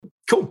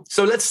Cool.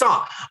 So let's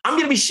start. I'm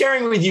going to be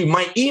sharing with you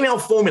my email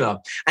formula.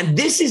 And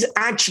this is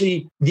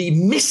actually the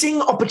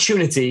missing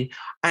opportunity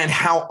and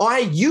how I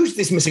use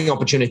this missing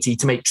opportunity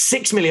to make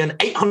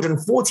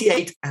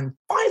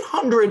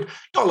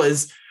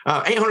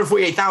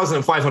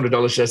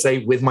 $848,500, should I say,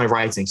 with my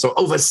writing. So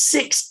over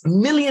 $6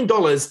 million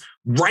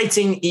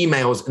writing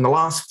emails in the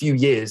last few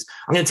years.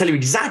 I'm going to tell you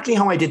exactly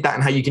how I did that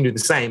and how you can do the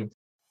same.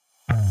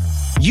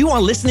 You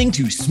are listening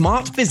to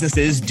Smart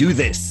Businesses Do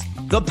This,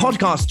 the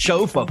podcast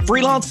show for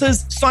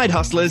freelancers, side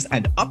hustlers,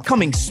 and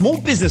upcoming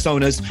small business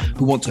owners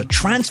who want to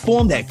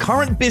transform their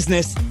current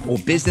business or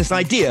business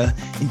idea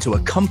into a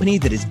company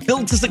that is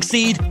built to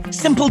succeed,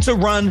 simple to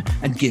run,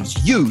 and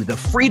gives you the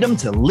freedom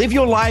to live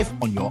your life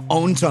on your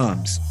own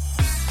terms.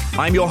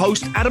 I'm your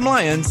host, Adam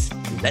Lyons.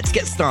 Let's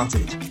get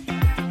started.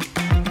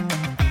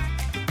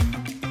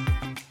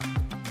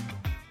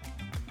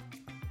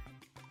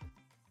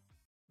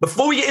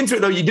 Before we get into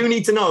it, though, you do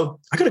need to know,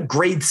 I got a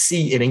grade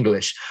C in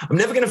English. I'm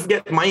never going to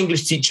forget my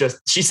English teacher.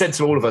 She said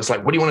to all of us,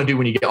 like, what do you want to do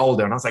when you get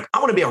older? And I was like, I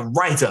want to be a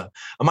writer.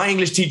 And my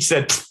English teacher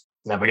said,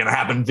 never going to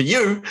happen for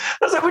you.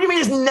 I was like, what do you mean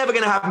it's never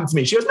going to happen to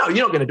me? She goes, no,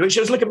 you're not going to do it. She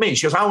goes, look at me.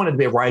 She goes, I wanted to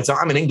be a writer.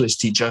 I'm an English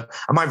teacher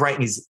and my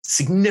writing is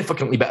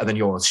significantly better than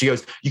yours. She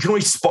goes, you can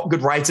always spot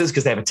good writers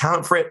because they have a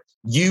talent for it.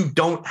 You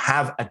don't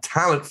have a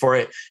talent for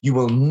it. You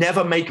will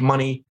never make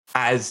money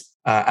as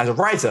a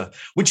writer,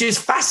 which is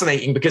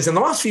fascinating because in the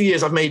last few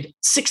years, I've made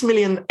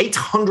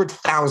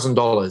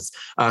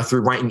 $6,800,000 through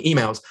writing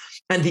emails.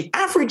 And the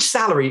average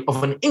salary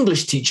of an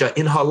English teacher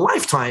in her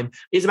lifetime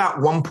is about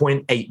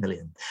 1.8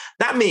 million.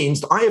 That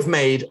means I have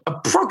made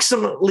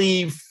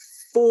approximately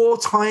 4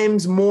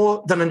 times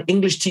more than an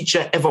English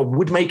teacher ever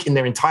would make in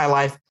their entire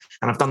life.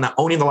 And I've done that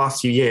only in the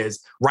last few years,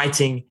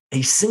 writing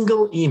a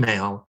single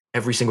email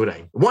every single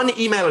day, 1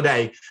 email a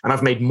day, and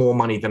I've made more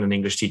money than an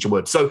English teacher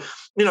would. So,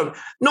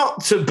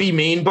 not to be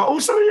mean, but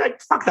also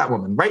like, fuck that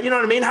woman, right? You know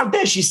what I mean? How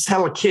dare she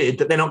tell a kid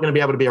that they're not going to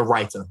be able to be a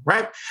writer,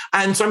 right?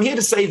 And so I'm here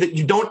to say that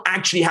you don't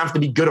actually have to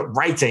be good at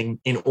writing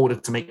in order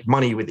to make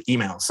money with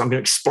emails. So I'm going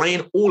to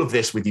explain all of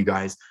this with you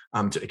guys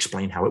to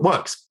explain how it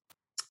works.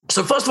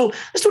 So first of all,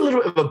 let's do a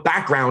little bit of a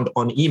background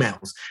on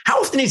emails.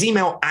 How often is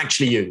email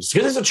actually used?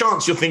 Because there's a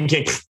chance you're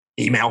thinking,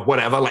 email,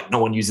 whatever, like no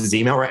one uses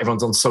email, right?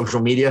 Everyone's on social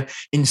media,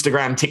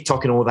 Instagram,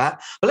 TikTok, and all that.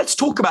 But let's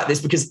talk about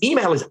this because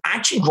email is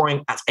actually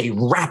growing at a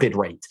rapid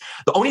rate.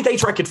 The only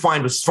data I could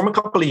find was from a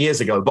couple of years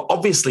ago, but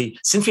obviously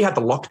since we had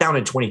the lockdown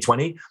in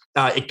 2020,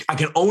 I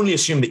can only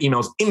assume the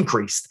emails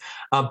increased.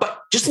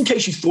 But just in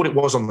case you thought it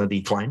was on the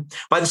decline,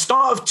 by the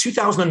start of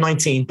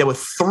 2019, there were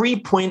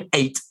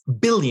 3.8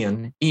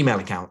 billion email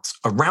accounts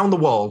around the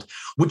world,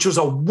 which was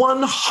a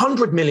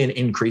 100 million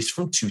increase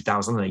from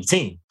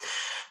 2018.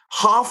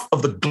 Half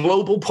of the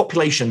global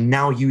population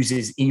now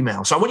uses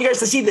email. So I want you guys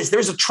to see this. There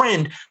is a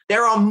trend.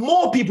 There are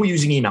more people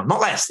using email, not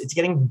less. It's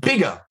getting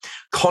bigger.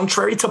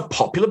 Contrary to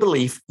popular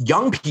belief,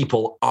 young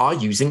people are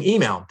using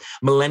email.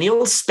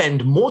 Millennials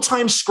spend more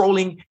time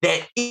scrolling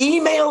their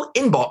email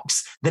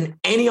inbox than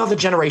any other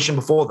generation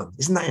before them.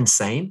 Isn't that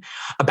insane?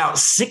 About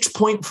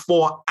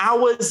 6.4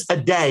 hours a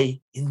day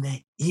in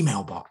their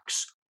email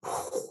box.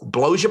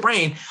 Blows your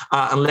brain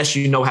unless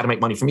you know how to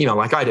make money from email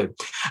like I do.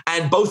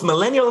 And both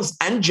millennials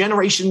and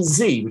Generation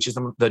Z, which is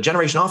the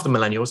generation after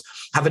millennials,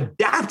 have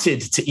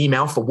adapted to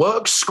email for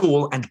work,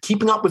 school, and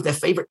keeping up with their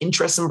favorite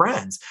interests and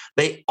brands.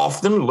 They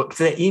often look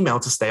to their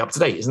email to stay up to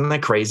date. Isn't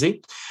that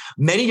crazy?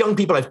 Many young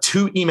people have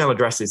 2 email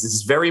addresses. This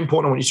is very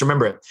important. I want you to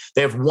remember it.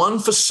 They have one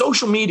for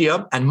social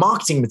media and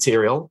marketing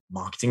material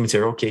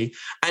key,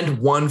 and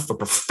one for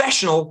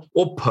professional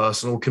or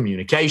personal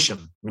communication.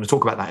 I'm going to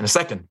talk about that in a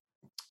second.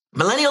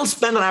 Millennials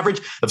spend an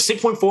average of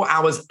 6.4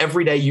 hours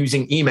every day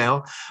using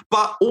email,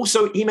 but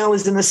also email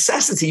is a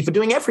necessity for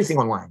doing everything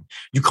online.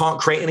 You can't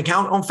create an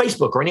account on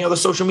Facebook or any other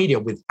social media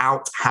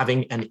without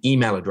having an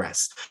email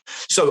address.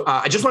 So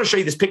I just want to show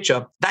you this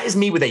picture. That is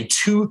me with a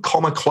 2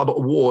 Comma Club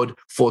award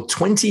for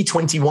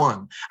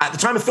 2021. At the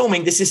time of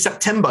filming, this is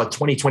September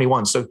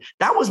 2021. So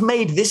that was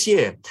made this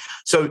year.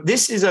 So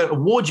this is an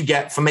award you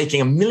get for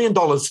making $1 million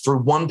through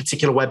one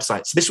particular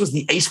website. So this was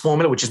the ACE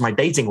Formula, which is my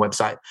dating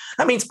website.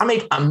 That means I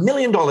made $1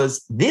 million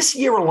this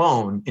year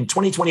alone in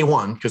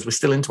 2021, because we're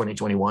still in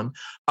 2021,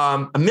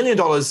 $1 million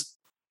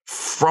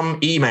from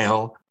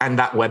email and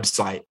that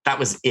website. That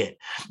was it.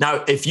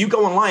 Now, if you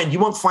go online, you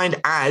won't find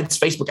ads,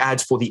 Facebook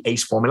ads for the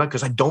ACE Formula,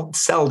 because I don't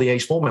sell the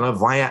ACE Formula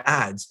via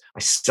ads. I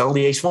sell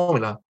the ACE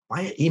Formula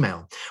via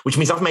email, which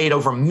means I've made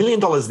over $1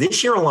 million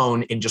this year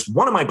alone in just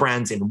one of my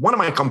brands, in one of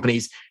my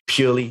companies,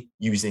 purely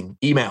using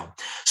email.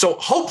 So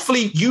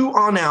hopefully you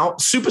are now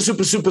super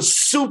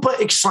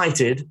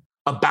excited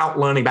about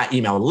learning about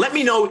email. Let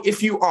me know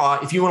if you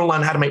want to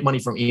learn how to make money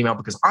from email,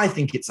 because I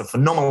think it's a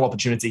phenomenal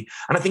opportunity.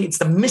 And I think it's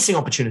the missing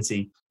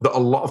opportunity that a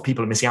lot of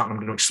people are missing out. And I'm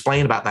going to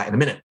explain about that in a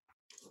minute.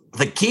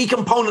 The key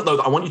component, though,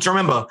 that I want you to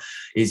remember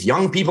is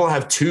young people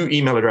have 2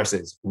 email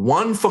addresses,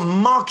 one for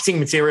marketing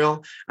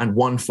material and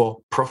one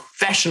for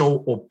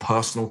professional or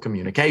personal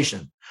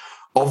communication.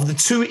 Of the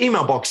 2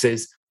 email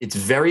boxes, it's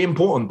very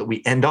important that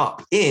we end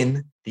up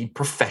in the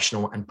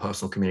professional and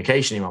personal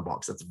communication email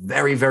box. That's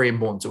very, very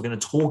important. So we're going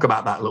to talk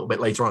about that a little bit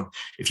later on.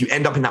 If you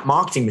end up in that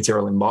marketing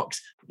material inbox,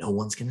 no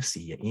one's going to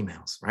see your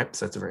emails, right?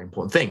 So that's a very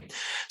important thing.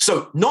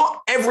 So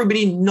not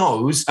everybody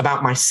knows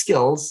about my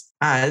skills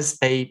as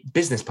a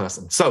business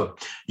person. So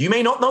you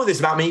may not know this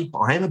about me, but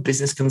I am a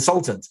business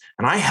consultant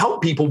and I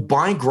help people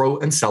buy, grow,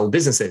 and sell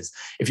businesses.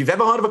 If you've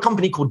ever heard of a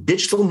company called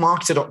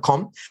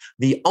digitalmarketer.com,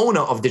 the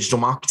owner of Digital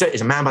Marketer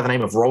is a man by the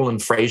name of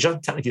Roland Frazier.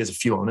 Technically, there's a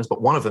few owners,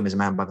 but one of them is a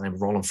man by the name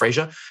of Roland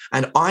Frazier.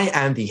 And I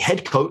am the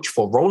head coach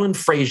for Roland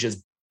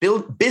Frazier's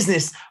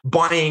business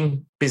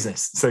buying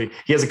business. So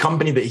he has a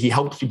company that he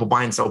helps people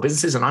buy and sell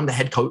businesses, and I'm the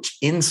head coach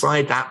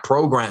inside that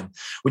program,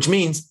 which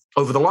means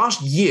over the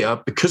last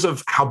year, because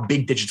of how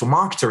big Digital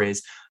Marketer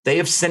is, they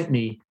have sent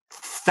me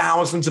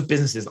thousands of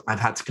businesses I've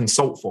had to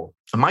consult for.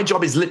 And my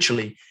job is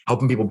literally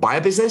helping people buy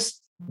a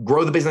business,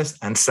 grow the business,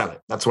 and sell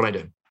it. That's what I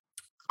do.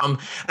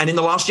 And in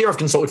the last year, I've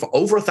consulted for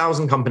over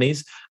 1,000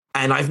 companies.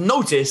 And I've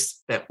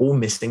noticed they're all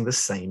missing the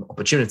same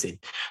opportunity.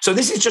 So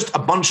this is just a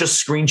bunch of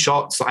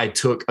screenshots I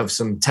took of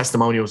some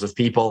testimonials of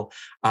people,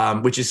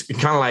 which is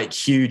kind of like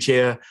huge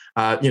here.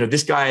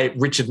 This guy,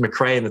 Richard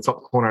McRae in the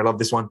top corner, I love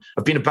this one.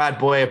 I've been a bad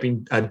boy. I've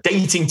been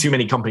dating too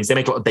many companies. They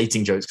make a lot of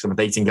dating jokes because I'm a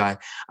dating guy.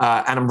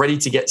 And I'm ready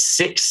to get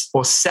 6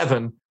 or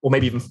 7 or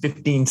maybe even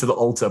 15 to the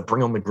altar,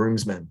 bring on the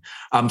groomsmen.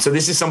 So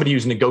this is somebody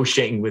who's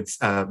negotiating with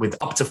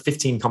up to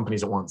 15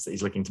 companies at once that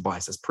he's looking to buy.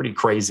 So it's pretty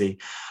crazy.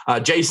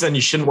 Jason,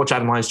 you shouldn't watch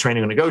Adam Lyons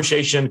training on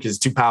negotiation because it's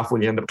too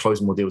powerful. You end up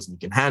closing more deals than you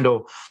can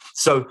handle.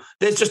 So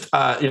there's just,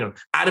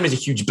 Adam is a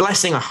huge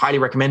blessing. I highly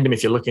recommend him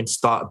if you're looking to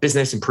start a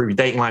business, improve your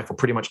dating life, or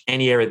pretty much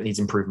any area that needs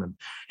improvement.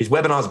 His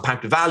webinars are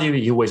packed with value.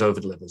 He always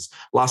over delivers.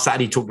 Last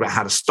Saturday, he talked about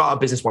how to start a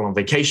business while on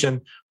vacation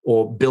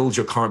or build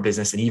your current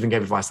business, and he even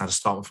gave advice on how to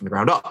start one from the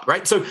ground up,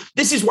 right? So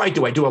this is what I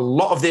do. I do a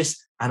lot of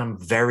this, and I'm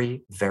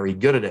very, very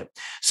good at it.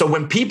 So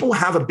when people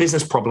have a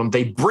business problem,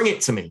 they bring it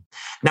to me.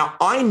 Now,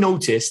 I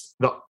noticed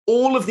that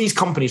all of these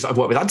companies I've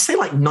worked with, I'd say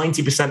like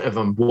 90% of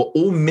them were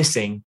all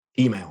missing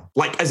email,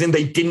 like as in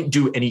they didn't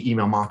do any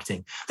email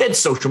marketing. They had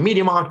social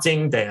media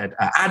marketing, they had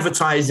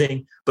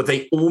advertising, but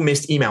they all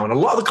missed email. And a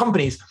lot of the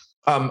companies,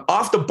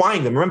 after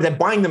buying them, remember they're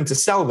buying them to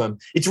sell them.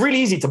 It's really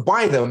easy to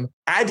buy them,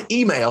 add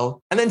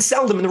email, and then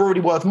sell them, and they're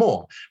already worth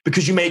more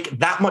because you make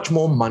that much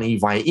more money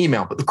via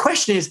email. But the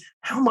question is,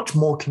 how much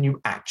more can you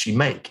actually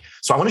make?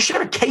 So I want to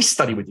share a case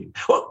study with you.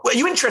 Well, are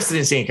you interested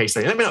in seeing a case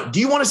study? Let me know.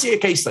 Do you want to see a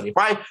case study? If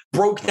I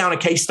broke down a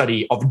case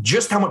study of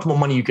just how much more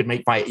money you could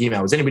make via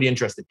email, is anybody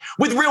interested?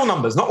 With real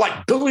numbers, not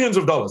like billions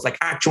of dollars, like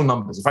actual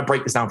numbers. If I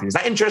break this down for you, is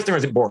that interesting or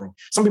is it boring?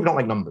 Some people don't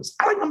like numbers.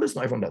 I like numbers.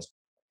 Not everyone does.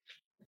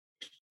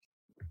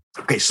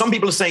 Okay, some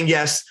people are saying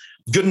yes,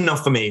 good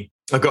enough for me.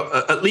 I've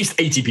got at least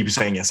 80 people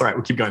saying yes. All right,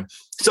 we'll keep going.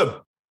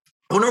 So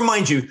I want to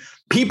remind you,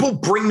 people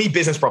bring me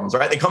business problems,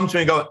 right? They come to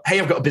me and go, hey,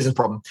 I've got a business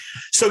problem.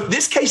 So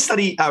this case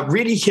study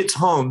really hits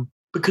home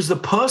because the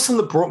person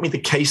that brought me the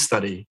case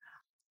study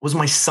was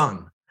my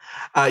son.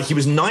 He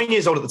was 9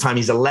 years old at the time.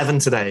 He's 11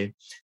 today.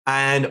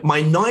 And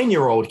my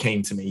 9-year-old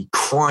came to me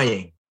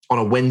crying on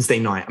a Wednesday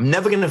night. I'm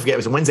never going to forget. It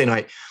was a Wednesday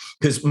night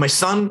because my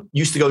son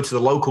used to go to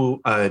the local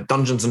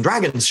Dungeons and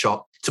Dragons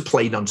shop to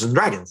play Dungeons and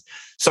Dragons.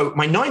 So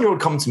my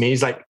 9-year-old comes to me.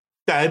 He's like,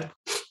 Dad,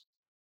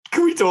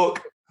 can we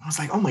talk? I was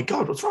like, oh my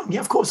God, what's wrong? Yeah,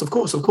 of course. And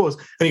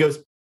he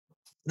goes,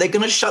 they're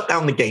going to shut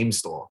down the game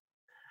store.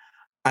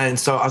 And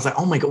so I was like,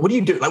 oh my God, what do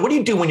you do? Like, what do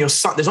you do when your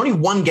son, there's only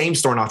one game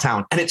store in our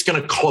town and it's going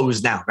to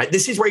close down, right?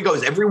 This is where he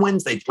goes every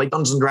Wednesday to play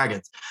Dungeons and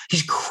Dragons.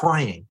 He's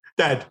crying.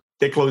 Dad,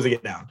 they're closing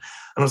it down. And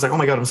I was like, oh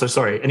my God, I'm so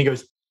sorry. And he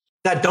goes,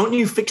 Dad, don't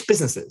you fix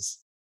businesses?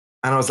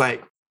 And I was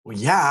like, well,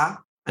 yeah.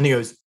 And he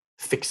goes,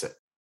 fix it.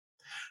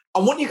 I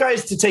want you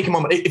guys to take a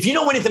moment. If you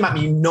know anything about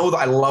me, you know that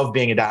I love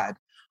being a dad.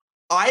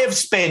 I have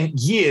spent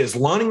years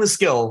learning the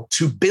skill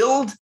to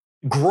build,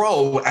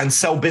 grow, and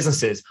sell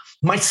businesses.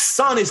 My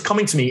son is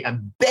coming to me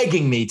and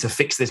begging me to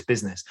fix this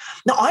business.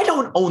 Now, I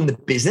don't own the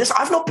business.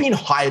 I've not been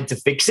hired to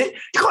fix it.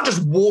 You can't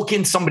just walk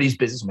in somebody's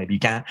business. Maybe you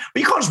can, but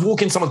you can't just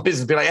walk in someone's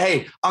business and be like,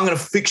 hey, I'm going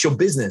to fix your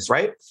business,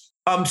 right?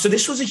 So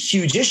this was a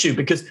huge issue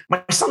because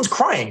my son's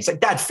crying. He's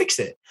like, Dad, fix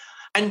it.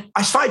 And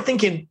I started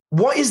thinking,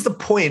 what is the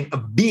point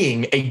of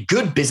being a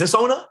good business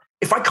owner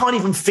if I can't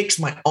even fix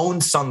my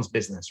own son's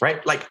business,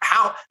 right? Like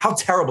how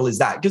terrible is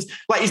that? Because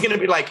like he's going to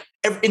be like,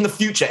 in the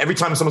future, every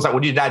time someone's like,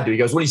 what did your dad do? He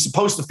goes, well, he's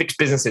supposed to fix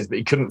businesses, but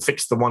he couldn't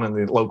fix the one in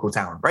the local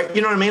town, right?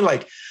 You know what I mean?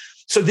 Like,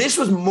 so this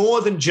was more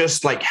than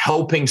just like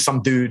helping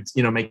some dude,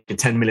 make a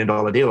 $10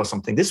 million deal or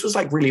something. This was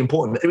like really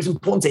important. It was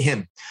important to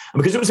him.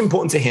 And because it was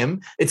important to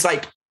him, it's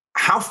like,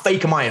 how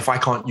fake am I if I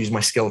can't use my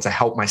skill to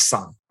help my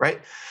son,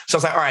 right? So I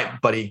was like, all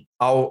right, buddy,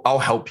 I'll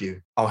help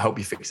you. I'll help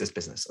you fix this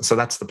business. And so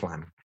that's the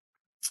plan.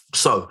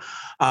 So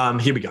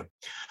here we go.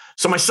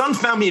 So my son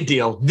found me a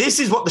deal. This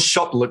is what the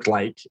shop looked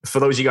like for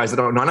those of you guys that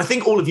don't know. And I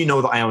think all of you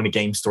know that I own a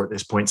game store at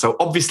this point. So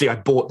obviously I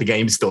bought the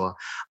game store,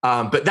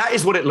 but that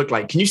is what it looked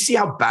like. Can you see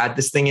how bad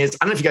this thing is?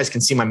 I don't know if you guys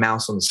can see my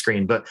mouse on the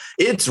screen, but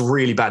it's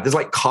really bad. There's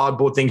like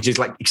cardboard things, just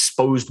like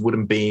exposed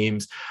wooden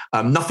beams.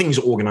 Nothing's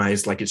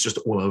organized. Like it's just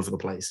all over the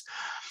place.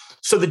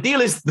 So the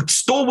deal is the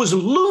store was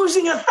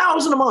losing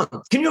 $1,000 a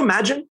month. Can you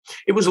imagine?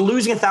 It was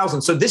losing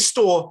 $1,000. So this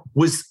store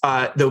was,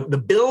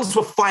 the bills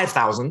were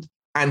 $5,000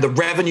 and the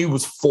revenue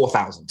was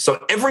 $4,000.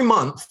 So every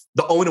month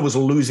the owner was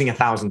losing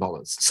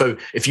 $1,000. So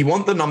if you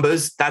want the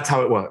numbers, that's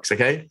how it works.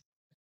 Okay.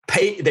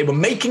 They were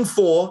making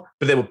 $4,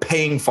 but they were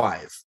paying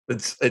 $5.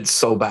 It's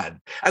so bad.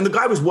 And the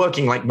guy was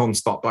working like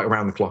nonstop, like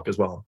around the clock as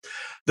well.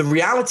 The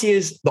reality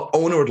is the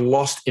owner had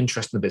lost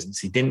interest in the business.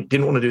 He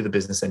didn't want to do the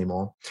business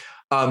anymore.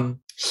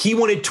 He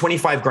wanted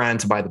 25 grand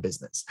to buy the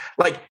business.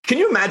 Like, can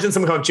you imagine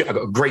someone coming up to you? I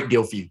got a great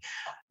deal for you.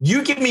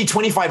 You give me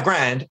 25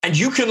 grand and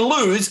you can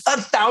lose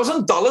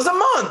 $1,000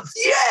 a month.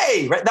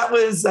 Yay. Right. That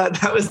was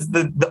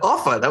the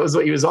offer. That was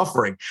what he was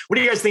offering. What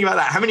do you guys think about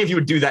that? How many of you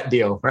would do that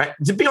deal? Right.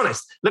 To be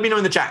honest, let me know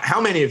in the chat. How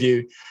many of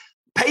you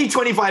pay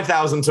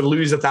 25,000 to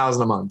lose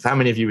 1,000 a month? How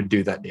many of you would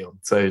do that deal?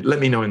 So let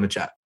me know in the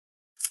chat.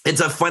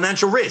 It's a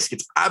financial risk.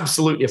 It's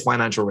absolutely a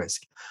financial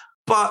risk.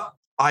 But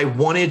I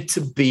wanted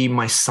to be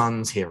my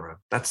son's hero.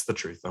 That's the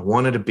truth. I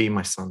wanted to be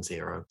my son's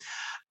hero.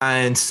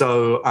 And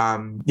so,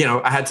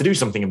 I had to do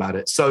something about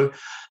it. So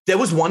there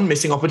was one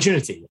missing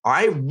opportunity.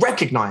 I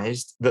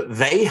recognized that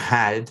they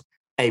had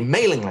a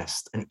mailing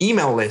list, an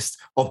email list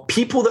of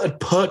people that had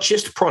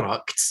purchased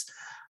products,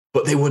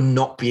 but they were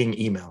not being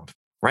emailed.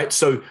 Right.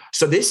 So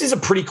this is a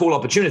pretty cool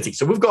opportunity.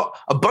 So we've got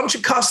a bunch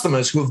of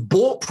customers who have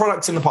bought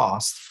products in the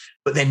past,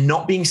 but they're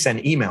not being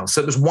sent emails.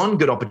 So there's one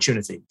good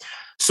opportunity.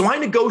 So I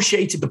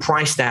negotiated the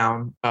price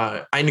down.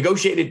 I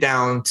negotiated it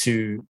down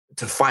to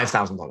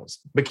 $5,000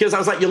 because I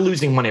was like, you're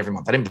losing money every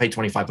month. I didn't pay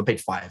 25, I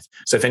paid 5.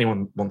 So if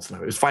anyone wants to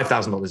know, it was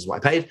 $5,000 is what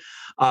I paid.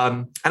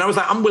 And I was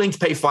like, I'm willing to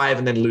pay 5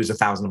 and then lose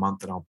 1,000 a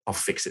month and I'll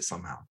fix it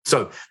somehow.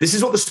 So this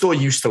is what the store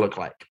used to look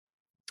like.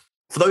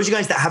 For those of you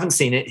guys that haven't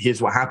seen it,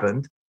 here's what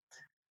happened.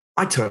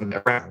 I turned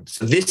it around.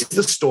 So this is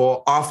the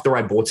store after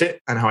I bought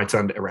it and how I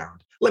turned it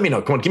around. Let me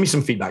know. Come on, give me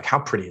some feedback. How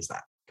pretty is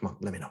that? Come on,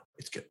 let me know.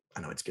 It's good.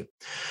 I know it's good.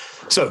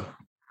 So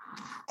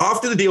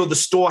after the deal, the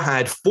store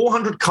had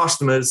 400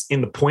 customers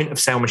in the point of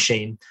sale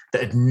machine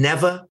that had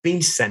never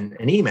been sent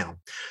an email.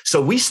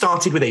 So we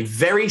started with a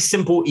very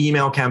simple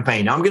email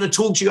campaign. Now, I'm going to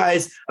talk to you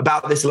guys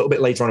about this a little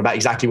bit later on about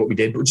exactly what we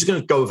did, but we're just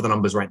going to go over the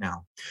numbers right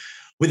now.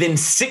 Within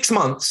 6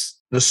 months,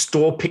 the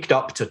store picked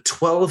up to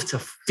 $12,000 to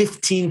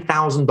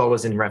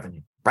 $15,000 in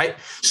revenue, right?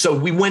 So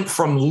we went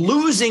from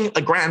losing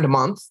 $1,000 a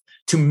month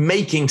to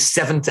making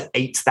 $7,000 to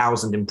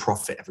 $8,000 in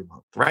profit every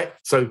month, right?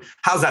 So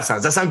how's that sound?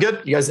 Does that sound good?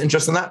 You guys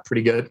interested in that?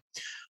 Pretty good.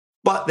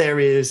 But there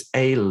is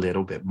a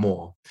little bit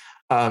more.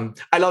 I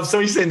love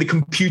somebody saying the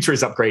computer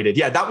is upgraded.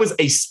 Yeah, that was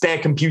a spare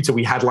computer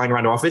we had lying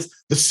around our office.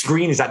 The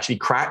screen is actually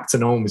cracked, so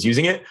no one was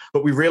using it.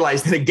 But we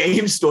realized in a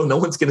game store, no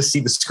one's going to see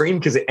the screen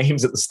because it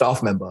aims at the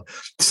staff member.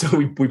 So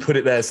we put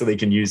it there so they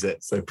can use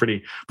it. So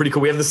pretty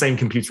cool. We have the same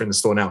computer in the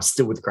store now,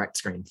 still with the cracked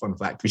screen. Fun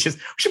fact. We should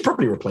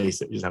probably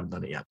replace it. We just haven't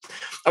done it yet.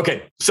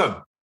 Okay,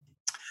 so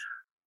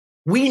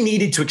we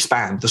needed to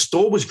expand. The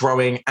store was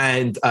growing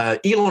and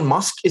Elon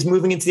Musk is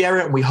moving into the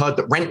area and we heard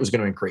that rent was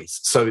going to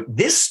increase. So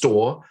this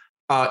store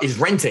is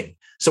renting.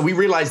 So we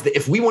realized that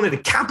if we wanted to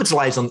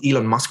capitalize on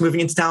Elon Musk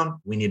moving into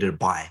town, we needed to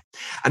buy.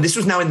 And this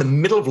was now in the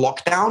middle of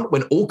lockdown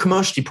when all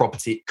commercial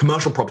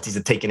properties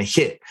had taken a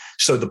hit.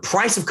 So the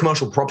price of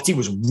commercial property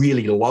was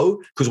really low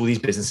because all these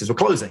businesses were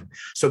closing.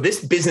 So this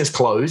business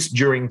closed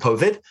during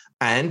COVID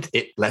and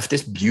it left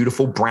this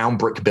beautiful brown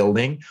brick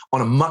building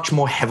on a much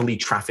more heavily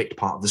trafficked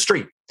part of the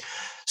street.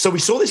 So we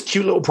saw this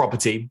cute little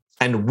property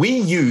and we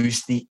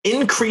used the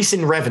increase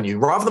in revenue,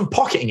 rather than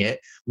pocketing it,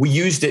 we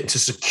used it to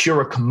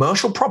secure a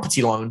commercial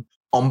property loan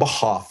on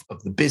behalf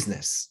of the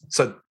business.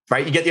 So,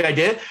 right, you get the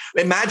idea?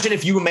 Imagine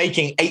if you were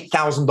making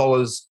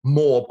 $8,000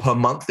 more per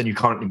month than you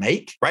currently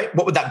make, right?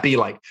 What would that be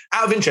like?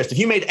 Out of interest, if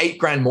you made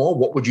 $8,000 more,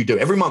 what would you do?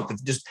 Every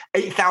month, just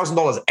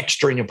 $8,000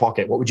 extra in your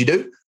pocket, what would you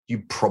do?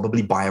 You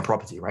probably buy a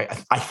property, right?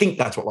 I think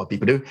that's what a lot of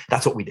people do.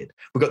 That's what we did.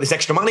 We got this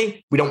extra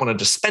money. We don't want to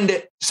just spend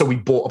it. So we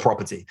bought a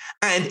property.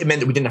 And it meant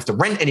that we didn't have to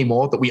rent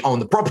anymore, that we own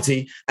the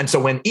property. And so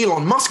when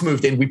Elon Musk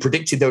moved in, we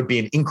predicted there would be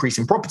an increase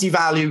in property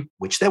value,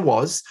 which there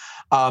was.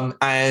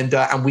 And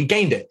we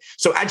gained it.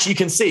 So actually you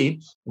can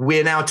see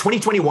we're now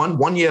 2021,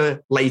 1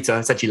 year later,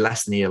 it's actually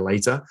less than a year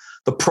later.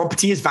 The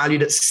property is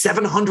valued at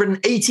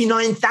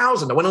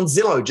 $789,000. I went on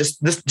Zillow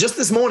just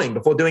this morning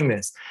before doing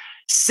this.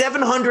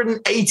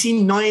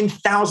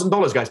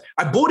 $789,000, guys.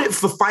 I bought it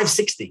for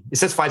 $560. It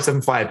says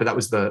 $575, but that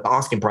was the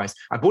asking price.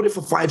 I bought it for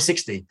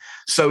 $560.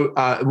 So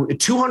a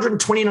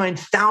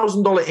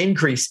 $229,000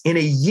 increase in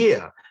a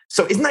year.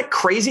 So isn't that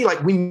crazy?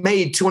 Like we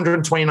made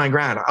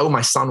 $229,000. I owe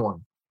my son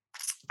one.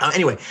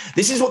 Anyway,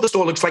 this is what the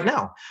store looks like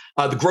now.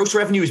 The gross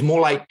revenue is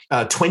more like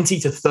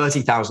 $20,000 to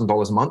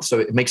 $30,000 a month. So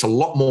it makes a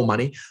lot more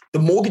money. The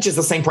mortgage is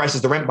the same price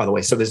as the rent, by the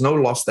way. So there's no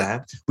loss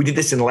there. We did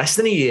this in less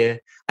than a year.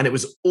 And it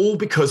was all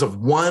because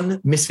of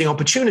one missing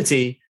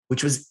opportunity,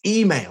 which was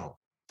email.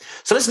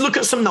 So let's look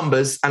at some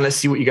numbers and let's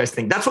see what you guys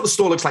think. That's what the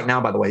store looks like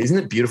now, by the way. Isn't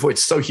it beautiful?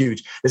 It's so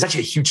huge. There's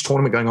actually a huge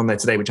tournament going on there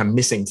today, which I'm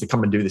missing to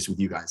come and do this with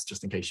you guys,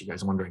 just in case you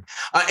guys are wondering.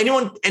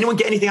 Anyone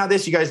get anything out of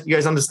this? You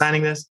guys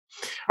understanding this?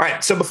 All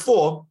right. So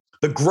before,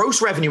 The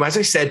gross revenue, as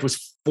I said,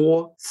 was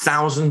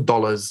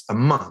 $4,000 a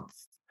month.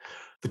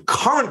 The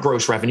current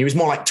gross revenue is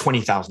more like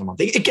 $20,000 a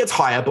month. It gets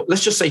higher, but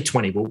let's just say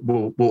 20.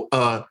 We'll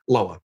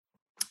lower.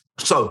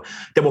 So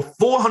there were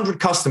 400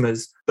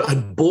 customers that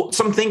had bought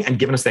something and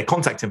given us their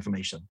contact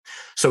information.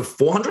 So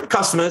 400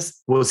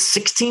 customers was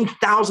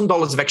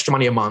 $16,000 of extra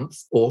money a month,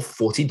 or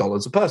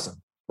 $40 a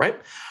person, right?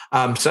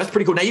 So that's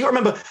pretty cool. Now, you got to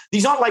remember,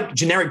 these aren't like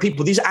generic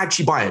people. These are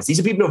actually buyers. These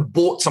are people who have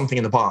bought something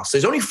in the past. So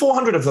there's only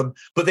 400 of them,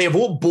 but they have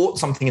all bought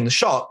something in the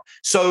shop.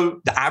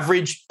 So the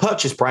average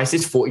purchase price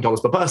is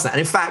 $40 per person. And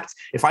in fact,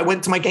 if I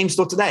went to my game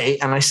store today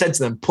and I said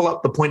to them, pull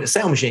up the point of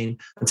sale machine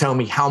and tell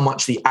me how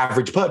much the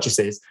average purchase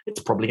is,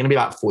 it's probably going to be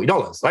about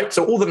 $40, right?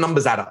 So all the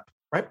numbers add up,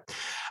 right?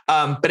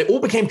 But it all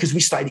became because we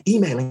started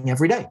emailing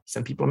every day,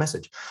 send people a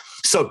message.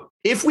 So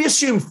if we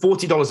assume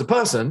 $40 a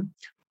person,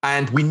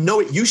 and we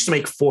know it used to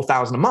make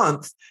 $4,000 a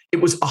month,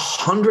 it was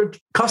 100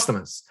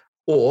 customers,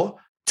 or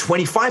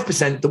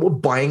 25% that were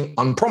buying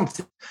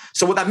unprompted.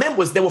 So what that meant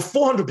was there were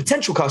 400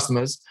 potential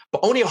customers,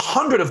 but only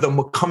 100 of them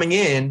were coming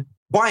in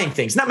buying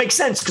things. And that makes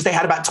sense because they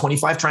had about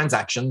 25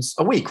 transactions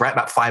a week, right?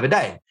 About 5 a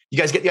day. You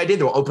guys get the idea?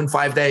 They were open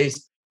 5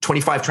 days,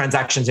 25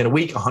 transactions in a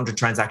week, 100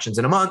 transactions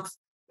in a month,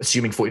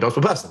 assuming $40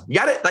 per person. You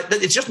got it? Like,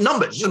 it's just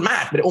numbers, it's just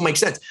math, but it all makes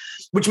sense.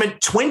 Which meant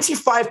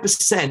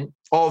 25%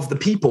 of the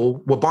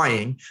people were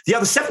buying. The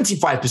other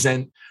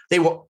 75%, they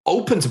were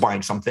open to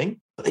buying something,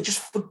 but they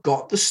just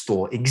forgot the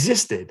store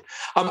existed.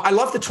 I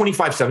love the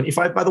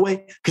 25-75, by the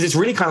way, because it's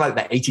really kind of like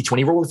that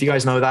 80-20 rule, if you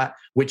guys know that,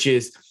 which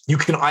is you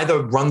can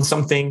either run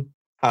something,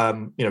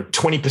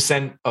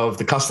 20% of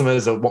the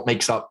customers are what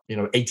makes up,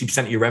 80%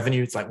 of your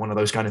revenue. It's like one of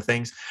those kind of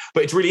things.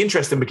 But it's really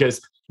interesting because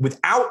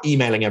without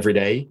emailing every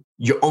day,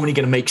 you're only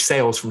going to make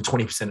sales from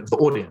 20% of the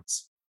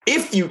audience.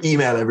 If you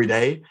email every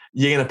day,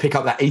 you're going to pick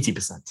up that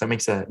 80%. So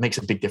it makes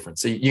a big difference.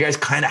 So you guys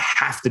kind of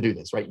have to do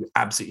this, right? You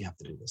absolutely have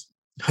to do this.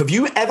 Have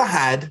you ever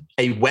had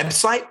a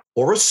website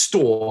or a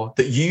store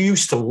that you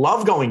used to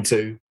love going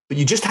to, but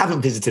you just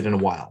haven't visited in a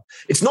while?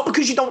 It's not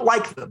because you don't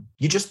like them.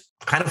 You just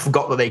kind of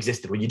forgot that they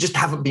existed, or you just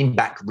haven't been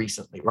back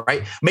recently,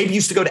 right? Maybe you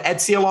used to go to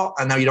Etsy a lot,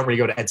 and now you don't really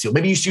go to Etsy. Or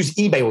maybe you used to use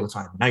eBay all the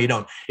time. Now you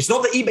don't. It's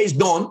not that eBay's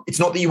gone. It's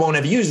not that you won't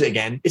ever use it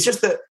again. It's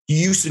just that you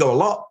used to go a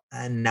lot,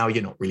 and now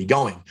you're not really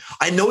going.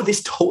 I know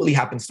this totally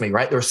happens to me,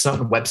 right? There are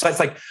certain websites,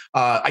 like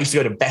I used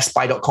to go to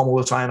bestbuy.com all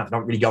the time. I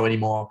don't really go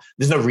anymore.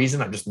 There's no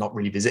reason. I'm just not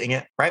really visiting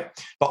it, right?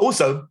 But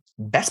also,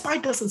 Best Buy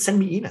doesn't send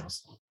me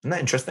emails. Isn't that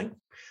interesting?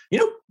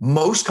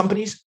 Most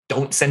companies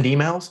don't send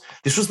emails.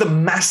 This was the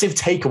massive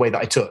takeaway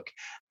that I took.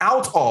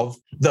 Out of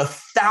the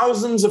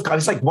thousands of,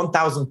 it's like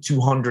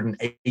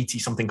 1,280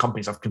 something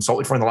companies I've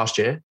consulted for in the last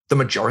year, the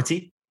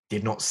majority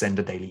did not send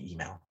a daily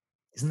email.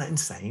 Isn't that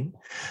insane?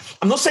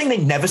 I'm not saying they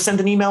never send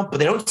an email, but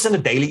they don't send a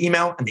daily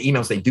email, and the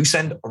emails they do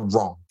send are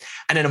wrong.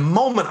 And in a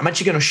moment, I'm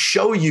actually going to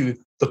show you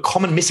the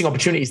common missing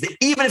opportunities that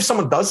even if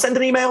someone does send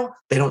an email,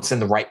 they don't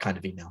send the right kind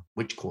of email,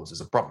 which causes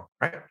a problem,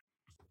 right?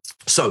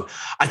 So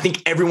I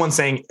think everyone's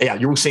saying, yeah,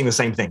 you're all seeing the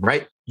same thing,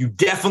 right? You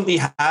definitely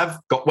have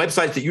got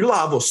websites that you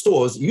love or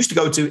stores you used to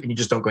go to and you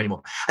just don't go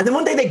anymore. And then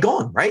one day they're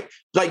gone, right?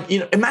 Like,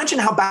 imagine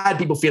how bad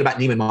people feel about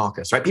Neiman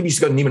Marcus, right? People used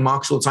to go to Neiman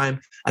Marcus all the time,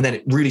 and then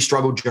it really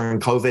struggled during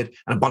COVID,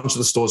 and a bunch of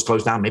the stores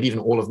closed down, maybe even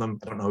all of them.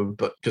 I don't know,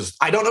 but because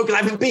I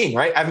haven't been,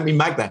 right? I haven't been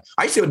back there.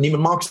 I used to go to Neiman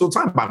Marcus all the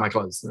time to buy my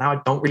clothes. Now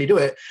I don't really do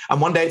it. And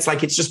one day it's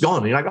like, it's just gone.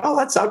 And you're like, oh,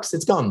 that sucks.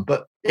 It's gone.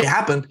 But it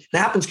happened. It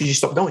happens because you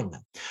stopped going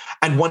there.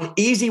 And one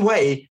easy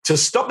way to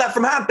stop that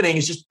from happening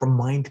is just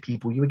remind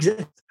people you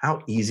exist.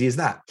 How easy is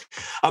that?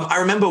 I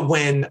remember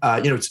when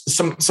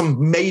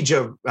some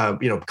major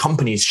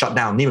companies shut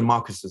down. Neiman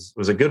Marcus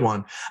was a good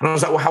one, and I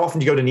was like, well, how often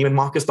do you go to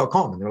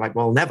NeimanMarcus.com? And they were like,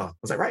 well, never. I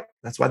was like, right,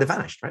 that's why they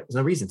vanished, right? There's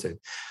no reason to.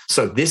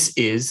 So this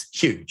is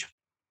huge.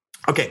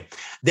 Okay,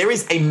 there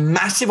is a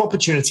massive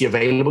opportunity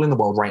available in the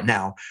world right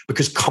now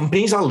because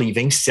companies are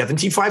leaving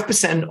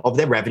 75% of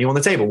their revenue on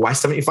the table. Why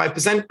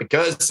 75%?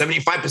 Because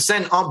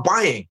 75% aren't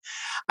buying.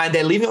 And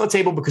they're leaving it on the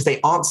table because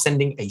they aren't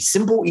sending a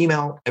simple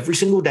email every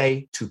single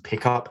day to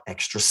pick up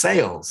extra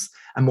sales.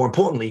 And more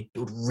importantly,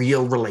 build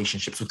real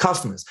relationships with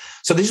customers.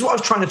 So this is what I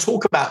was trying to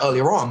talk about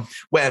earlier on,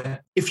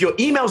 where if your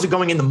emails are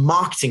going in the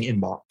marketing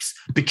inbox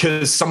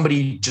because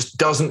somebody just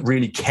doesn't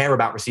really care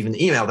about receiving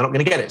the email, they're not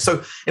going to get it.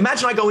 So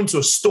imagine I go into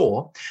a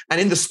store,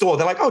 and in the store,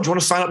 they're like, oh, do you want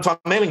to sign up to our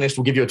mailing list?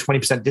 We'll give you a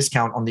 20%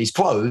 discount on these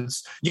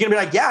clothes. You're going to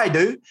be like, yeah, I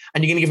do.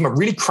 And you're going to give them a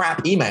really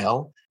crap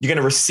email. You're going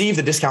to receive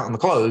the discount on the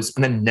clothes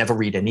and then never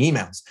read any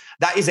emails.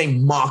 That is a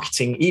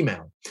marketing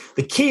email.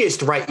 The key is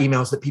to write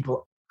emails that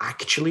people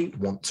actually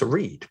want to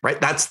read, right?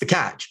 That's the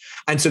catch.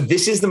 And so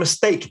this is the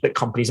mistake that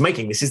companies are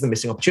making. This is the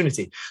missing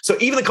opportunity. So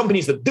even the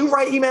companies that do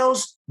write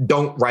emails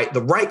don't write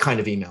the right kind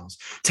of emails.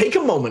 Take a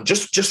moment,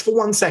 just for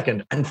 1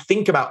 second, and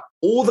think about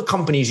all the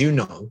companies you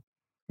know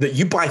that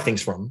you buy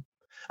things from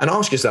and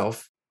ask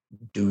yourself,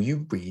 do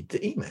you read the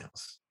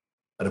emails?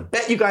 And I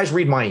bet you guys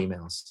read my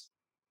emails,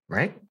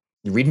 right?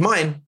 You read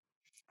mine,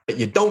 but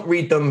you don't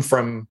read them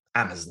from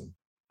Amazon.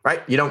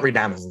 Right? You don't read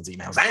Amazon's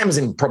emails.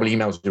 Amazon probably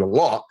emails you a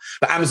lot,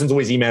 but Amazon's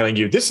always emailing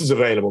you, this is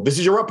available, this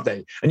is your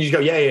update. And you just go,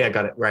 yeah,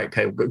 got it. Right.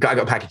 Okay. I got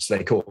a package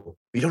today. Cool.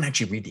 but you don't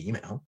actually read the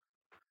email.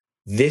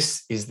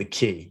 This is the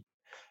key.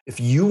 If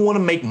you want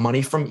to make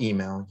money from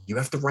email, you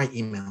have to write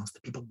emails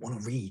that people want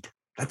to read.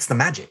 That's the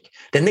magic.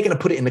 Then they're going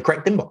to put it in the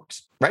correct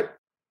inbox, right?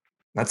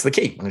 That's the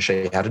key. I'm going to show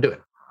you how to do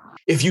it.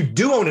 If you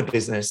do own a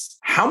business,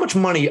 how much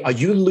money are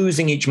you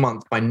losing each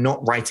month by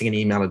not writing an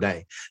email a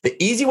day? The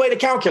easy way to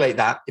calculate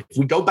that, if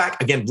we go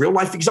back, again, real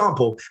life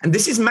example, and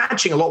this is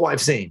matching a lot what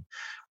I've seen.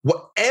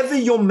 Whatever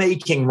you're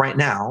making right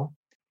now,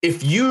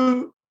 if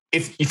you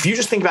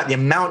just think about the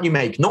amount you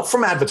make, not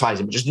from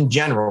advertising, but just in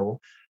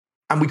general,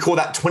 and we call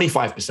that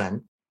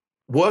 25%,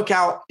 work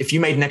out if you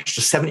made an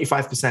extra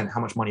 75%, how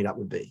much money that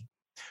would be.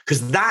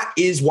 Because that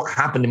is what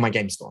happened in my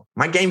game store.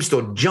 My game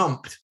store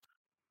jumped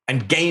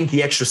and gained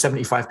the extra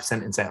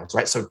 75% in sales,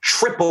 right? So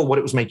triple what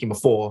it was making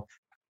before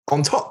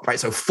on top, right?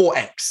 So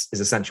 4x is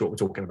essentially what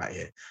we're talking about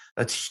here.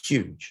 That's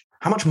huge.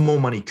 How much more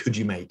money could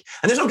you make?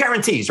 And there's no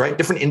guarantees, right?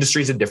 Different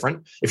industries are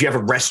different. If you have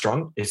a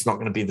restaurant, it's not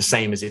going to be the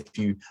same as if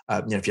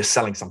if you're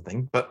selling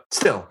something, but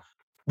still,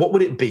 what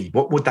would it be?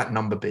 What would that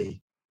number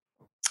be?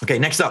 Okay,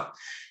 next up,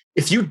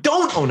 if you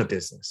don't own a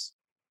business,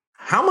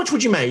 how much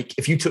would you make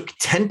if you took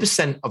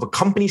 10% of a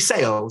company's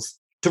sales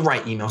to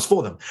write emails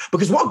for them?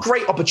 Because what a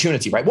great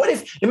opportunity, right?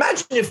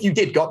 Imagine if you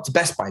did got to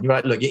Best Buy and you're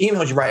like, look, your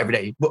emails you write every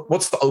day,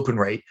 what's the open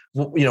rate?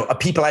 Are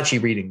people actually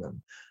reading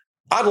them?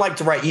 I'd like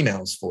to write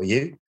emails for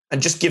you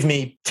and just give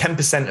me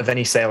 10% of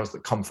any sales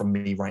that come from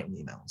me writing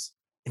emails.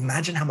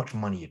 Imagine how much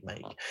money you'd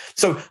make.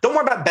 So don't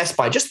worry about Best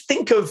Buy. Just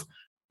think of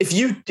if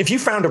you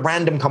found a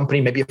random company,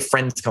 maybe a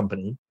friend's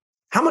company,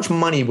 how much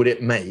money would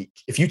it make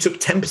if you took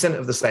 10%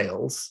 of the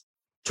sales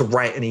to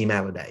write an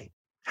email a day?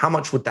 How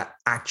much would that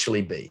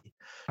actually be?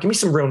 Give me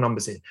some real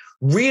numbers here.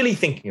 Really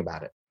thinking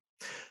about it.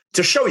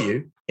 To show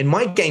you, in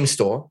my game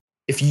store,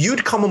 if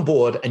you'd come on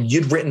board and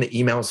you'd written the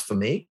emails for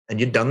me and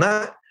you'd done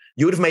that,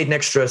 you would have made an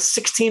extra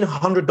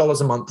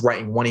 $1,600 a month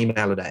writing one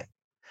email a day.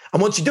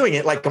 And once you're doing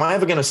it, like, am I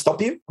ever going to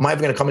stop you? Am I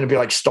ever going to come in and be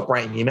like, stop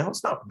writing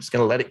emails? No, I'm just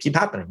going to let it keep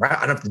happening, right?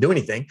 I don't have to do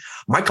anything.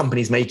 My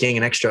company's making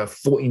an extra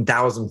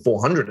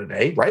 $14,400 a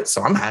day, right?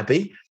 So I'm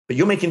happy, but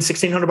you're making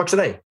 $1,600 a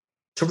day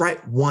to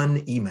write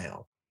one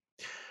email.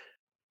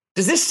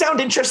 Does this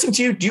sound interesting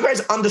to you? Do you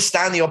guys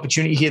understand the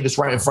opportunity here that's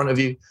right in front of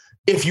you?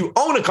 If you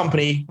own a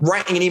company,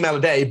 writing an email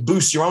a day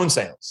boosts your own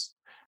sales.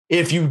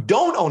 If you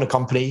don't own a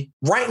company,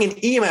 writing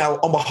an email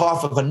on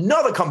behalf of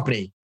another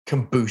company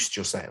can boost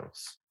your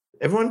sales.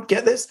 Everyone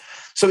get this?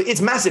 So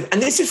it's massive.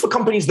 And this is for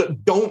companies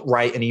that don't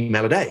write an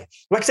email a day.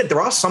 Like I said,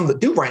 there are some that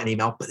do write an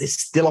email, but there's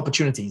still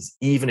opportunities,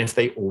 even if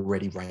they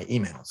already write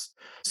emails.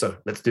 So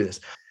let's do this.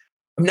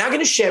 I'm now going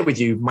to share with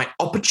you my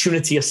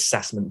opportunity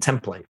assessment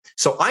template.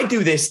 So I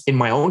do this in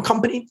my own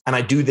company, and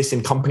I do this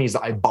in companies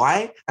that I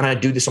buy, and I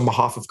do this on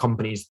behalf of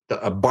companies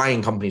that are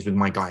buying companies with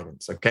my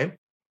guidance, okay?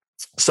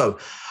 So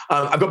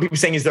I've got people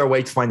saying, is there a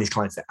way to find these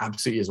clients? There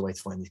absolutely is a way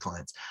to find these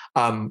clients.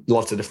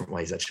 Lots of different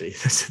ways, actually.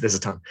 There's a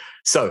ton.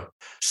 So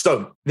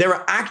there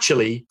are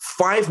actually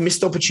 5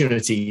 missed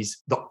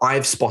opportunities that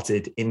I've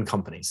spotted in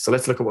companies. So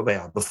let's look at what they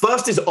are. The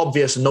first is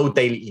obvious, no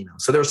daily email.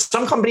 So there are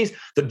some companies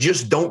that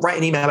just don't write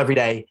an email every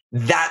day.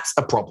 That's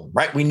a problem,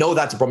 right? We know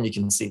that's a problem. You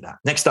can see that.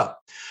 Next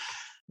up.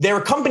 There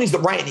are companies that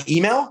write an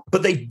email,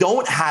 but they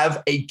don't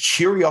have a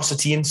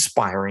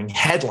curiosity-inspiring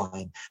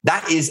headline.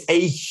 That is a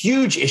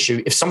huge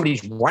issue if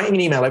somebody's writing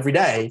an email every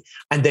day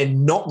and they're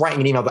not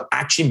writing an email that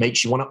actually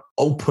makes you want to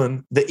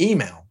open the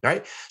email,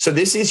 right? So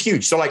this is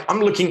huge. So like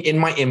I'm looking in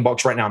my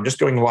inbox right now. I'm just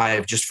going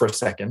live just for a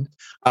second.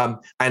 And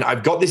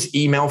I've got this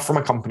email from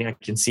a company I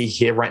can see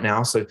here right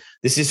now. So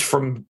this is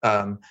from...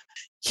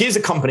 Here's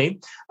a company.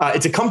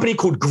 It's a company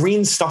called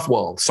Green Stuff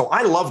World. So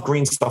I love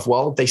Green Stuff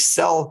World. They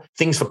sell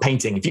things for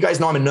painting. If you guys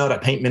know I'm a nerd, I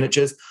paint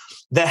miniatures.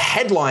 The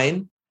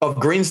headline of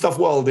Green Stuff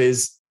World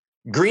is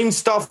Green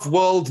Stuff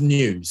World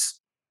News.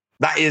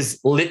 That is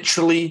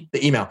literally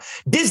the email.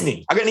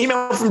 Disney. I got an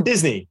email from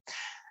Disney.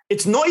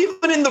 It's not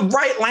even in the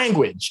right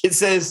language. It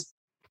says,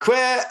 Que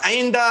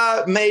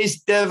ainda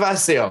mais de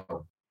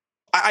vacío.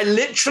 I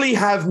literally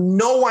have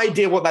no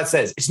idea what that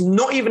says. It's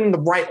not even in the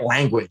right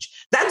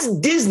language. That's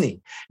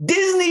Disney.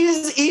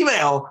 Disney's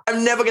email.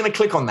 I'm never going to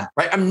click on that,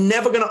 right? I'm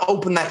never going to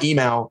open that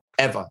email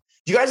ever.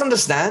 Do you guys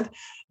understand?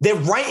 They're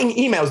writing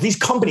emails. These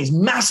companies,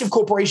 massive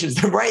corporations,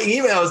 they're writing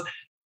emails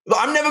that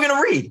I'm never going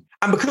to read.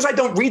 And because I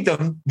don't read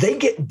them, they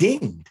get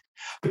dinged.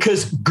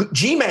 Because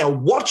Gmail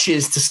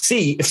watches to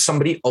see if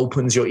somebody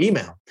opens your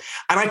email.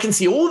 And I can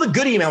see all the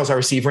good emails I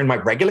receive are in my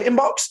regular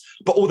inbox,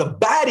 but all the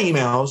bad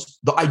emails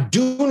that I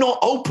do not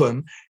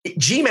open,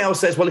 Gmail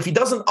says, well, if he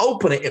doesn't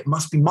open it, it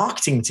must be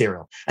marketing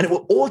material. And it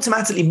will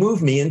automatically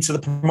move me into the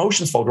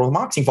promotions folder or the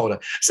marketing folder.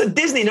 So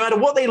Disney, no matter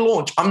what they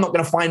launch, I'm not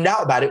going to find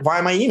out about it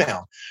via my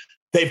email.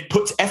 They've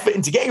put effort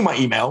into getting my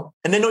email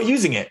and they're not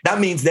using it. That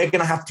means they're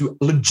going to have to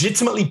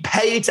legitimately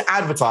pay to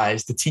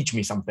advertise to teach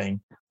me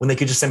something when they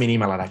could just send me an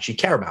email I'd actually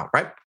care about,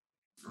 right?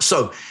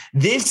 So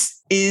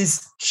this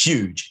is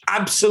huge,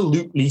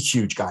 absolutely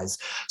huge, guys.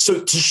 So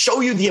to show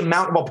you the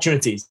amount of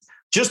opportunities,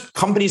 just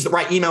companies that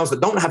write emails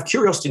that don't have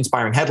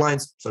curiosity-inspiring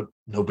headlines, so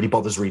nobody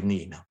bothers reading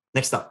the email.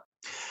 Next up.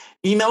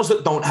 emails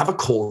that don't have a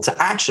call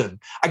to action.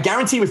 I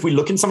guarantee you, if we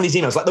look in some of these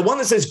emails, like the one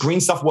that says Green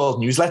Stuff World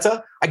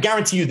newsletter, I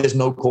guarantee you there's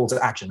no call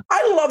to action.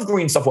 I love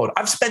Green Stuff World.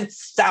 I've spent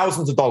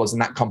thousands of dollars in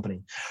that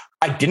company.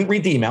 I didn't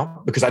read the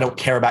email because I don't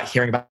care about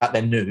hearing about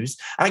their news.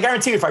 And I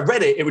guarantee you, if I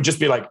read it, it would just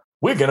be like,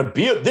 we're going to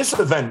be at this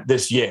event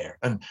this year.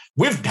 And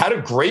we've had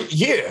a great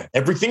year.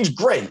 Everything's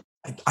great.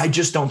 I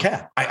just don't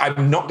care.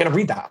 I'm not going to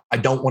read that. I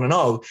don't want to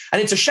know.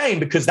 And it's a shame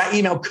because that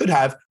email could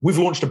have, we've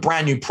launched a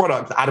brand new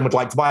product that Adam would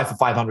like to buy for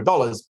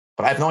 $500,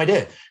 but I have no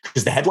idea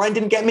because the headline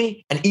didn't get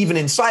me. And even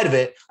inside of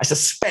it, I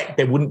suspect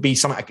there wouldn't be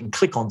something I can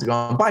click on to go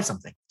and buy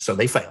something. So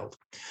they failed.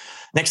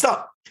 Next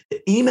up,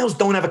 the emails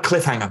don't have a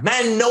cliffhanger.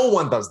 Man, no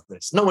one does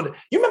this. No one.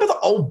 You remember the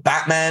old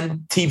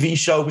Batman TV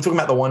show? We're talking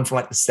about the one from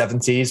like the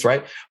 70s,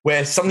 right?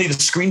 Where suddenly the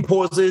screen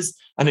pauses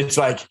and it's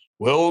like,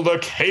 will the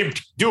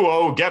caped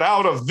duo get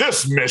out of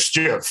this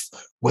mischief?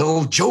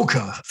 Will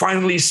Joker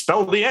finally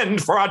spell the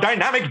end for our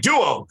dynamic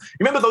duo? You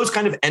remember those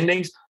kind of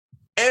endings?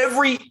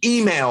 Every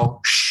email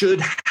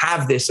should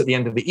have this at the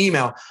end of the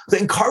email that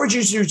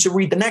encourages you to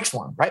read the next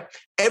one, right?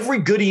 Every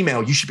good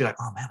email, you should be like,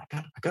 oh man,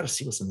 I got to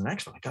see what's in the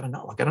next one. I got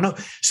to know.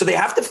 So they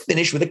have to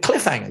finish with a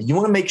cliffhanger. You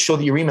want to make sure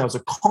that your emails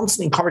are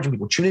constantly encouraging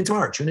people, tune in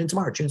tomorrow.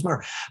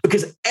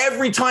 Because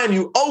every time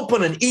you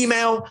open an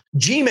email,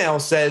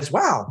 Gmail says,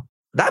 wow,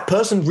 that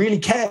person really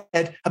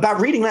cared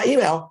about reading that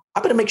email. I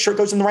better make sure it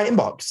goes in the right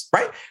inbox,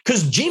 right?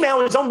 Because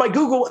Gmail is owned by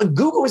Google and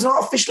Google is an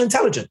artificial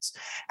intelligence.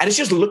 And it's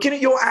just looking at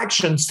your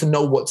actions to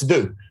know what to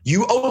do.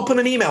 You open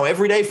an email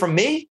every day from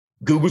me,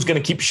 Google's going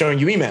to keep showing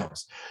you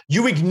emails.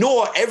 You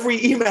ignore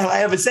every email I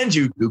ever send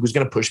you, Google's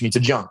going to push me to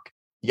junk.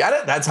 You got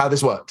it? That's how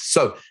this works.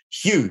 So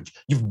huge.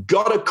 You've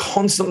got to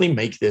constantly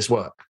make this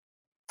work.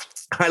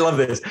 I love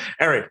this.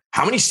 Eric,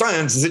 how many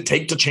seconds does it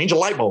take to change a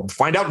light bulb?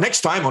 Find out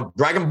next time on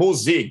Dragon Ball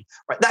Z.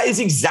 Right? That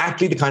is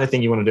exactly the kind of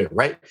thing you want to do,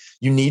 right?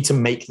 You need to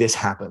make this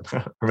happen.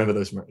 Remember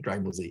those from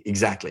Dragon Ball Z.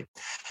 Exactly.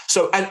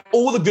 So, and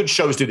all the good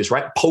shows do this,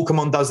 right?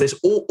 Pokemon does this.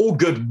 All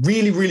good,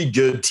 really, really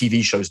good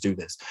TV shows do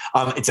this.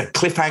 It's a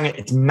cliffhanger.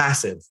 It's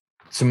massive.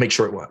 So make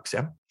sure it works,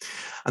 yeah?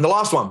 And the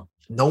last one,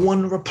 no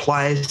one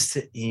replies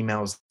to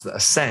emails that are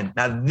sent.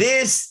 Now,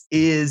 this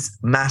is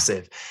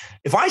massive.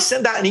 If I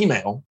send out an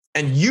email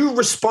and you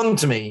respond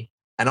to me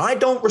and I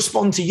don't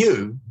respond to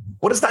you,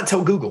 what does that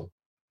tell Google?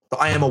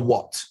 That I am a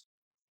what?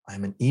 I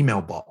am an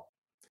email bot,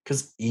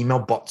 because email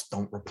bots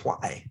don't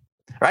reply,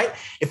 right?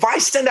 If I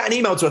send out an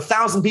email to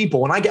 1,000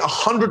 people and I get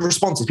 100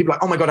 responses, people are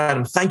like, oh my God,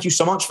 Adam, thank you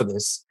so much for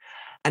this.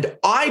 And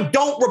I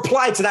don't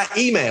reply to that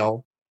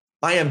email,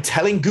 I am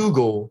telling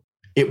Google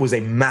it was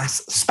a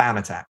mass spam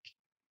attack.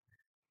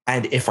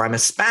 And if I'm a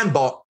spam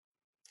bot,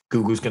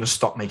 Google's going to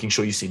stop making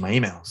sure you see my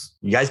emails.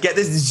 You guys get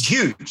this? This is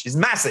huge. It's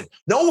massive.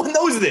 No one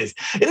knows this.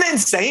 Isn't that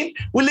insane?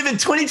 We live in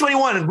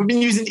 2021 and we've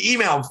been using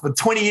email for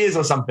 20 years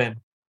or something.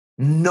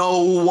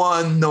 No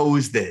one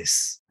knows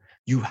this.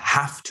 You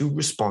have to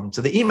respond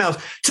to the emails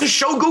to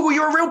show Google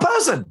you're a real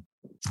person.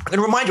 I'm going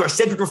to remind you, I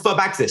said we'd refer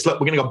back to this. Look,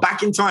 we're going to go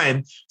back in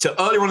time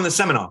to earlier on in the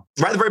seminar,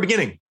 right at the very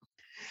beginning.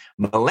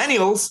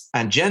 Millennials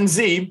and Gen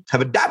Z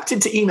have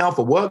adapted to email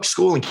for work,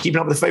 school, and keeping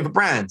up with their favorite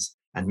brands.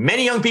 And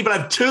many young people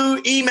have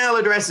 2 email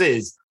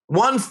addresses,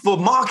 one for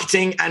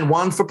marketing and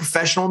one for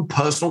professional and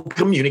personal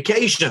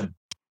communication.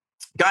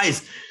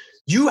 Guys,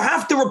 you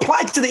have to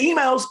reply to the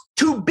emails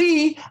to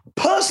be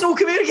personal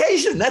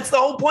communication. That's the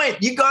whole point.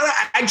 You got to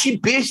actually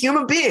be a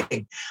human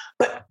being.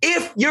 But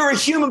if you're a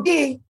human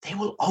being, they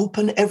will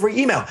open every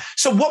email.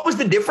 So what was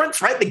the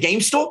difference, right? The game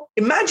store.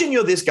 Imagine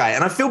you're this guy,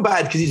 and I feel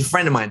bad because he's a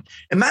friend of mine.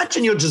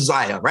 Imagine you're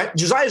Josiah, right?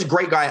 Josiah's a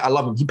great guy. I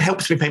love him. He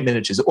helps me paint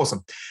miniatures.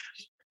 Awesome.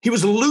 He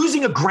was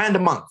losing $1,000 a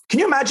month. Can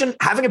you imagine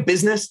having a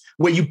business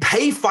where you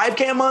pay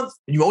 $5,000 a month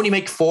and you only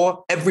make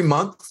 $4,000 every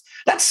month?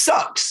 That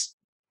sucks.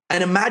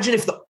 And imagine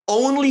if the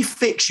only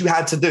fix you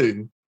had to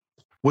do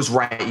was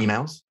write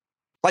emails.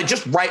 Like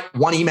just write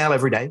one email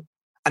every day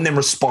and then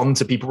respond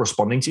to people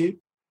responding to you.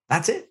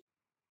 That's it.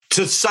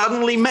 To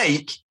suddenly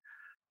make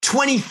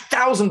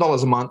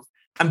 $20,000 a month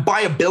and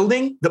buy a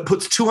building that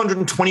puts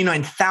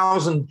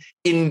 $229,000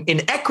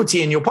 in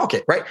equity in your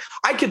pocket, right?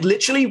 I could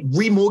literally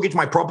remortgage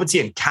my property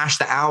and cash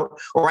that out,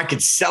 or I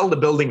could sell the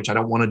building, which I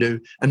don't want to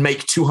do, and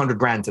make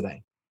 $200,000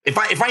 today. If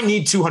I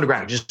need $200,000,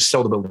 I just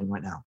sell the building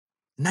right now.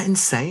 Isn't that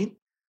insane?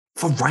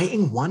 For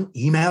writing one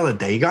email a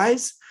day,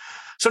 guys.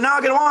 So now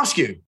I'm going to ask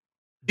you,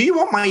 do you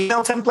want my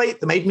email template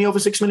that made me over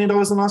 $6 million in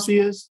the last few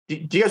years? Do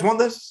you guys want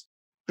this?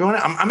 Do you want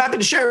it? I'm happy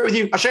to share it with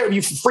you. I'll share it with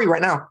you for free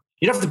right now.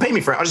 You don't have to pay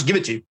me for it. I'll just give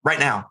it to you right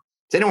now.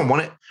 Does anyone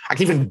want it? I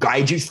can even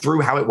guide you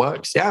through how it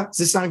works. Yeah? Does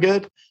this sound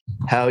good?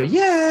 Hell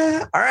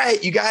yeah. All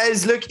right. You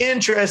guys look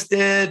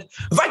interested.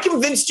 If I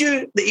convinced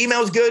you the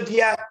email's good,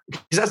 yeah,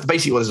 because that's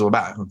basically what this is all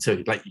about. I'll tell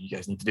you, like, you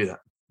guys need to do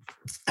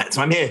that.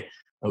 So I'm here.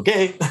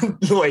 Okay.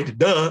 Lloyd,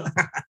 duh.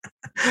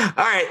 All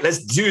right.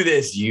 Let's do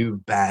this,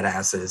 you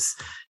badasses.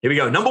 Here we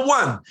go. Number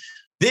 1,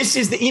 This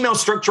is the email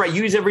structure I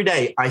use every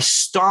day. I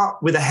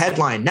start with a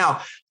headline.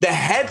 Now, the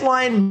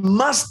headline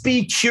must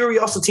be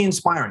curiosity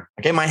inspiring.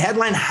 Okay, my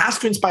headline has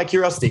to inspire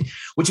curiosity,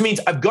 which means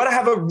I've got to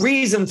have a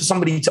reason for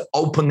somebody to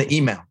open the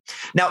email.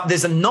 Now,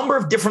 there's a number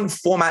of different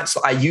formats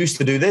that I use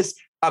to do this.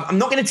 I'm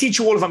not going to teach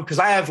you all of them because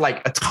I have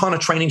like a ton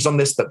of trainings on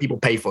this that people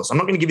pay for. So I'm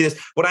not going to give you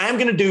this. What I am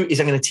going to do is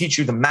I'm going to teach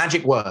you the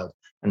magic word.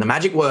 And the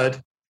magic word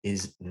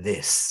is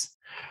this.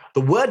 The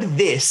word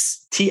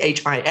this,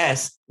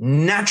 THIS,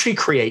 naturally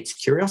creates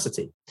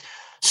curiosity.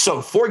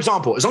 So, for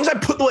example, as long as I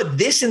put the word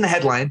this in the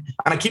headline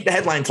and I keep the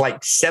headline to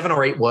like 7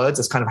 or 8 words,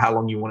 that's kind of how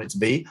long you want it to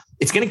be,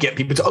 it's going to get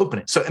people to open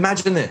it. So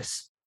imagine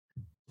this.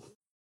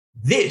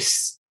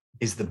 This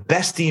is the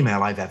best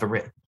email I've ever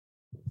written.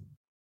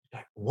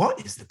 Like,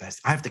 what is the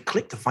best? I have to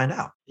click to find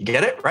out. You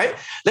get it, right?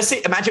 Let's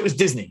say, imagine it was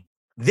Disney.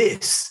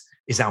 This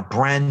is our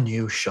brand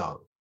new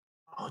show.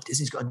 Oh,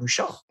 Disney's got a new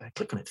show. I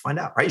click on it to find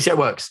out, right? You see how it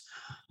works.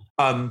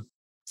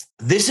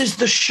 This is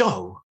the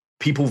show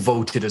people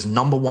voted as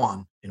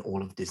 #1 in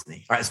all of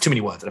Disney. All right, it's too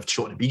many words. I have to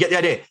shorten it. But you get the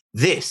idea.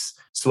 This,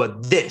 so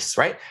this,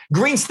 right?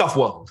 Green Stuff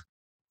World.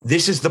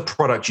 This is the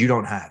product you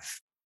don't have.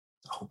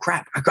 Oh,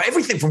 crap. I've got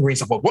everything from Green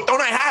Stuff World. What don't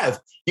I have?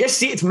 Yes,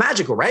 see, it's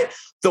magical, right?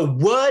 The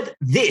word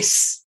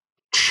this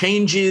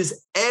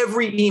changes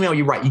every email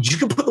you write. You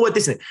can put the word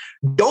this in it.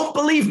 Don't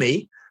believe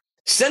me?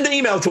 Send an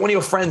email to one of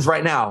your friends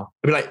right now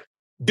and be like,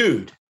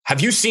 dude,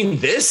 have you seen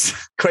this?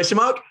 Question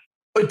mark.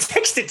 Or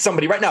text it to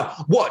somebody right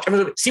now. Watch.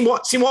 Seen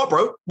what? Seen what,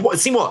 bro? What?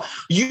 Seen what?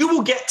 You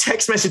will get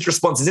text message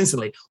responses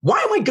instantly. Why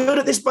am I good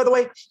at this, by the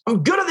way?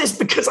 I'm good at this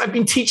because I've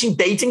been teaching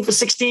dating for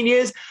 16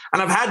 years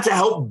and I've had to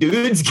help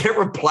dudes get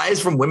replies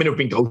from women who've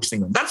been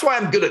ghosting them. That's why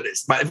I'm good at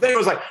this. But if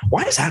anyone's like,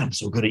 why is Adam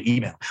so good at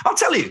email? I'll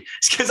tell you.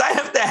 It's because I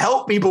have to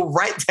help people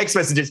write text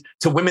messages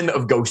to women that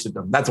have ghosted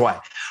them. That's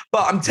why.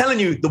 But I'm telling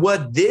you, the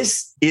word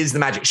this is the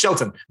magic.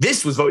 Shelton,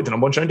 this was voted the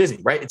 #1 show on Disney,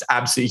 right? It's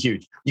absolutely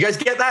huge. You guys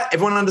get that?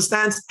 Everyone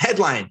understands?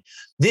 Headline.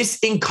 This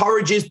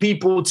encourages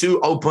people to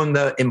open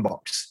the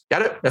inbox.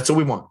 Got it? That's all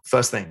we want.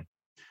 First thing.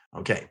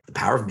 Okay. The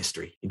power of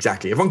mystery.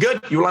 Exactly. Everyone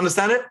good? You will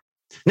understand it?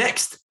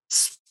 Next,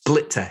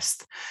 split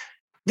test.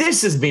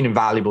 This has been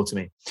invaluable to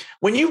me.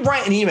 When you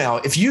write an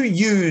email, if you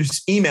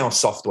use email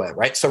software,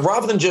 right? So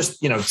rather than just,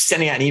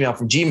 sending out an email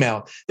from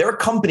Gmail, there are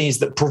companies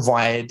that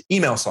provide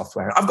email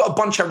software. I've got a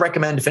bunch I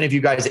recommend. If any of you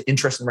guys are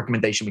interested in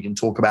recommendation, we can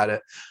talk about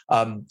it.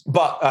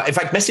 But in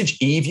fact, message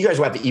Eve. You guys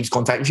will have Eve's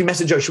contact. If you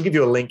message her, she'll give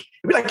you a link.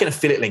 It'll be like an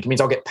affiliate link. It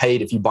means I'll get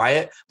paid if you buy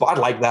it. But I'd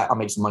like that. I'll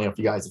make some money off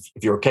you guys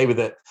if you're okay with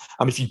it.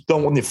 If you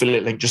don't want the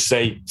affiliate link, just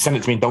send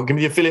it to me. Don't give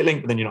me the affiliate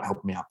link, but then you're not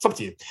helping me out. It's up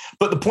to you.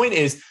 But the point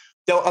is,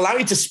 they'll allow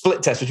you to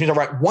split test, which means I'll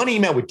write one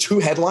email with 2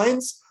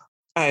 headlines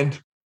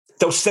and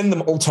they'll send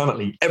them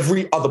alternately.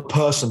 Every other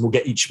person will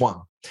get each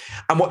one.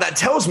 And what that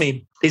tells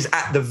me is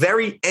at the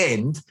very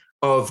end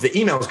of the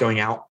emails going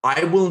out,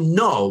 I will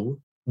know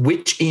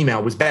which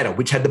email was better,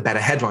 which had the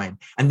better headline.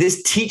 And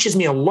this teaches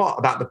me a lot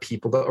about the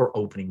people that are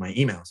opening my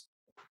emails.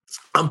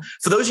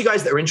 For those of you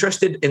guys that are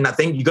interested in that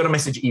thing, you got to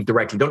message Eve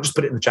directly. Don't just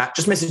put it in the chat.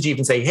 Just message Eve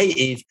and say, hey,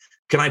 Eve,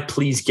 can I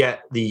please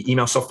get the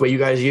email software you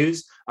guys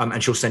use?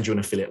 And she'll send you an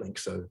affiliate link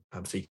so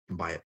you can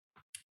buy it.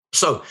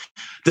 So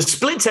the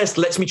split test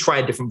lets me try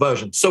a different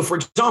version. So for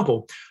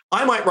example,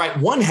 I might write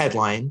one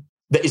headline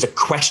that is a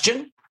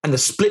question and the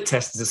split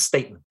test is a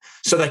statement.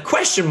 So the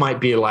question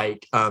might be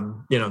like,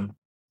 have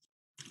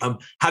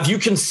you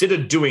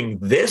considered doing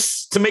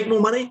this to make more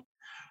money?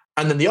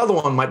 And then the other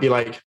one might be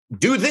like,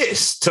 do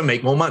this to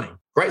make more money,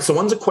 right? So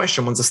one's a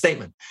question, one's a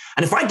statement.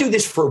 And if I do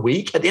this for a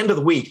week, at the end of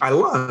the week, I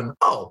learn,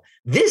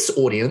 this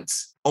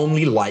audience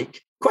only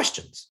like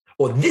questions,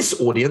 or this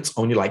audience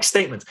only likes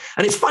statements.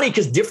 And it's funny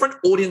because different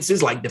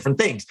audiences like different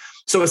things.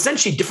 So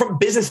essentially, different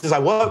businesses I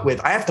work with,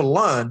 I have to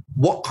learn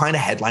what kind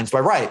of headlines do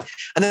I write.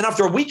 And then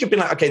after a week, you've been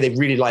like, okay, they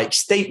really like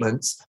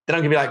statements. Then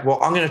I'm going to be like, well,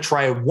 I'm going to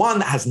try one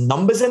that has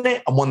numbers in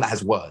it and one that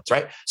has words,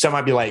 right? So I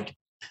might be like,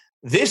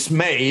 this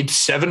made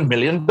 $7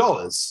 million,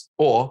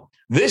 or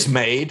this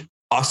made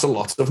us a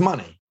lot of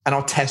money. And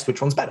I'll test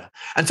which one's better.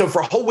 And so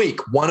for a whole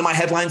week, one of my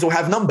headlines will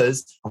have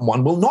numbers and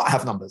one will not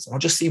have numbers. And I'll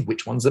just see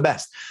which one's the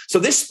best. So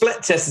this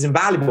split test is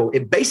invaluable.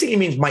 It basically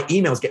means my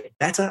emails get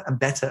better and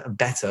better and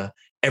better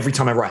every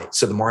time I write.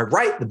 So the more I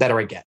write, the better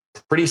I get.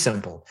 Pretty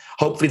simple.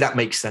 Hopefully that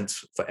makes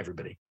sense for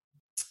everybody.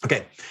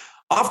 Okay.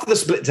 After the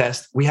split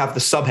test, we have the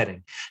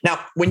subheading.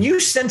 Now, when you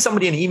send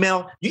somebody an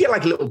email, you get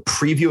like a little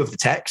preview of the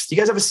text. You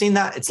guys ever seen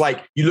that? It's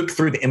like you look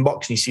through the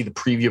inbox and you see the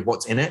preview of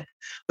what's in it.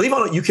 Believe it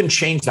or not, you can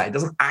change that. It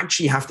doesn't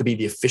actually have to be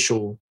the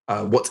official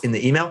what's in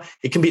the email.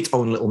 It can be its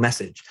own little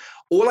message.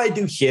 All I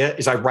do here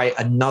is I write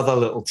another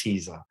little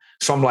teaser.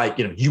 So I'm like,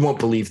 you won't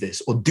believe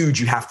this, or dude,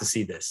 you have to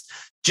see this.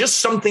 Just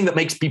something that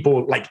makes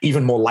people like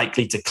even more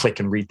likely to click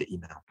and read the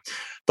email.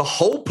 The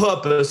whole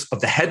purpose of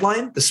the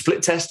headline, the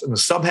split test, and the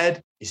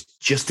subhead is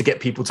just to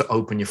get people to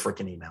open your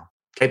freaking email.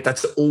 Okay,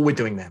 that's all we're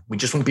doing there. We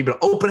just want people to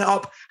open it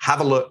up,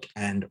 have a look,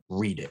 and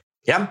read it.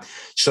 Yeah,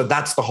 so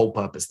that's the whole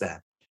purpose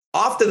there.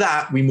 After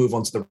that, we move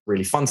on to the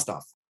really fun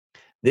stuff.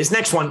 This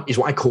next one is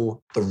what I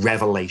call the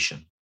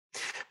revelation.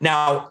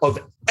 Now, of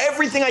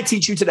everything I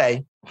teach you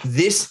today,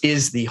 this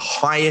is the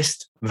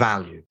highest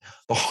value.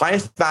 The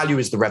highest value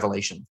is the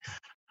revelation.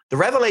 The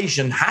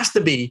revelation has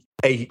to be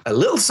a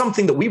little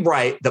something that we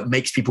write that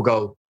makes people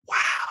go, wow,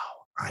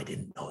 I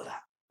didn't know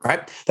that,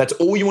 right? That's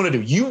all you want to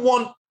do. You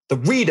want the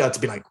reader to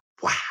be like,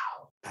 wow,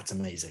 that's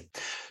amazing.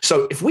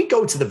 So if we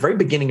go to the very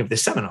beginning of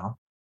this seminar,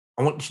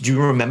 do you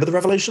remember the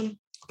revelation?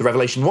 The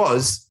revelation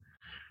was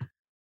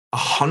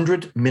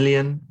 100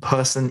 million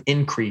person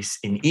increase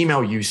in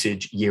email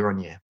usage year on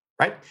year,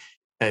 right?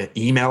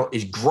 Email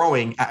is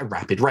growing at a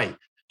rapid rate.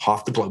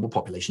 Half the global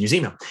population use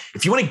email.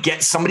 If you want to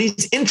get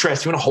somebody's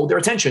interest, you want to hold their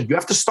attention, you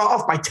have to start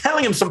off by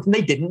telling them something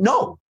they didn't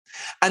know.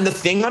 And the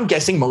thing I'm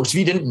guessing most of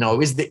you didn't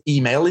know is that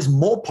email is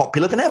more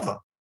popular than ever,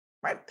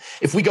 right?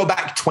 If we go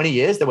back 20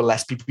 years, there were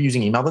less people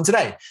using email than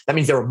today. That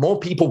means there are more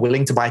people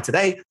willing to buy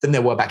today than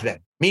there were back then,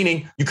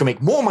 meaning you can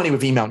make more money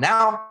with email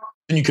now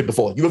than you could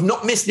before. You have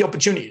not missed the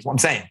opportunity, is what I'm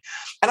saying.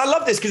 And I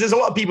love this because there's a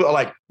lot of people that are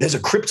like, there's a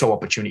crypto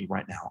opportunity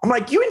right now. I'm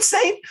like, you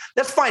insane?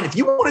 That's fine. If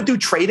you want to do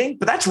trading,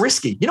 but that's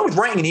risky. You know, with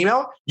writing an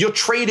email, you're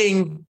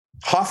trading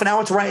half an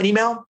hour to write an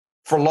email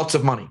for lots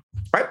of money,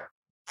 right?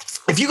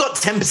 If you got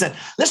 10%,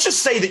 let's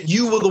just say that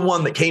you were the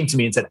one that came to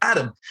me and said,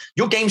 Adam,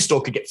 your game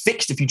store could get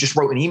fixed if you just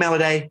wrote an email a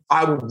day.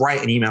 I will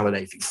write an email a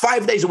day.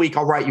 5 days a week,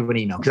 I'll write you an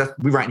email because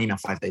we write an email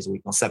 5 days a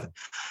week, not 7.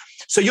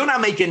 So you're now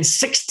making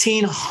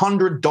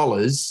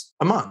 $1,600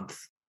 a month,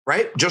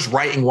 right? Just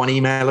writing one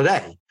email a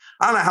day.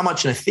 I don't know how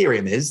much an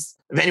Ethereum is.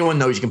 If anyone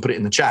knows, you can put it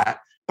in the chat.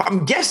 But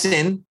I'm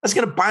guessing that's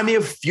going to buy me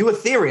a few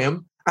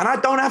Ethereum and I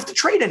don't have to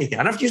trade anything.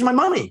 I don't have to use my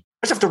money.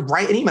 I just have to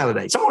write an email a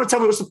day. Someone want to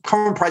tell me what's the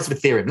current price of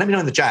Ethereum? Let me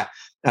know in the chat,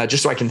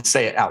 just so I can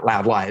say it out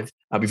loud live.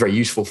 That'll be very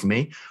useful for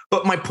me.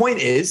 But my point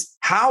is,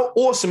 how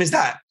awesome is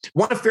that?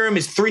 One Ethereum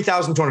is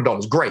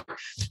 $3,200. Great.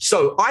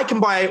 So I can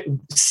buy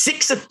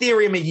 6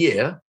 Ethereum a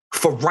year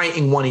for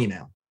writing one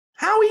email.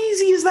 How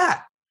easy is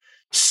that?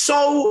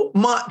 So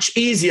much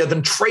easier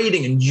than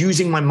trading and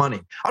using my money.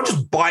 I'll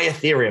just buy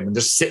Ethereum and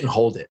just sit and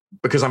hold it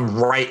because I'm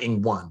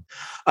writing one.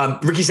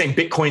 Ricky's saying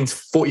Bitcoin's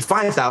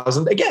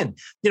 45,000. Again,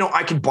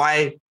 I could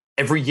buy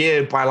every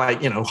year by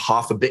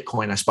half a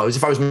Bitcoin, I suppose,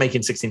 if I was making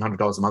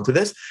 $1,600 a month with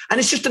this. And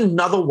it's just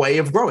another way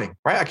of growing,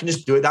 right? I can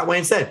just do it that way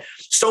instead.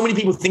 So many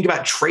people think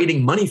about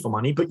trading money for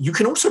money, but you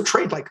can also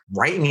trade like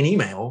writing an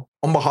email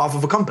on behalf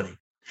of a company.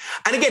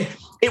 And again,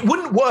 it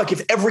wouldn't work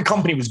if every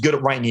company was good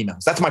at writing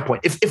emails. That's my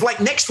point. If like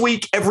next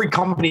week, every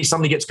company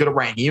suddenly gets good at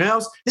writing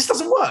emails, this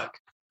doesn't work.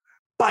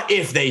 But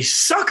if they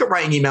suck at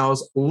writing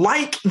emails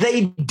like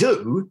they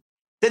do,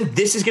 then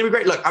this is going to be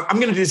great. Look, I'm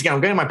going to do this again.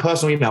 I'm going to my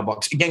personal email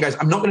box. Again, guys,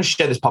 I'm not going to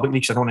share this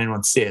publicly because I don't want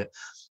anyone to see it.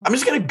 I'm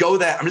just going to go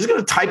there. I'm just going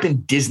to type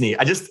in Disney.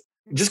 I just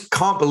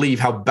can't believe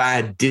how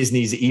bad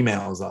Disney's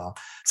emails are.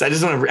 So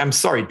I'm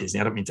sorry, Disney.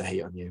 I don't mean to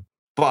hate on you.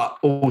 But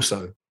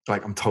also,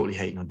 I'm totally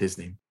hating on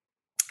Disney.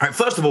 All right,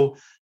 first of all,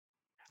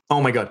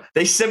 oh my God,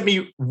 they sent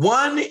me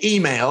one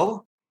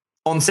email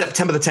on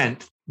September the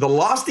 10th. The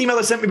last email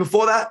they sent me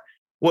before that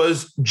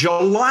was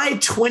July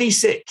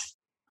 26th.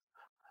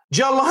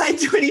 July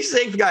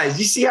 26th, guys.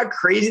 You see how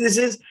crazy this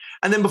is?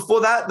 And then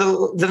before that,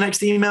 the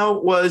next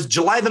email was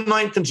July the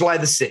 9th and July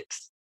the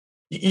 6th.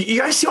 You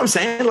guys see what I'm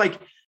saying?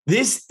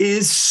 This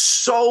is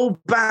so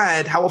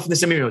bad how often they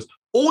send me emails.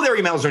 All their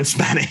emails are in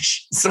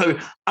Spanish. So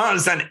I don't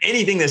understand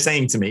anything they're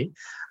saying to me.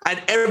 And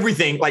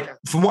everything,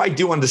 from what I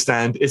do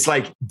understand, it's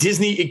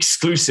Disney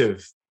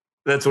exclusive.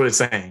 That's what it's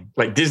saying.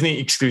 Disney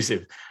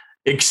exclusive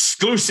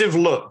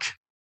look.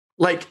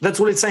 That's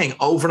what it's saying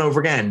over and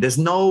over again. There's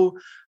no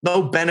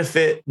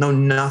benefit, no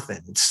nothing.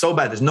 It's so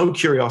bad. There's no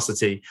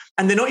curiosity.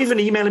 And they're not even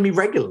emailing me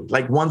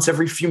regularly, once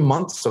every few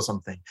months or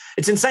something.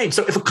 It's insane.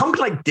 So if a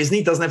company like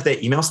Disney doesn't have their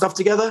email stuff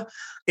together,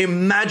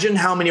 imagine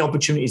how many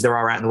opportunities there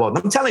are out in the world.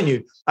 And I'm telling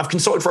you, I've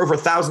consulted for over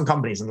 1,000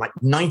 companies and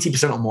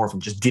 90% or more of them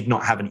just did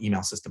not have an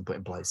email system put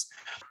in place.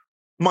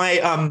 My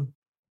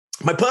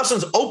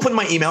person's opened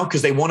my email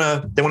because they want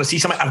to see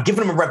something. I've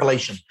given them a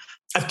revelation.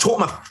 I've taught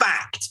them a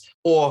fact,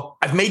 or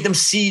I've made them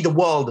see the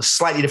world a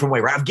slightly different way,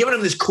 right? I've given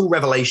them this cool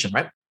revelation,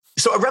 right?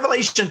 So a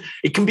revelation,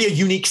 it can be a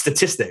unique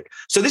statistic.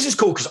 So this is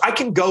cool because I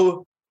can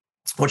go,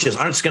 watch this.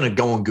 I'm just going to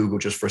go on Google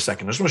just for a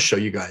second. I just want to show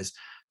you guys.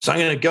 So I'm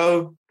going to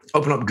go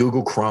open up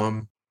Google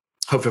Chrome.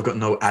 Hopefully I've got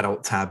no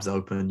adult tabs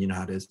open. You know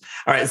how it is.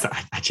 All right. So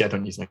actually, I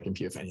don't use my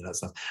computer for any of that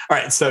stuff. All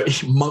right. So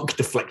monk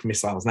deflect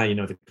missiles. Now you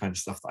know the kind of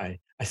stuff that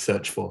I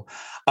search for.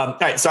 All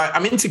right. So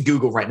I'm into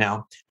Google right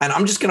now, and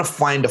I'm just going to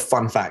find a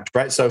fun fact,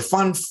 right? So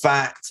fun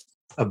fact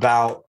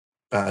about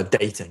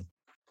dating.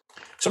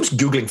 So I'm just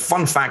Googling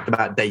fun fact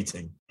about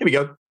dating. Here we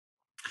go.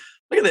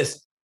 Look at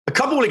this. A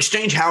couple will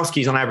exchange house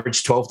keys on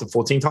average 12 to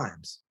 14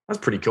 times. That's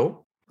pretty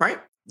cool, right?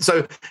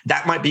 So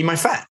that might be my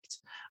fact.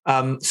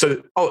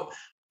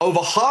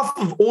 Over half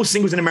of all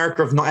singles in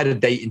America have not had a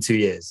date in 2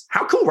 years.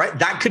 How cool, right?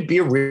 That could be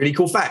a really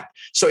cool fact.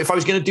 So if I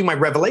was going to do my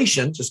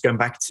revelation, just going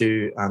back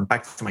to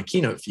my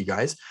keynote for you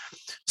guys.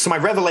 So my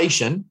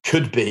revelation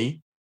could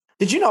be,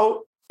 did you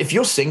know if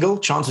you're single,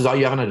 chances are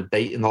you haven't had a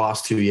date in the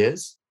last 2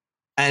 years?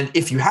 And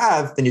if you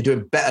have, then you're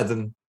doing better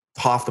than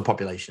half the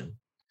population.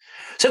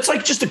 So it's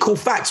like just a cool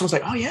fact. Someone's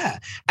like, oh yeah.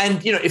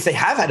 And if they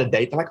have had a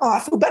date, they're like, oh, I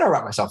feel better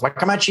about myself.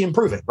 Like I'm actually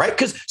improving, right?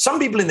 Because some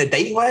people in their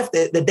dating life,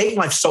 their dating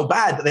life's so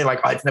bad that they're like,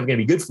 oh, it's never going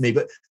to be good for me.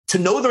 But to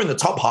know they're in the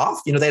top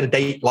half, they had a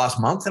date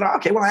last month. They're like,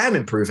 okay, well, I am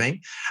improving.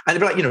 And they'd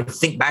be like,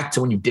 think back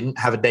to when you didn't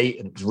have a date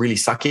and it was really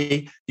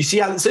sucky. You see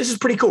how, so this is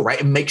pretty cool, right?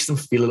 It makes them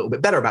feel a little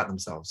bit better about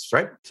themselves,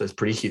 right? So it's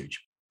pretty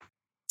huge.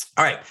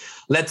 All right,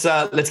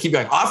 let's keep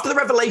going. After the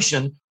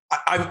revelation,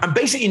 I'm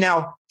basically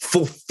now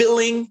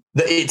fulfilling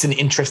that it's an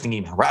interesting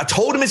email, right? I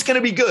told them it's going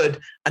to be good,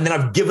 and then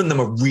I've given them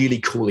a really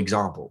cool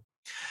example.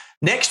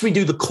 Next, we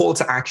do the call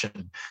to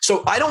action.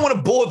 So I don't want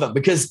to bore them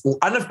because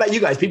I don't know about you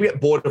guys, people get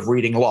bored of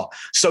reading a lot.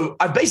 So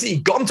I've basically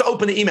gotten to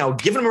open the email,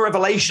 given them a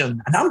revelation,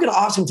 and now I'm going to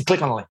ask them to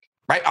click on a link,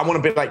 right? I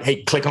want to be like,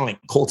 hey, click on a link,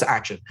 call to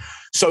action.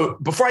 So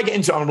before I get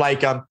into it, I'm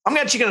like, I'm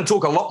actually going to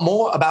talk a lot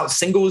more about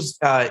singles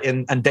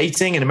and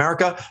dating in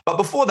America. But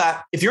before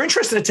that, if you're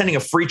interested in attending a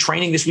free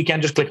training this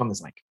weekend, just click on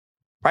this link.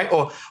 Right?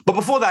 But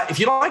before that, if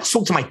you'd like to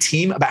talk to my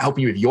team about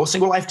helping you with your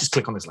single life, just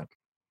click on this link.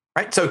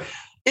 Right? So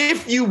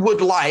if you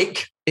would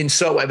like,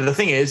 insert whatever the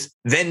thing is,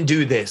 then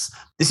do this.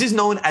 This is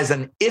known as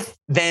an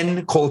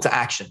if-then call to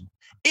action.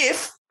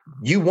 If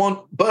you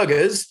want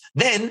burgers,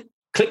 then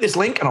click this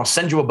link and I'll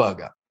send you a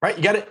burger. Right?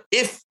 You got it?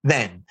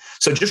 If-then.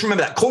 So just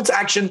remember that call to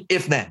action,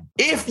 if-then.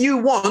 If you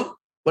want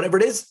whatever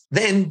it is,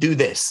 then do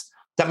this.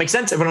 That makes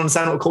sense? Everyone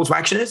understand what a call to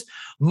action is?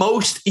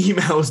 Most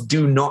emails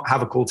do not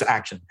have a call to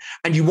action.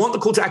 And you want the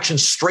call to action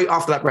straight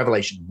after that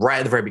revelation, right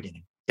at the very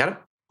beginning. Got it?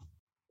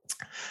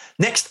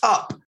 Next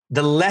up,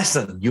 the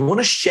lesson. You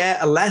want to share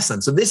a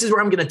lesson. So this is where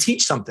I'm going to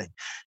teach something.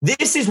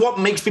 This is what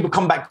makes people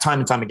come back time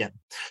and time again.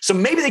 So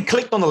maybe they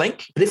clicked on the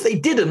link, but if they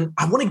didn't,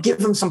 I want to give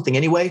them something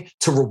anyway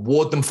to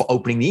reward them for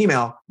opening the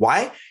email.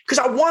 Why? Because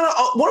I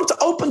want them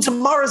to open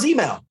tomorrow's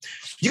email.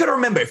 You got to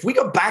remember, if we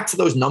go back to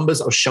those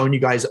numbers I was showing you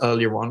guys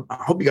earlier on, I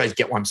hope you guys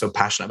get why I'm so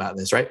passionate about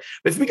this, right?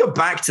 But if we go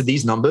back to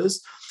these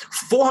numbers,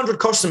 400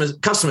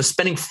 customers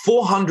spending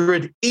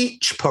 $400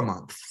 each per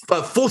month,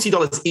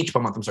 $40 each per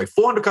month. I'm sorry,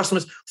 400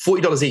 customers,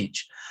 $40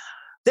 each.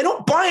 They're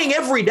not buying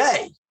every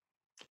day.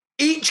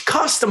 Each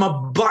customer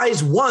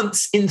buys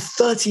once in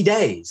 30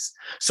 days.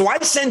 So I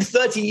send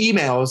 30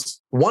 emails,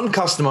 one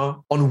customer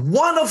on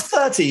one of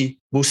 30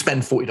 will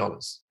spend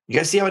 $40. You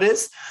guys see how it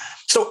is?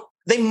 So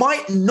they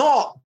might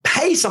not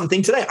pay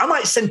something today. I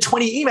might send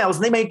 20 emails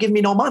and they may give me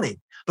no money.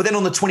 But then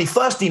on the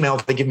 21st email,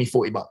 they give me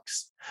 $40.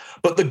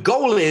 But the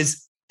goal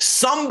is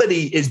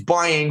somebody is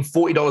buying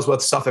 $40 worth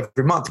of stuff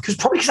every month because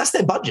that's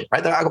their budget,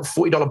 right? I got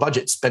 $40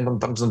 budget to spend on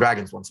Dungeons and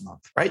Dragons once a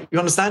month, right? You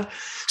understand?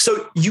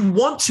 So you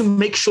want to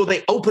make sure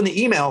they open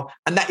the email,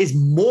 and that is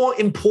more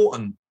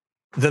important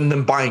than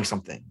them buying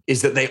something,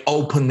 is that they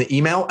open the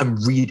email and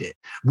read it.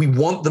 We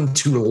want them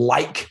to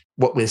like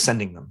what we're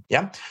sending them.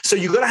 Yeah. So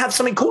you got to have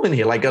something cool in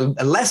here, like a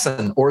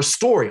lesson or a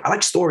story. I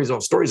like stories.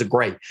 Stories are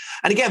great.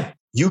 And again,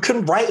 you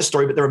can write a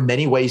story, but there are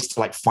many ways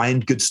to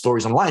find good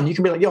stories online. You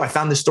can be like, yo, I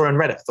found this story on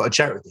Reddit. I thought I'd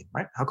share it with you.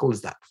 Right. How cool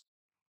is that?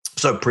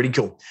 So pretty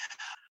cool.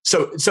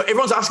 So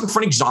everyone's asking for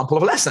an example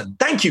of a lesson.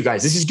 Thank you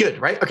guys. This is good,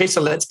 right? Okay.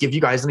 So let's give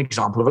you guys an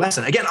example of a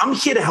lesson. Again, I'm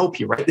here to help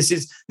you, right? This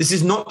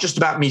is not just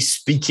about me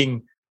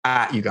speaking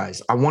at you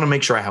guys. I want to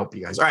make sure I help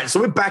you guys. All right. So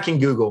we're back in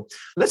Google.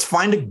 Let's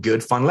find a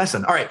good, fun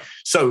lesson. All right.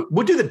 So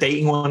we'll do the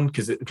dating one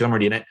because I'm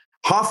already in it.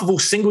 Half of all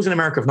singles in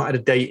America have not had a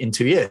date in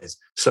 2 years.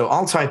 So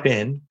I'll type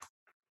in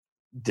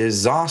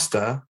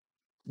disaster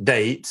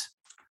date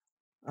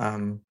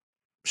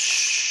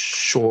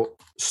short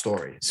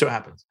story. See what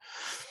happens.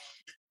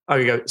 Oh,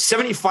 you go.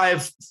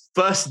 75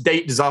 first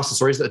date disaster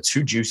stories that are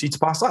too juicy to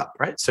pass up.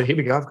 Right. So here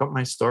we go. I've got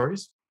my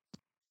stories.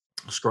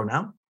 I'll scroll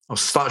down. I'll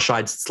start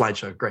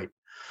slideshow. Great.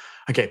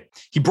 Okay.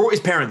 He brought his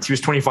parents. He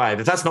was 25.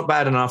 If that's not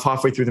bad enough,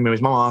 halfway through the meal,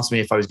 his mom asked me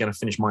if I was going to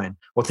finish mine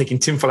while taking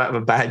tinfoil out of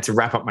a bag to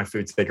wrap up my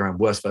food to take around.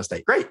 Worst first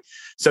date. Great.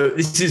 So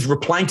this is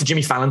replying to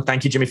Jimmy Fallon.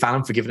 Thank you, Jimmy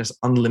Fallon, for giving us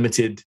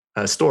unlimited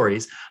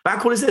stories. But how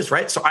cool is this,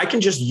 right? So I can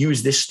just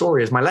use this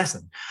story as my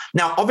lesson.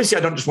 Now, obviously,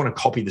 I don't just want to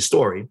copy the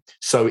story.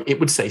 So it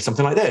would say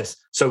something like this.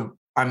 So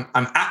I'm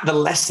at the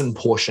lesson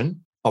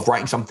portion of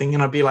writing something,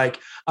 and I'd be like,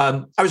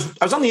 I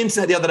was on the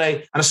internet the other day,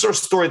 and I saw a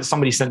story that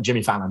somebody sent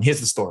Jimmy Fallon. Here's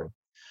the story.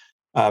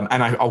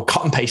 And I'll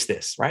cut and paste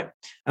this, right?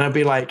 And I'd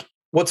be like,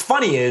 what's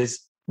funny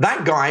is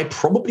that guy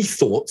probably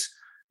thought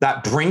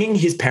that bringing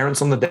his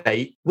parents on the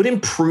date would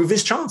improve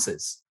his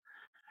chances.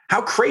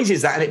 How crazy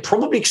is that? And it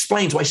probably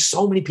explains why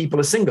so many people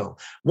are single.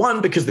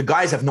 One, because the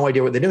guys have no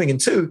idea what they're doing. And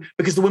two,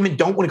 because the women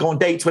don't want to go on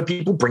dates where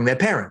people bring their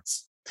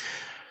parents.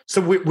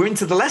 So we're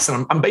into the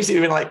lesson. I'm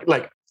basically like,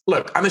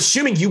 look, I'm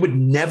assuming you would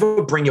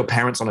never bring your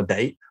parents on a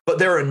date, but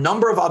there are a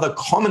number of other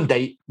common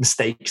date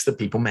mistakes that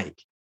people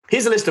make.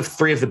 Here's a list of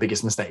 3 of the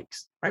biggest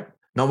mistakes, right?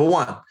 Number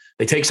 1,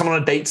 they take someone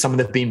on a date, someone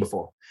they've been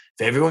before.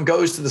 If everyone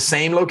goes to the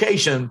same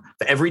location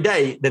for every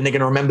day, then they're going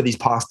to remember these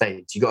past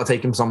dates. You got to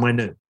take them somewhere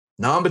new.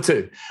 Number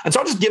 2. And so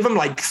I'll just give them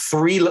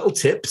 3 little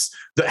tips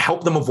that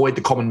help them avoid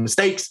the common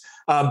mistakes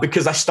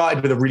because I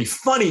started with a really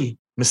funny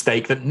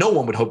mistake that no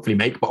one would hopefully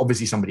make, but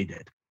obviously somebody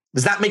did.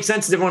 Does that make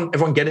sense? Does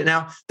everyone get it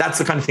now? That's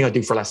the kind of thing I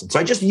do for a lesson. So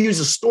I just use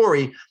a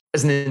story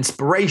as an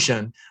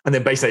inspiration. And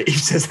then basically Eve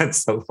says, that's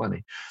so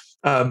funny.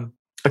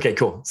 Okay,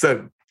 cool.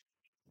 So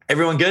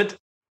everyone good?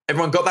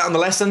 Everyone got that on the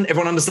lesson?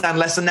 Everyone understand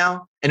lesson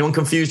now? Anyone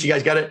confused? You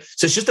guys got it?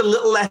 So it's just a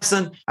little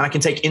lesson and I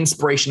can take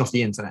inspiration off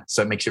the internet.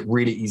 So it makes it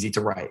really easy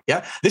to write.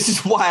 Yeah. This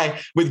is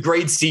why with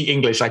grade C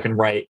English, I can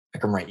write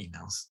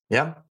emails.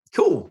 Yeah.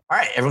 Cool. All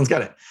right. Everyone's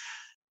got it.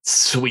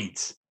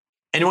 Sweet.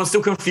 Anyone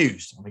still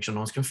confused? I'll make sure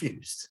no one's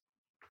confused.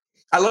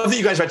 I love that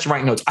you guys are actually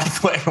writing notes. I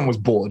thought everyone was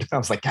bored. I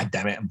was like, God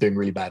damn it. I'm doing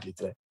really badly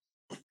today.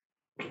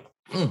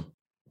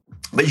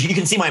 But you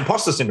can see my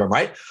imposter syndrome,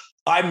 right?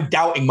 I'm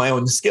doubting my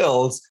own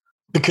skills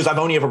because I've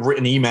only ever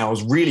written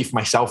emails really for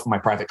myself and my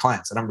private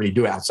clients. I don't really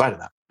do it outside of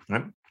that,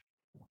 right?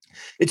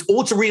 It's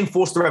all to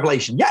reinforce the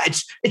revelation. Yeah,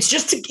 it's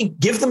just to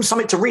give them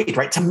something to read,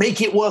 right? To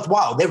make it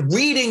worthwhile. They're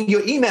reading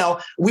your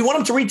email. We want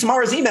them to read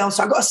tomorrow's email,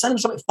 so I've got to send them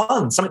something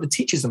fun, something that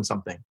teaches them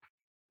something.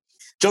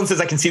 John says,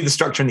 I can see the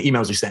structure in the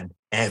emails you send.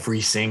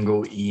 Every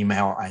single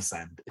email I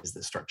send is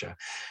the structure.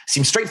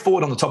 Seems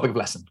straightforward on the topic of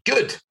lesson.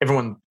 Good,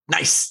 everyone.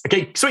 Nice.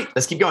 Okay, sweet.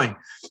 Let's keep going.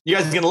 You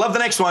guys are going to love the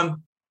next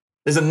one.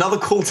 There's another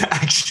call to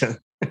action.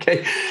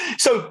 Okay.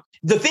 So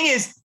the thing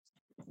is,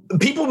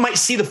 people might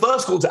see the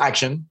first call to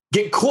action,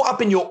 get caught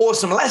up in your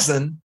awesome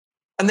lesson,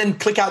 and then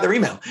click out their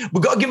email.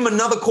 We've got to give them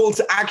another call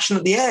to action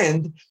at the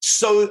end.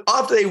 So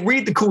after they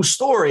read the cool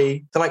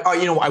story, they're like, oh,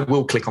 you know what? I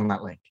will click on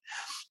that link.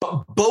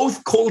 But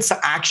both calls to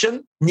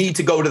action need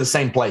to go to the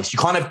same place. You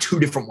can't have two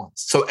different ones.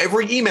 So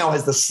every email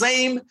has the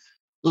same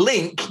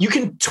link. You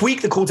can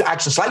tweak the call to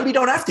action slightly, but you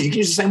don't have to. You can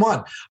use the same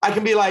one. I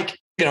can be like,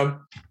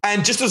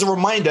 and just as a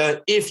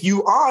reminder, if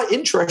you are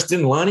interested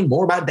in learning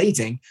more about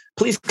dating,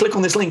 please click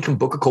on this link and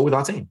book a call with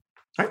our team.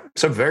 All right?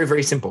 So very,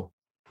 very simple.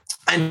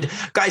 And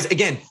guys,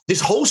 again,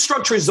 this whole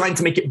structure is designed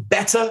to make it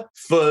better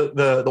for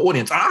the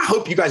audience. And I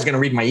hope you guys are going to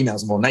read my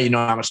emails more. Now you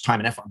know how much time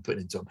and effort I'm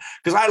putting into them,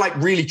 because I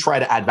really try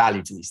to add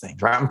value to these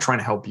things, right? I'm trying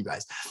to help you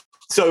guys.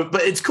 So,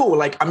 but it's cool.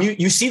 Like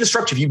you see the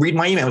structure. If you read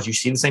my emails, you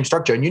see the same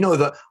structure, and you know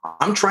that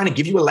I'm trying to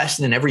give you a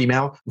lesson in every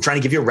email. I'm trying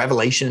to give you a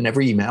revelation in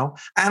every email,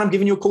 and I'm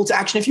giving you a call to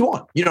action if you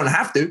want. You don't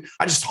have to.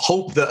 I just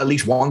hope that at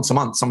least once a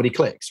month somebody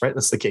clicks. Right?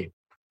 That's the key.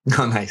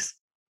 Oh, nice.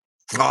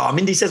 Oh,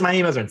 Mindy says my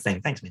emails are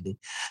insane. Thanks, Mindy.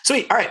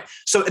 Sweet. All right.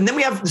 So, and then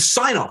we have the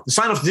sign off. The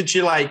sign off is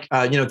literally like,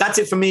 that's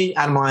it for me.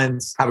 Adam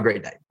Lyons. Have a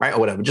great day. Right? Or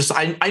whatever. Just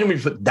I normally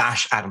put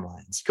dash Adam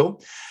Lyons.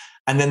 Cool.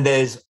 And then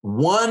there's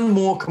one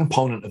more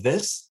component of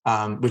this,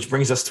 which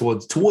brings us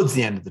towards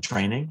the end of the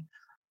training.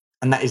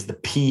 And that is the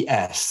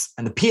PS.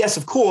 And the PS,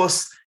 of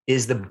course,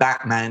 is the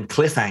Batman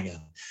cliffhanger.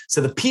 So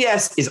the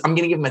PS is I'm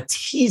going to give them a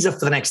teaser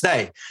for the next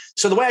day.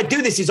 So the way I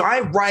do this is I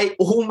write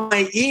all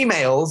my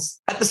emails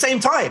at the same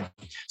time.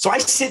 So I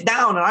sit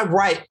down and I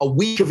write a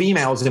week of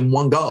emails in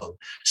one go.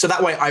 So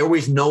that way I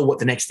always know what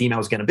the next email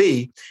is going to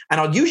be.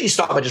 And I'll usually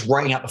start by just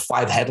writing out the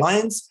 5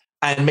 headlines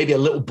and maybe a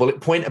little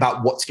bullet point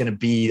about what's going to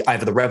be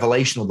either the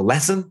revelation or the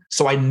lesson.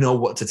 So I know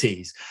what to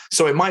tease.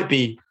 So it might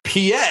be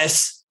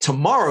PS,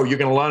 tomorrow you're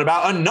going to learn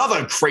about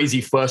another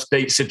crazy first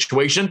date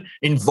situation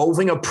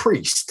involving a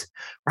priest,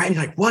 right? And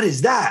you're like, what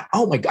is that?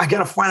 Oh my God, I got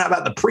to find out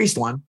about the priest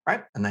one,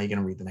 right? And now you're going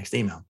to read the next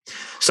email.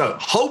 So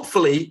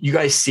hopefully you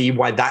guys see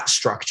why that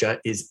structure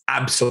is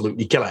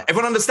absolutely killer.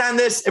 Everyone understand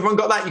this? Everyone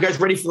got that? You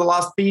guys ready for the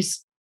last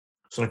piece?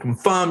 Just want to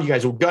confirm you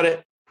guys all got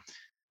it.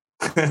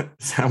 I'm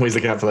always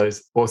looking out for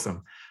those.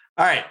 Awesome.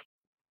 All right.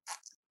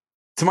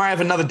 Tomorrow I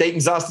have another dating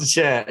disaster to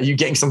share. Are you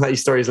getting some of these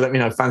stories? Let me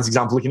know. Fans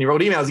example, look in your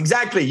old emails.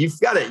 Exactly. You've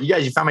got it. You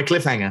guys, you found my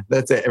cliffhanger.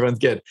 That's it. Everyone's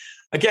good.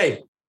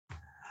 Okay.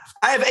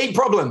 I have 8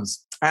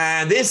 problems.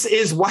 And this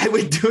is why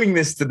we're doing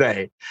this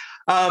today.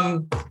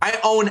 I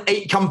own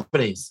 8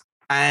 companies.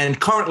 And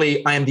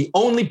currently I am the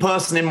only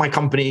person in my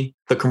company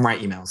that can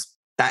write emails.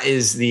 That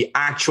is the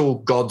actual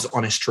God's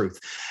honest truth.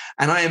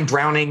 And I am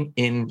drowning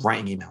in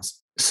writing emails.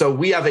 So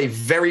we have a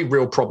very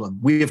real problem.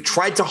 We have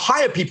tried to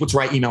hire people to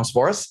write emails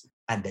for us,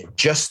 and they're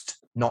just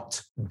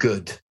not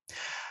good.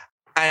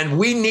 And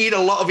we need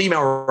a lot of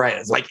email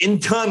writers. Like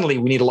internally,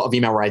 we need a lot of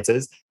email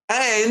writers.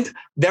 And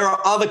there are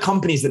other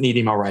companies that need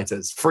email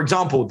writers. For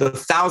example, the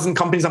 1,000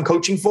 companies I'm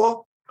coaching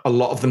for, a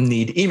lot of them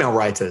need email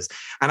writers.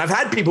 And I've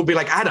had people be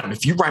like, Adam,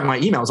 if you write my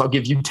emails, I'll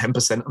give you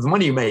 10% of the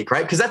money you make,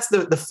 right? Because that's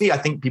the fee I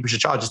think people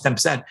should charge is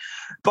 10%.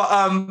 But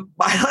I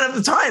don't have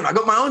the time. I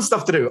got my own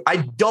stuff to do. I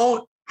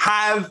don't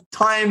have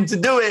time to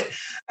do it.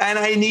 And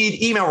I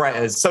need email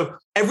writers. So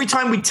every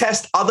time we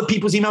test other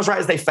people's emails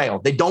writers, they fail.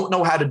 They don't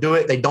know how to do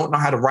it. They don't know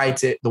how to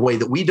write it the way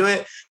that we do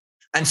it.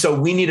 And so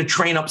we need to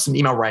train up some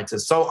email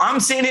writers. So I'm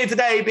sitting here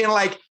today being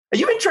like, are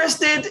you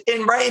interested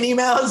in writing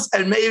emails?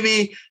 And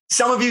maybe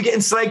some of you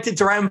getting selected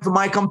to write them for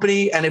my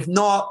company. And if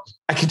not,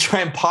 I can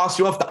try and pass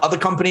you off to other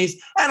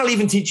companies. And I'll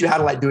even teach you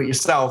how to do it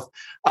yourself.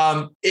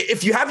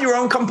 If you have your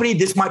own company,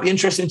 this might be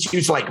interesting to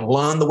you to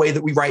learn the way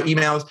that we write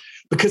emails,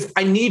 because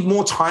I need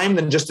more time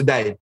than just a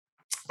day.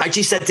 I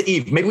actually said to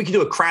Eve, maybe we can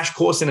do a crash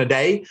course in a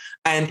day.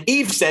 And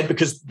Eve said,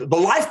 because the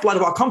lifeblood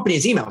of our company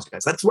is emails,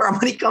 guys. That's where our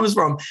money comes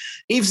from.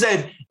 Eve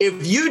said,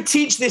 if you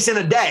teach this in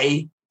a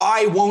day,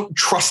 I won't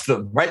trust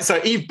them, right?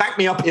 So Eve backed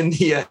me up in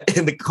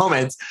the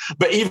comments,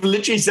 but Eve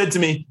literally said to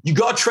me, "You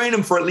got to train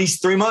them for at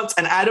least 3 months."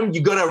 And Adam,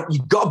 you got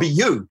to be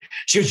you.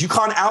 She goes, "You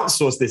can't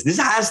outsource this. This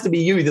has to be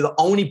you. They're the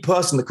only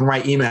person that can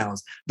write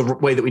emails the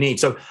way that we need."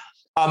 So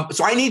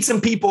I need some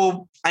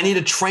people. I need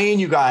to train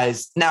you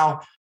guys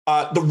now.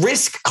 The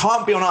risk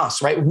can't be on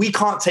us, right? We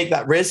can't take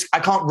that risk. I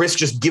can't risk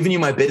just giving you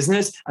my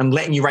business and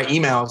letting you write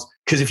emails,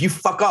 because if you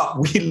fuck up,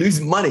 we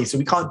lose money. So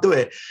we can't do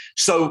it.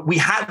 So we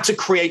had to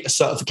create a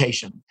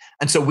certification.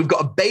 And so we've got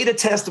a beta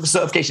test of a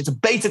certification. It's a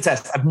beta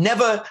test. I've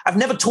never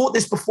taught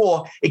this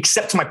before,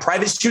 except to my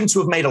private students who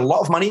have made a lot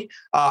of money.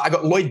 I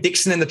got Lloyd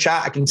Dixon in the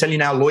chat. I can tell you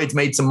now, Lloyd's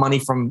made some money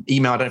from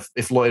email. I don't know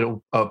if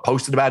Lloyd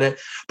posted about it,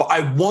 but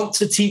I want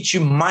to teach you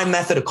my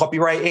method of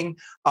copywriting.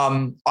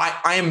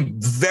 I am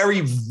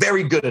very,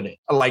 very good at it.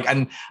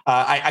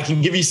 I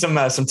can give you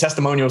some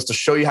testimonials to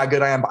show you how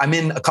good I am. I'm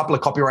in a couple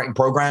of copywriting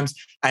programs,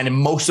 and in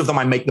most of them,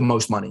 I make the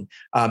most money.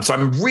 So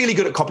I'm really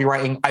good at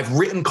copywriting. I've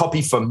written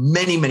copy for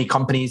many, many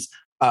companies.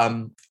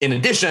 In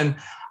addition,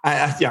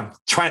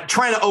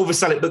 trying to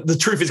oversell it. But the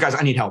truth is, guys,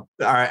 I need help.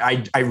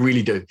 I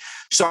really do.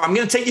 So I'm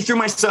going to take you through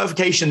my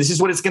certification. This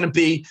is what it's going to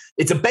be.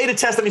 It's a beta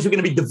test. That means we're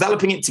going to be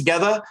developing it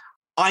together.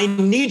 I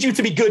need you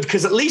to be good,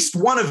 because at least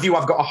one of you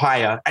I've got to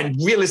hire, and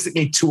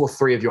realistically 2 or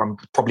 3 of you I'm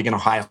probably going to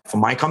hire for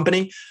my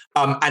company.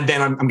 And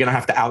then I'm going to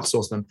have to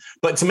outsource them.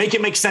 But to make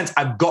it make sense,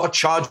 I've got to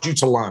charge you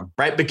to learn,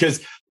 right?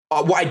 Because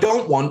what I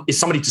don't want is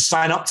somebody to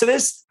sign up to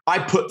this. I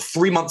put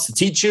 3 months to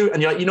teach you,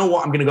 and you're like, you know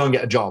what? I'm going to go and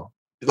get a job.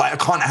 Like, I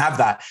can't have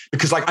that,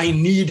 because I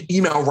need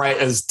email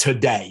writers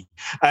today.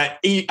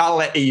 I'll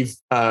let Eve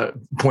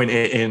point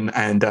it in.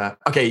 And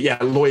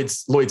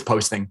Lloyd's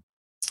posting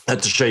to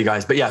show you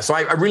guys. But yeah, so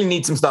I really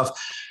need some stuff.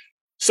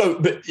 So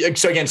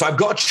I've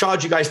got to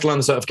charge you guys to learn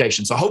the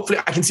certification. So hopefully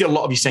I can see a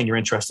lot of you saying you're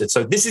interested.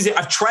 So this is it.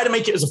 I've tried to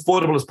make it as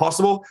affordable as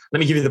possible. Let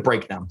me give you the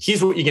breakdown.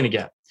 Here's what you're going to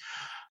get.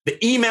 The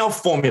email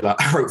formula.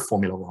 I wrote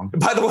formula wrong.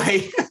 By the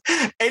way,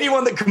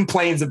 anyone that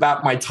complains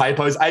about my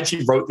typos, I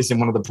actually wrote this in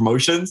one of the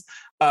promotions.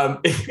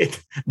 It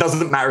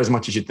doesn't matter as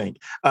much as you think.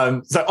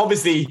 So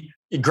obviously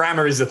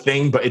grammar is a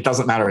thing, but it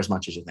doesn't matter as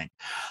much as you think.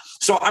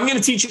 So I'm going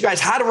to teach you guys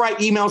how to write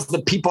emails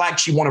that people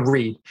actually want to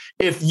read.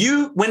 If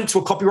you went to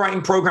a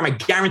copywriting program, I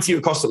guarantee it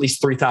would cost at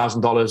least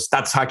 $3,000.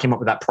 That's how I came up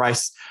with that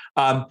price.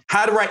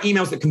 How to write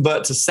emails that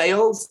convert to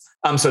sales.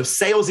 So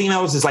sales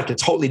emails is like a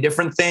totally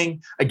different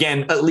thing.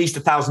 Again, at least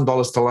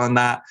 $1,000 to learn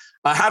that.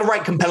 How to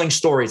write compelling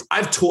stories.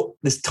 I've taught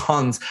this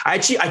tons. I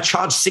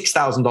charge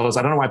 $6,000.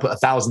 I don't know why I put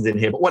 1,000 in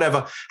here, but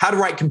whatever. How to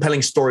write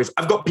compelling stories.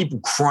 I've got people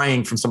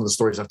crying from some of the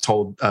stories I've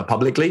told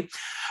publicly.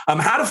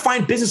 How to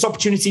find business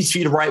opportunities for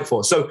you to write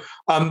for. So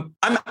I've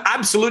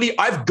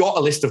got a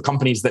list of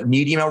companies that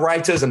need email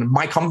writers, and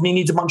my company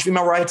needs a bunch of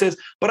email writers,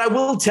 but I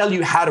will tell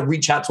you how to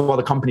reach out to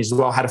other companies as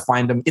well, how to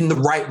find them in the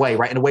right way,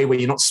 right? In a way where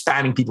you're not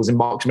spamming people's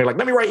inbox and be like,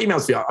 let me write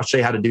emails for you. I'll show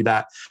you how to do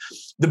that.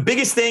 The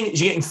biggest thing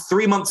is you're getting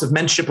 3 months of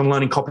mentorship and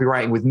learning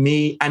copywriting with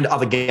me and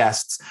other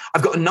guests.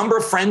 I've got a number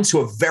of friends who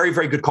are very,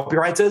 very good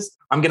copywriters.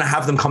 I'm going to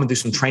have them come and do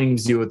some training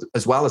with you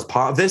as well as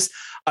part of this.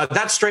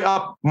 That's straight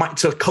up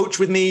to coach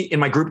with me in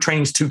my group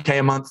trainings, $2,000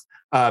 a month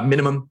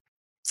minimum.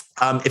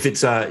 If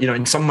it's,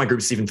 in some of my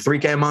groups, even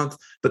 $3,000 a month,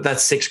 but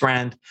that's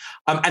 $6,000.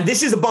 And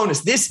this is a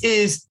bonus. This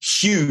is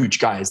huge,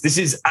 guys. This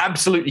is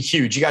absolutely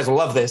huge. You guys will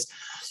love this.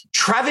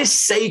 Travis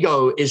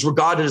Sago is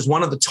regarded as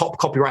one of the top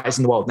copywriters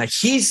in the world. Now,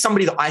 he's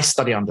somebody that I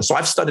study under. So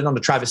I've studied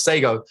under Travis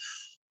Sago.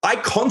 I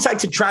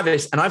contacted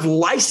Travis and I've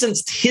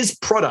licensed his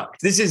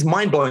product. This is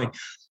mind-blowing.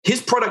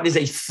 His product is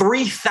a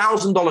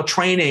 $3,000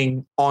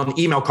 training on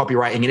email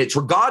copywriting, and it's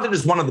regarded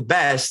as one of the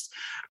best.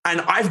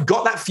 And I've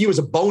got that for you as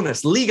a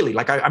bonus legally.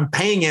 Like I'm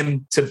paying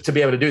him to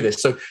be able to do this.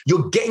 So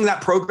you're getting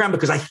that program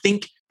because I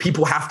think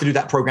people have to do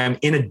that program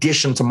in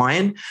addition to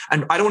mine.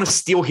 And I don't want to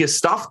steal his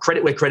stuff,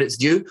 credit where credit's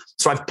due.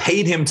 So I've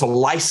paid him to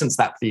license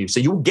that for you. So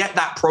you'll get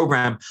that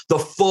program, the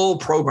full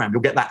program.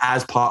 You'll get that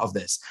as part of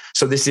this.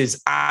 So this is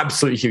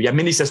absolutely huge. Yeah,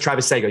 Mindy says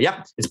Travis Sago.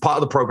 Yep, it's part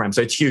of the program.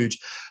 So it's huge.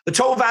 The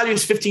total value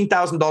is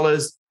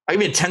 $15,000. I give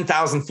me a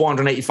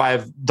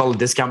 $10,485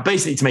 discount,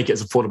 basically to make it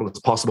as affordable as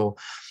possible.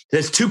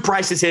 There's 2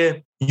 prices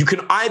here. You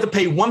can either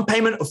pay 1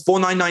 payment of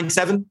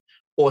 $4,997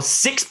 or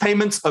 6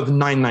 payments of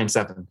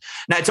 $997.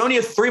 Now, it's only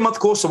a 3-month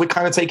course, so we're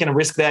kind of taking a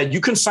risk there.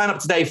 You can sign up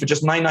today for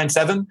just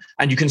 $997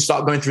 and you can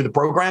start going through the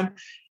program.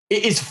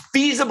 It is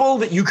feasible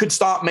that you could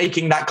start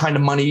making that kind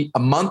of money a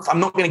month. I'm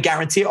not going to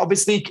guarantee it,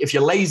 obviously. If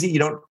you're lazy, you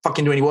don't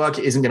fucking do any work,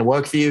 it isn't going to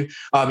work for you.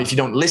 If you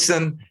don't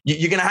listen,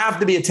 you're going to have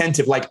to be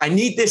attentive. Like, I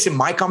need this in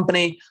my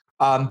company.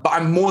 But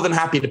I'm more than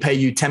happy to pay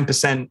you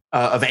 10%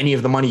 of any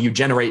of the money you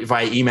generate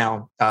via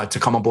email to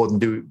come on board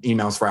and do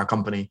emails for our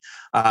company.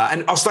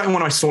 And I'll start in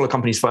one of my smaller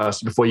companies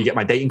first before you get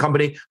my dating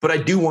company. But I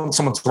do want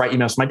someone to write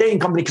emails for my dating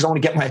company because I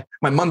want to get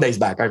my Mondays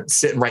back. I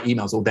sit and write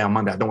emails all day on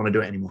Monday. I don't want to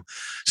do it anymore.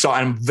 So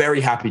I'm very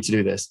happy to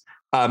do this.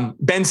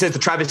 Ben says the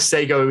Travis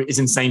Sago is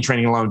insane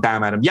training alone.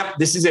 Damn, Adam. Yep,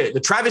 this is it. The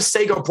Travis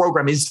Sago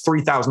program is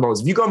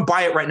 $3,000. If you go and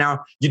buy it right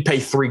now, you'd pay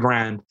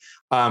 $3,000.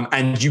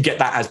 And you get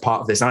that as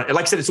part of this. And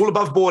like I said, it's all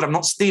above board. I'm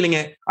not stealing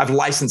it. I've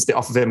licensed it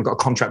off of him. I've got a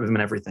contract with him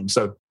and everything.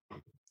 So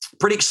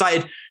pretty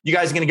excited. You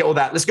guys are going to get all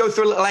that. Let's go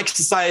through a little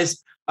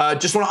exercise.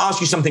 Just want to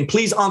ask you something.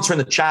 Please answer in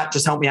the chat.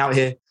 Just help me out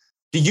here.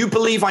 Do you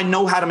believe I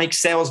know how to make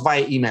sales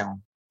via email?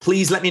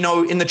 Please let me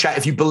know in the chat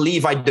if you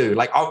believe I do.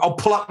 Like I'll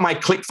pull up my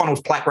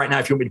ClickFunnels plaque right now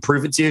if you want me to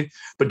prove it to you,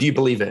 but do you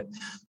believe it?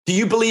 Do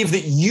you believe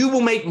that you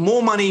will make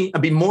more money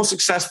and be more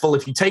successful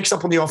if you take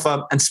up on the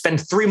offer and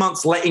spend 3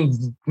 months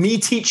letting me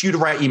teach you to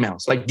write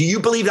emails? Like, do you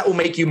believe that will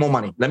make you more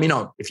money? Let me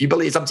know. If you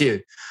believe, it's up to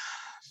you.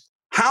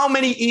 How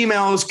many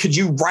emails could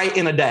you write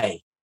in a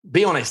day?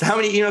 Be honest. How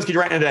many emails could you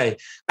write in a day?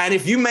 And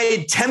if you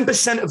made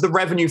 10% of the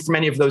revenue from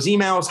any of those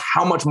emails,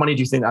 how much money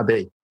do you think that'd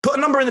be? Put a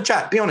number in the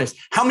chat. Be honest.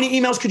 How many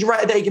emails could you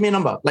write a day? Give me a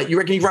number. Like, you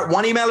reckon you write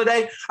 1 email a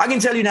day? I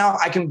can tell you now,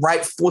 I can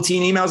write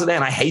 14 emails a day,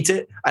 and I hate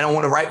it. I don't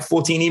want to write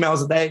 14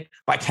 emails a day,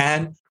 but I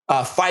can.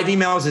 5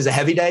 emails is a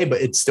heavy day, but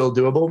it's still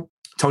doable.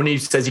 Tony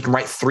says he can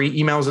write 3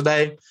 emails a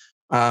day.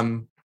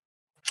 5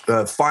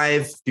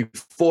 to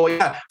 4.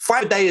 Yeah,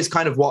 5 a day is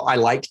kind of what I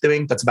like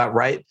doing. That's about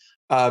right.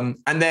 And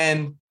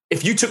then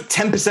if you took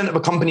 10% of a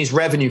company's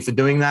revenue for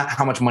doing that,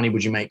 how much money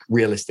would you make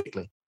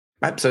realistically?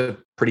 Right? So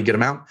pretty good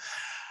amount.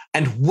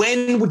 And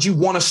when would you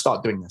want to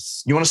start doing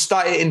this? You want to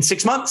start it in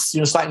 6 months? You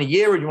want to start in a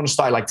year, or you want to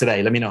start like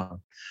today? Let me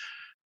know.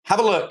 Have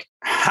a look.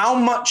 How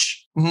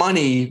much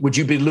money would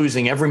you be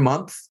losing every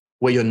month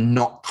where you're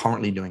not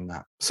currently doing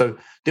that? So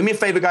do me a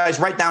favor, guys,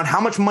 write down how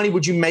much money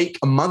would you make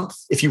a month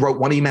if you wrote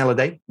 1 email a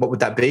day? What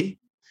would that be?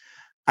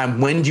 And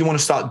when do you want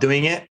to start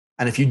doing it?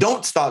 And if you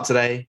don't start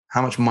today,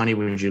 how much money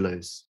would you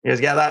lose? You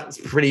guys get that? It's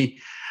pretty,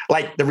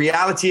 like, the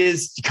reality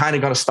is you kind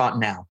of got to start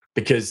now,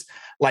 because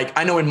like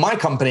I know in my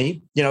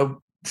company, you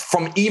know,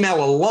 from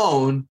email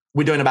alone,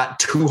 we're doing about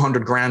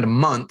 200 grand a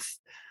month,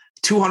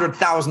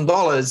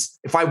 $200,000.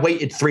 If I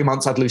waited 3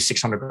 months, I'd lose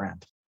 600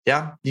 grand.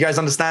 Yeah. You guys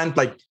understand?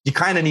 Like, you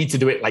kind of need to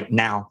do it like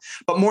now,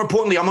 but more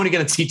importantly, I'm only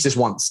going to teach this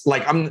once.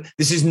 Like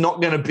this is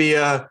not going to be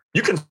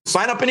you can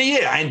sign up in a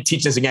year and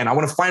teach this again. I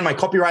want to find my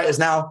copywriters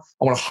now.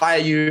 I want to hire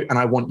you, and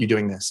I want you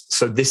doing this.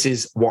 So this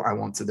is what I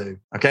want to do.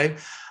 Okay.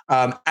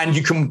 And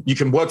you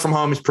can work from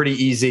home. It's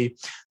pretty easy.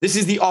 This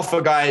is the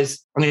offer,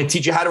 guys. I'm going to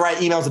teach you how to write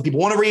emails that people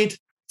want to read,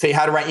 tell you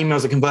how to write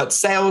emails that convert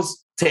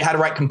sales, tell you how to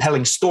write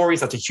compelling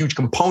stories. That's a huge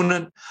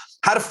component.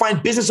 How to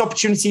find business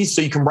opportunities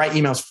so you can write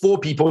emails for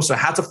people. So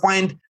how to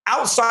find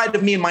outside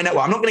of me and my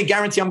network. I'm not going to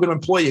guarantee I'm going to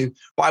employ you,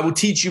 but I will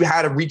teach you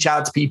how to reach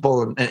out to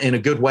people in a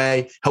good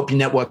way, help you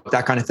network,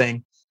 that kind of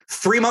thing.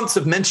 3 months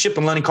of mentorship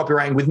and learning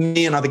copywriting with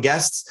me and other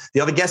guests. The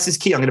other guests is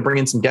key. I'm going to bring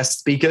in some guest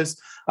speakers.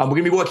 We're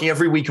going to be working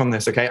every week on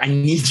this. Okay. I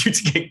need you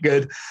to get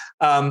good.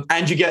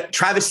 And you get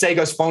Travis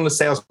Sago's Phoneless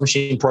Sales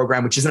Machine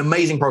program, which is an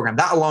amazing program.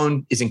 That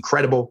alone is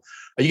incredible.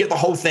 You get the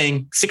whole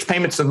thing, 6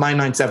 payments of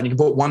 $997. You can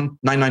put one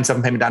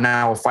 $997 payment down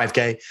now, or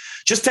 $5K.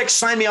 Just text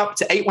sign me up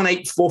to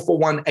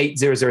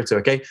 818-441-8002.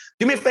 Okay.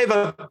 Do me a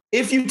favor.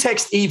 If you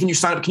text Eve and you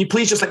sign up, can you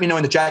please just let me know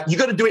in the chat? You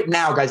got to do it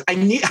now, guys. I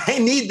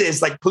need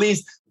this. Like,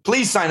 please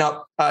sign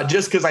up.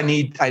 Just because I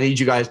need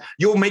you guys.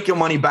 You'll make your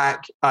money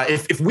back.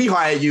 If we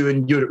hire you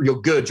and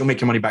you're good, you'll make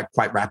your money back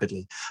quite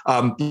rapidly.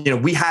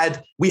 We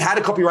had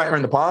a copywriter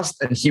in the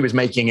past, and he was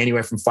making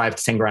anywhere from 5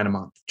 to 10 grand a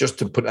month, just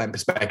to put that in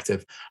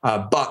perspective.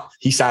 But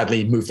he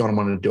sadly moved on and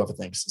wanted to do other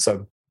things.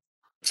 So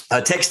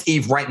text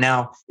Eve right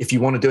now if you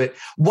want to do it.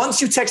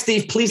 Once you text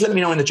Eve, please let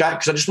me know in the chat,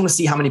 because I just want to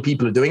see how many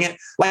people are doing it.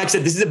 Like I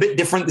said, this is a bit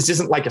different. This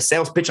isn't like a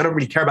sales pitch. I don't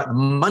really care about the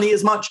money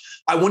as much.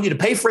 I want you to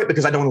pay for it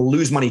because I don't want to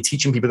lose money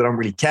teaching people that don't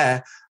really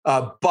care.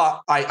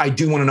 But I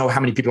do want to know how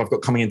many people I've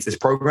got coming into this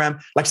program.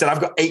 Like I said,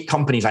 I've got 8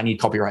 companies I need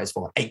copywriters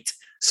for. 8.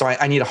 So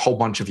I need a whole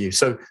bunch of you.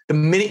 So the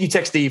minute you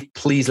text Eve,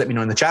 please let me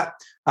know in the chat.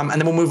 And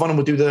then we'll move on and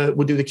we'll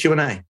do the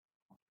Q&A.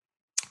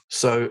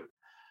 So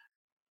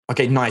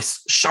okay,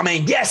 nice.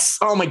 Charmaine, yes.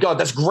 Oh my God,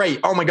 that's great.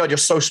 Oh my God, you're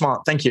so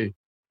smart. Thank you.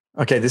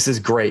 Okay, this is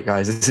great,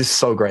 guys. This is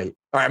so great.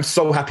 All right, I'm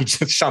so happy.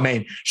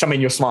 Charmaine,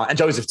 you're smart. And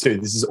Joseph too.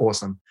 This is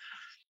awesome.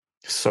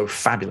 So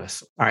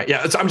fabulous. All right,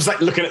 yeah. So I'm just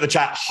like looking at the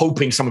chat,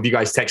 hoping some of you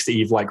guys text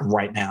Eve like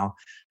right now,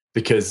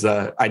 because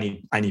I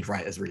need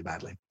writers really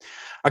badly.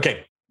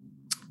 Okay,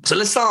 so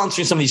let's start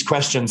answering some of these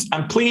questions.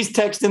 And please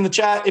text in the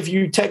chat if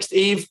you text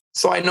Eve,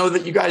 so I know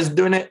that you guys are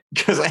doing it,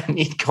 because I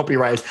need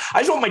copywriters. I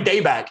just want my day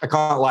back. I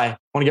can't lie. I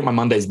want to get my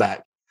Mondays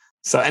back.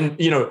 So, and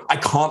I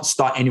can't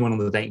start anyone on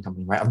the dating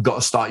company, right? I've got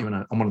to start you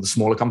on one of the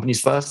smaller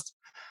companies first.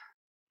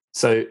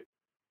 So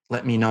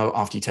let me know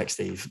after you text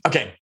Eve.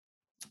 Okay.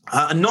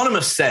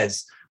 Anonymous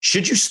says,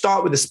 should you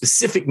start with a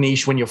specific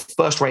niche when you're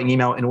first writing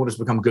email in order to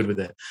become good with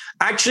it?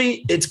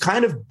 Actually, it's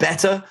kind of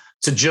better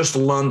to just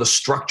learn the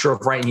structure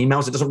of writing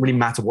emails. It doesn't really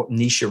matter what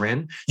niche you're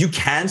in. You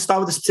can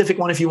start with a specific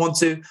one if you want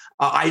to.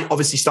 I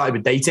obviously started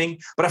with dating,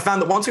 but I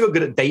found that once I got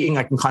good at dating,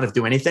 I can kind of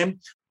do anything.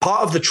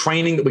 Part of the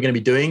training that we're going to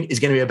be doing is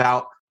going to be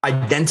about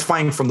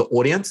identifying from the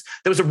audience.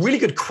 There was a really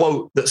good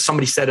quote that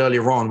somebody said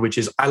earlier on, which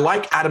is, I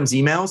like Adam's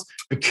emails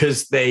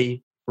because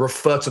they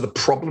refer to the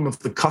problem of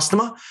the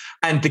customer.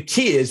 And the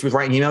key is with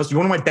writing emails, you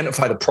want to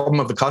identify the problem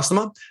of the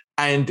customer.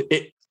 And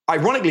it,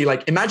 ironically,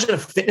 like imagine a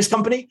fitness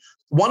company.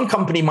 One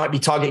company might be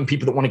targeting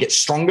people that want to get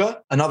stronger.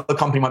 Another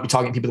company might be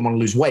targeting people that want to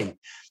lose weight.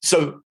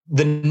 So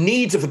the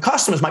needs of the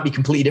customers might be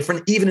completely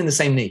different, even in the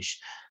same niche.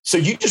 So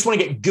you just want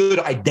to get good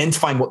at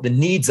identifying what the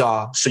needs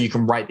are so you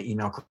can write the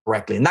email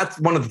correctly. And that's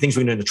one of the things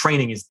we're doing in the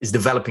training is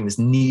developing this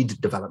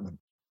need development.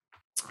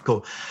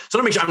 Cool. So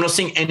let me make sure I'm not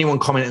seeing anyone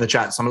comment in the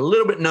chat. So I'm a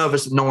little bit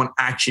nervous that no one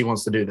actually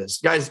wants to do this.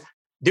 Guys,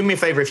 do me a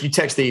favor. If you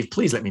text Eve,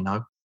 please let me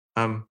know.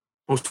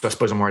 Also, I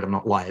suppose I'm worried I'm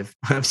not live.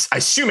 I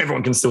assume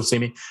everyone can still see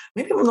me.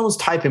 Maybe no one's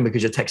typing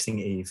because you're texting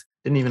Eve.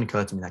 Didn't even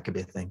occur to me that could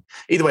be a thing.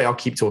 Either way, I'll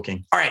keep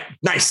talking. All right,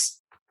 nice.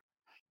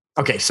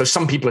 Okay, so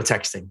some people are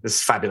texting. This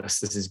is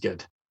fabulous. This is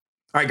good.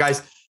 All right,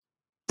 guys.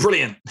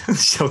 Brilliant.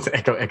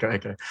 Echo.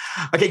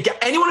 Okay,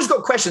 anyone who's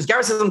got questions?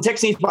 Gareth says I'm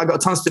texting, but I've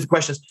got tons of different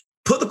questions.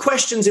 Put the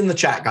questions in the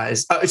chat,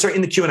 guys.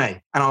 In the Q&A,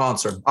 and I'll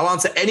answer them. I'll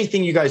answer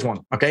anything you guys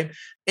want, okay?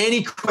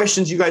 Any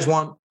questions you guys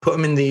want, put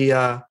them in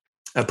the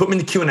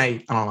Q&A,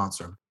 and I'll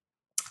answer them.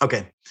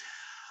 Okay.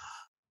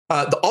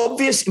 The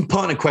obvious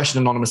impertinent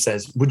question, Anonymous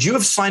says, would you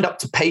have signed up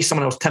to pay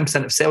someone else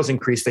 10% of sales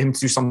increase for him to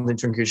do something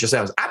to increase your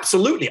sales?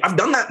 Absolutely. I've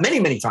done that many,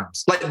 many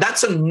times. Like,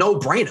 that's a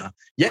no-brainer.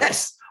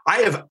 Yes,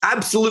 I have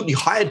absolutely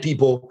hired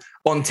people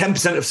on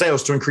 10% of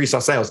sales to increase our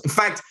sales. In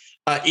fact,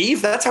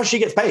 Eve, that's how she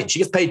gets paid. She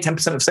gets paid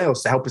 10% of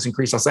sales to help us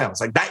increase our sales.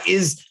 Like, that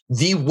is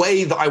the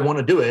way that I want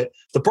to do it.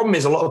 The problem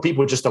is a lot of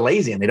people just are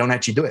lazy and they don't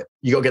actually do it.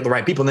 You got to get the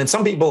right people. And then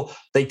some people,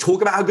 they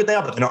talk about how good they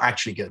are, but they're not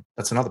actually good.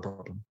 That's another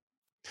problem.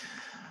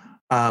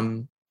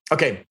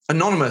 Okay,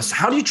 Anonymous,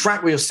 how do you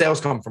track where your sales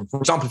come from? For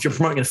example, if you're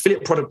promoting an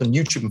affiliate product on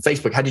YouTube and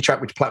Facebook, how do you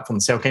track which platform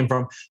the sale came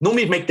from?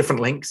 Normally, you'd make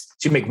different links.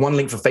 So you make one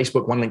link for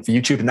Facebook, one link for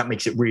YouTube, and that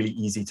makes it really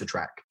easy to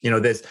track.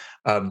 There's,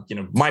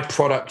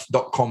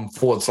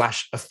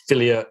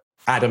 myproduct.com/affiliate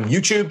Adam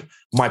YouTube,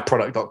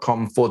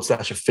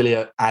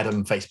 myproduct.com/affiliate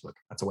Adam Facebook.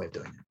 That's a way of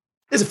doing it.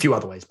 There's a few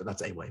other ways, but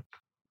that's a way.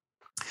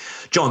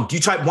 John, do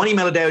you type one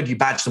email a day or do you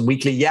batch them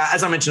weekly? Yeah,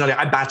 as I mentioned earlier,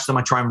 I batch them.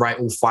 I try and write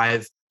all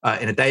 5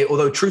 in a day.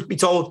 Although truth be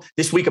told,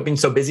 this week I've been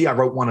so busy, I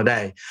wrote 1 a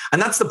day.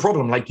 And that's the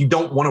problem. Like, you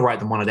don't want to write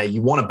them 1 a day.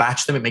 You want to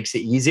batch them. It makes it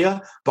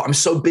easier. But I'm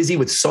so busy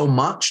with so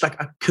much.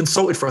 Like, I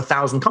consulted for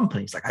 1,000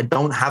 companies. Like, I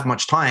don't have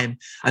much time.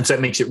 And so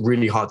it makes it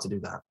really hard to do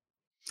that.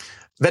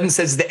 Vedant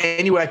says, is there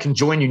any way I can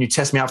join you and you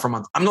test me out for a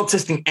month? I'm not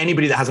testing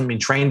anybody that hasn't been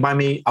trained by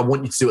me. I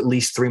want you to do at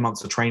least 3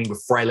 months of training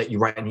before I let you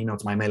write an email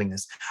to my mailing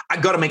list. I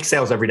got to make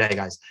sales every day,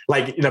 guys.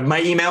 Like,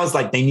 my emails,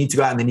 like, they need to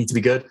go out and they need to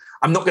be good.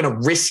 I'm not going to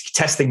risk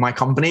testing my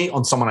company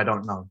on someone I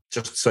don't know,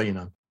 just so you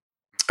know.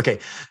 Okay.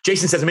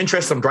 Jason says, I'm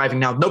interested. I'm driving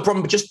now. No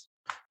problem. But just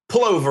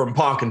pull over and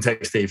park and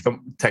text Steve.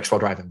 Don't text while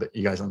driving, but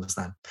you guys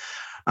understand.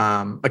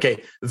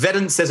 Okay.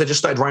 Vedant says, I just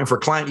started writing for a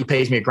client. He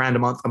pays me $1,000 a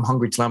month. I'm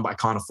hungry to learn, but I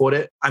can't afford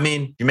it. I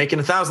mean, you're making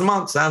 1,000 a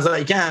month. Sounds like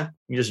you can.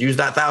 You just use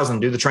that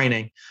 1,000, do the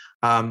training.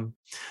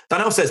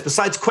 Daniel says,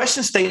 besides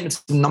question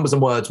statements, numbers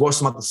and words, what are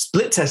some other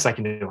split tests I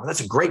can do? Well,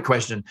 that's a great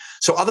question.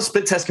 So other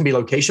split tests can be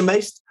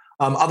location-based.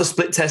 Other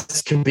split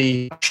tests can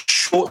be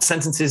short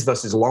sentences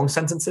versus long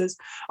sentences.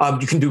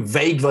 You can do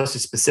vague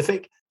versus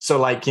specific. So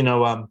like,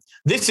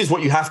 this is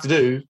what you have to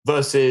do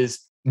versus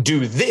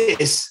do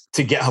this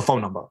to get her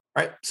phone number,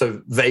 right?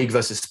 So vague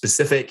versus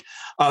specific.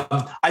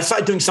 I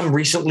started doing some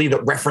recently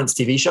that reference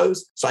TV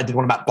shows. So I did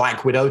one about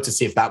Black Widow to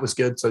see if that was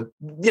good. So,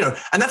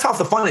 and that's half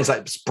the fun is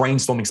like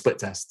brainstorming split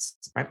tests,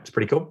 right? It's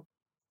pretty cool.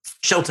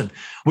 Shelton,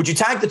 would you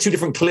tag the 2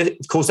 different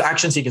calls to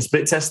action so you can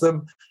split test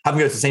them? Have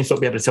them go to the same spot,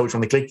 be able to tell which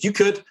one they click? You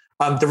could.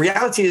 The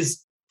reality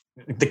is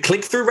the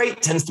click-through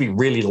rate tends to be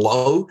really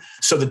low.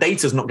 So the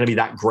data is not going to be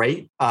that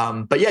great.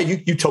 But yeah,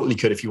 you totally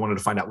could if you wanted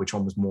to find out which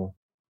one was more,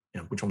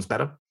 which one was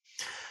better.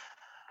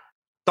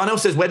 Darnell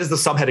says, where does the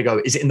subheader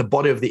go? Is it in the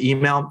body of the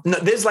email? No,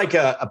 there's like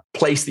a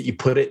place that you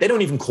put it. They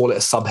don't even call it a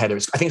subheader.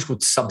 I think it's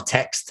called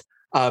subtext.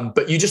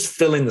 But you just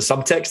fill in the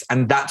subtext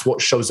and that's what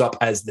shows up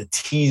as the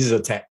teaser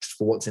text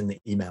for what's in the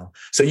email.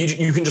 So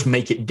you can just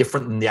make it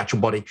different than the actual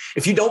body.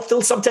 If you don't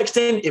fill subtext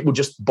in, it will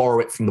just borrow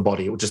it from the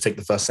body. It will just take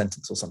the first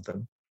sentence or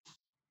something.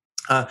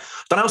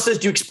 Darnell says,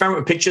 do you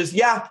experiment with pictures?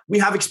 Yeah, we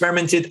have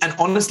experimented. And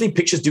honestly,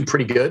 pictures do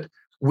pretty good.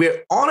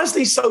 We're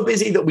honestly so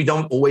busy that we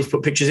don't always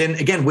put pictures in.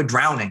 Again, we're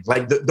drowning.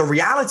 Like the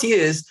reality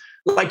is,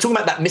 like talking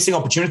about that missing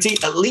opportunity,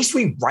 at least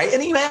we write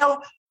an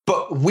email,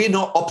 but we're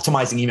not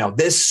optimizing email.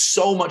 There's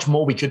so much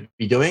more we could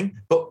be doing,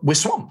 but we're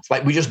swamped.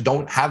 Like we just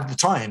don't have the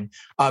time.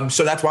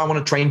 So that's why I want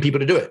to train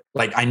people to do it.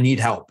 Like I need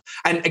help.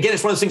 And again,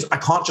 it's one of those things, I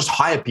can't just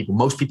hire people.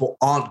 Most people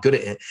aren't good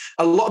at it.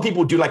 A lot of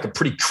people do like a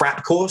pretty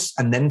crap course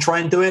and then try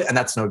and do it. And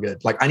that's no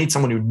good. Like I need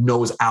someone who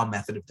knows our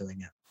method of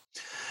doing it.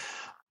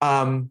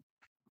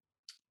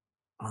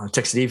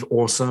 Text Steve,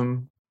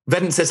 awesome.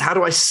 Vedant says, how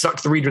do I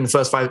suck the reader in the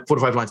first 4 to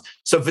 5 lines?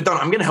 So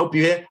Vedant, I'm going to help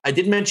you here. I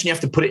did mention you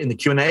have to put it in the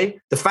Q&A.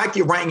 The fact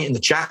you're writing it in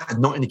the chat and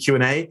not in the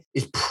Q&A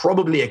is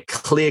probably a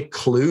clear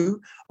clue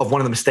of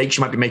one of the mistakes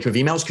you might be making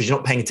with emails because you're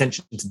not paying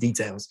attention to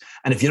details.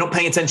 And if you're not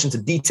paying attention to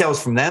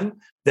details from them,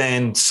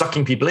 then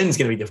sucking people in is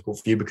going to be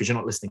difficult for you because you're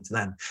not listening to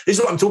them. This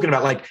is what I'm talking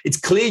about. Like it's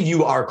clear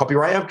you are a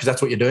copywriter because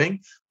that's what you're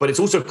doing, but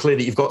it's also clear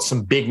that you've got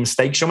some big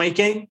mistakes you're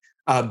making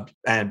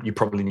and you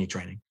probably need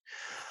training.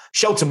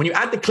 Shelton, when you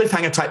add the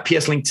cliffhanger type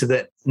PS link to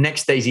the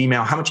next day's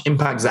email, how much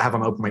impact does that have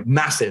on open rate?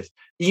 Massive.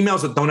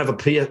 Emails that don't have a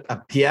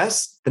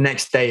PS, the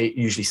next day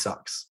usually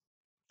sucks.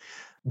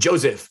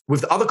 Joseph,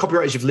 with the other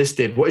copywriters you've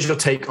listed, what is your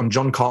take on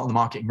John Carlton, the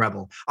marketing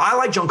rebel? I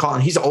like John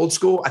Carlton. He's old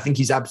school. I think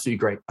he's absolutely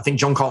great. I think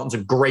John Carlton's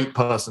a great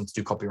person to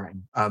do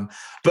copywriting.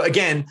 But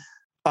again,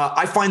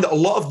 I find that a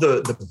lot of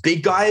the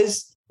big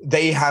guys,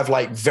 they have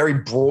like very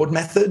broad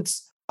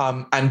methods.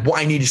 And what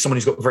I need is someone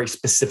who's got very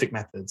specific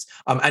methods.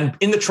 And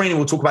in the training,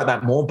 we'll talk about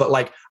that more, but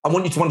like, I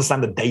want you to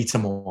understand the data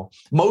more.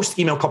 Most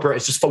email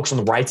copywriters just focus on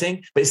the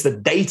writing, but it's the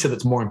data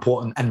that's more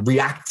important and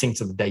reacting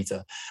to the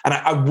data. And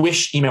I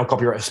wish email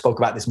copywriters spoke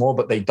about this more,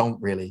 but they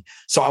don't really.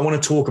 So I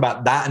want to talk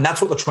about that. And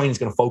that's what the training is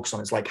going to focus on.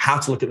 It's like how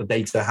to look at the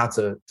data, how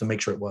to make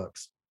sure it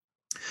works.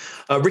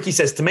 Ricky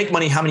says, to make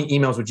money, how many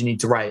emails would you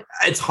need to write?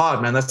 It's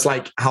hard, man. That's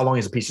like, how long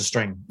is a piece of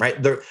string,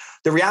 right?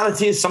 The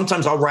reality is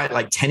sometimes I'll write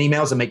like 10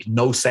 emails and make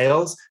no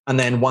sales. And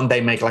then one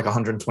day make like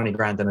 120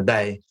 grand in a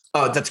day.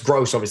 That's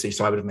gross, obviously.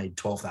 So I would have made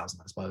 12,000,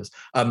 I suppose.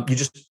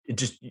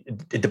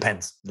 It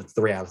depends. That's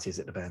the reality is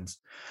it depends.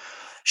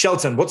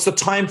 Shelton, what's the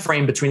time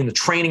frame between the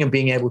training and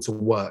being able to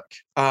work?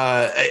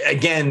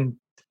 Again,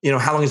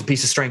 how long is a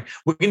piece of string?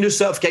 We're going to do a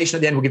certification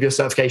at the end. We'll give you a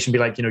certification, be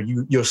like,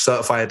 you're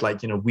certified.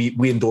 Like,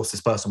 we endorse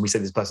this person. We say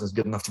this person is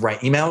good enough to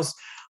write emails.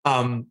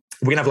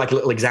 We're going to have like a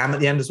little exam at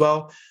the end as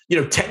well.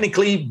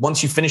 Technically,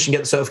 once you finish and get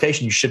the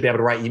certification, you should be able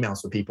to write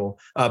emails for people.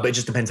 But it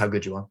just depends how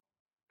good you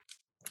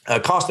are.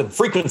 Carsten,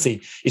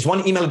 frequency. Is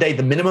 1 email a day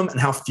the minimum? And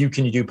how few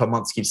can you do per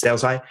month to keep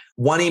sales high?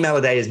 1 email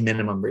a day is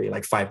minimum, really,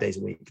 like 5 days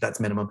a week. That's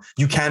minimum.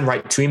 You can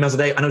write 2 emails a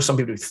day. I know some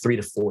people do 3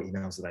 to 4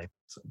 emails a day.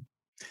 So.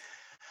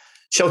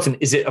 Shelton,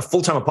 is it a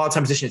full-time or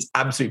part-time position? It's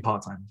absolutely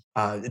part-time.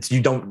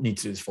 You don't need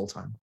to do this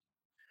full-time.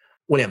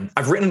 William,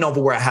 I've written a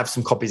novel where I have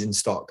some copies in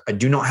stock. I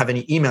do not have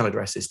any email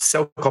addresses to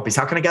sell copies.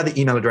 How can I gather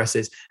email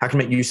addresses? How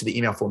can I make use of the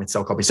email form to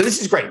sell copies? So this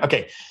is great.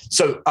 Okay.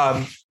 So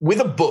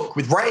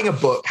with writing a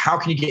book, how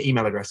can you get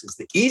email addresses?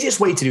 The easiest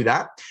way to do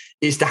that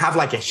is to have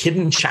like a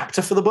hidden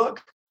chapter for the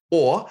book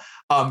or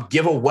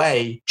give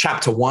away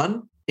chapter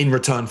 1 in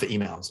return for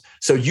emails.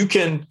 So you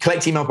can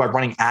collect emails by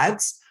running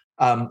ads.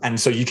 And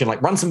so you can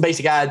like run some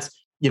basic ads,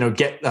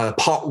 get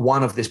part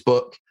 1 of this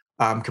book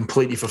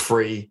completely for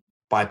free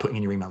by putting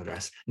in your email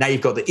address. Now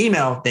you've got the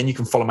email, then you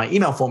can follow my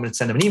email form and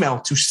send them an email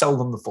to sell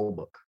them the full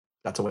book.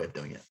 That's a way of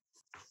doing it.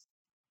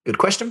 Good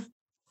question.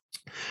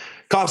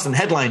 Carsten,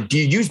 headline, do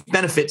you use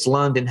benefits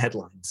learned in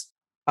headlines?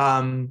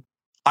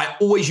 I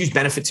always use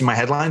benefits in my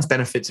headlines.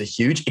 Benefits are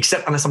huge,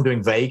 except unless I'm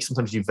doing vague.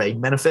 Sometimes you do vague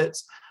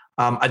benefits.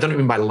 I don't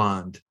mean by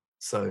learned.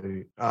 So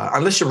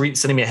unless you're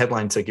sending me a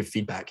headline to give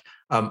feedback,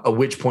 at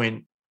which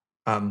point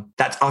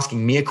that's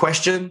asking me a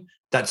question,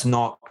 that's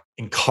not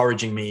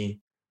encouraging me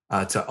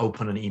to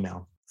open an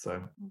email. So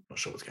I'm not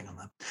sure what's going on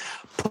there.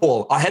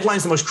 Paul, are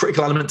headlines the most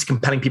critical element to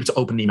compelling people to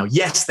open an email?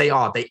 Yes, they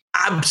are. They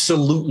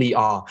absolutely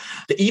are.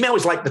 The email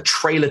is like the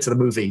trailer to the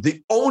movie.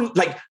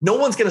 No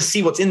one's going to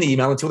see what's in the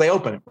email until they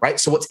open it, right?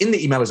 So what's in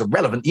the email is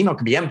irrelevant. Email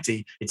can be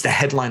empty. It's the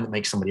headline that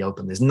makes somebody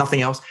open. There's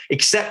nothing else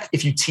except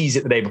if you tease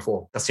it the day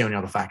before. That's the only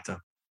other factor.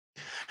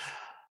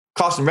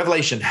 Carsten,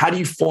 revelation. How do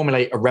you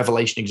formulate a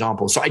revelation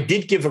example? So I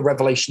did give a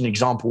revelation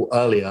example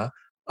earlier.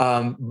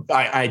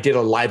 I did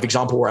a live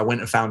example where I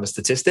went and found a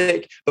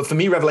statistic. But for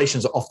me,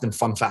 revelations are often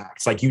fun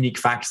facts, like unique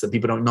facts that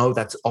people don't know.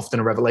 That's often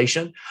a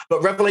revelation.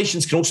 But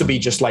revelations can also be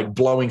just like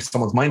blowing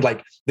someone's mind,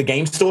 like the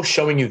game store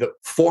showing you that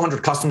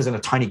 400 customers in a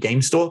tiny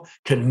game store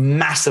can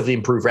massively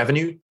improve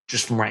revenue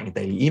just from writing a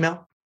daily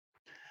email.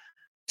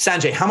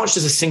 Sanjay, how much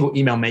does a single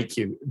email make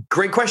you?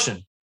 Great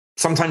question.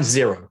 Sometimes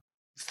 0.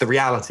 It's the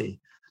reality.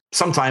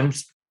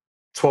 Sometimes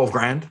 12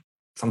 grand,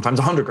 sometimes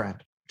 100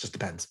 grand. Just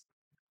depends.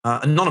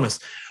 Anonymous,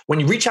 when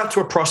you reach out to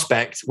a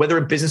prospect, whether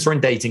in business or in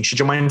dating, should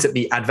your mindset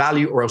be add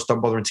value or else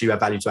don't bother until you have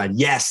value to add?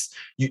 Yes,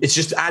 it's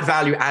just add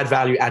value, add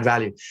value, add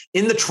value.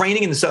 In the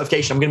training, in the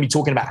certification, I'm going to be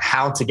talking about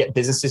how to get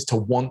businesses to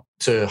want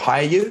to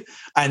hire you.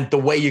 And the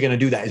way you're going to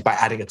do that is by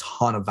adding a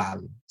ton of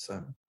value.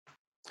 So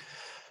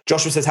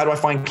Joshua says, how do I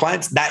find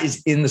clients? That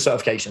is in the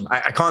certification.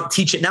 I can't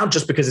teach it now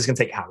just because it's going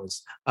to take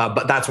hours.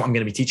 But that's what I'm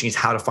going to be teaching is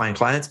how to find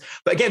clients.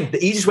 But again,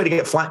 the easiest way to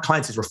get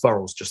clients is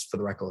referrals, just for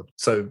the record.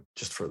 So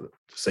just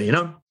so you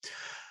know.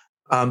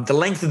 The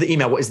length of the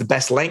email, what is the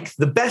best length?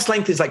 The best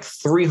length is like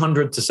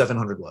 300 to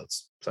 700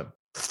 words. So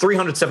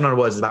 300, 700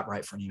 words is about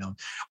right for an email.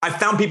 I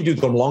found people do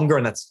them longer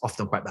and that's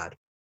often quite bad.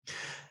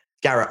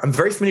 Garrett, I'm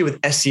very familiar with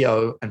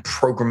SEO and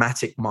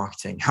programmatic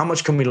marketing. How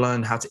much can we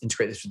learn how to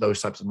integrate this with those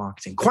types of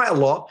marketing? Quite a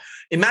lot.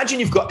 Imagine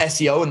you've got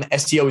SEO and the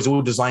SEO is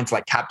all designed to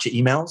like capture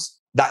emails.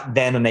 That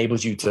then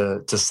enables you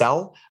to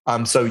sell.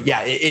 So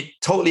yeah, it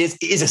totally is.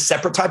 It is a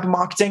separate type of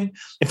marketing.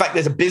 In fact,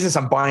 there's a business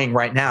I'm buying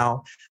right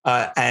now,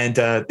 and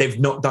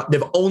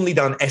they've only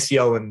done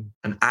SEO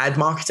and ad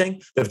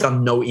marketing. They've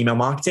done no email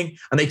marketing.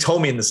 And they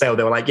told me in the sale,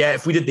 they were like, yeah,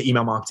 if we did the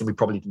email marketing, we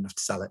probably didn't have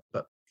to sell it,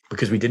 but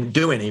because we didn't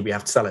do any, we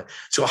have to sell it.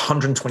 So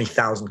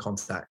 120,000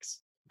 contacts.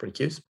 Pretty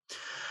cute.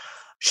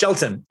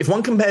 Shelton, if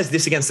one compares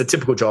this against a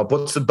typical job,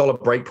 what's the dollar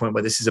break point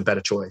where this is a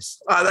better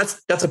choice?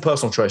 That's a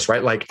personal choice,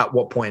 right? Like at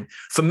what point?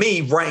 For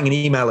me, writing an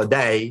email a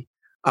day,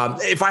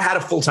 if I had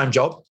a full-time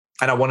job,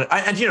 And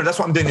that's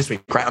what I'm doing this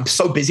week, right? I'm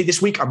so busy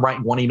this week. I'm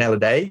writing one email a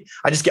day.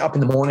 I just get up in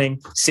the morning,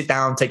 sit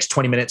down, takes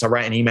 20 minutes. I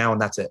write an email and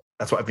that's it.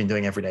 That's what I've been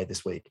doing every day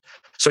this week.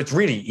 So it's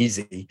really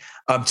easy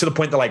to the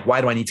point that like,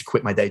 why do I need to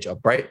quit my day job,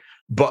 right?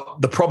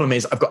 But the problem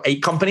is I've got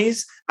 8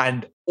 companies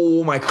and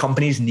all my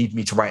companies need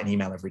me to write an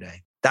email every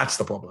day. That's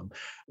the problem.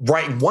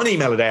 Writing one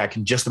email a day, I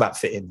can just about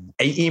fit in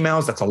 8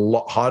 emails. That's a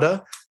lot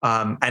harder.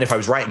 And if I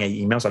was writing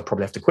 8 emails, I'd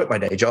probably have to quit my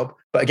day job.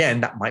 But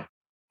again, that might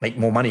make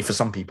more money for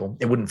some people.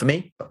 It wouldn't for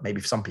me, but maybe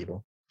for some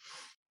people.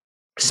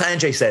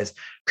 Sanjay says,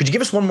 could you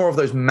give us one more of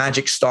those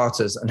magic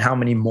starters and how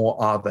many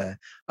more are there?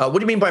 What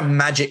do you mean by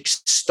magic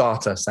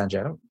starter, Sanjay?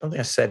 I don't think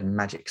I said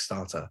magic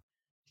starter.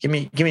 Give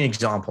me an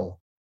example.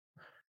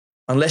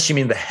 Unless you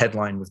mean the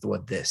headline with the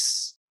word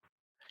this.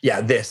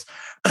 Yeah, this.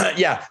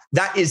 Yeah,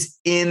 that is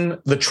in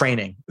the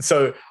training.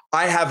 So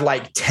I have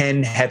like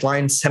 10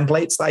 headlines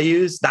templates that I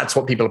use. That's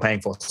what people are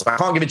paying for. So I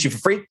can't give it to you for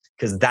free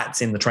because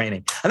that's in the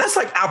training. And that's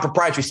like our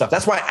proprietary stuff.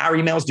 That's why our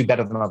emails do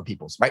better than other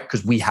people's, right?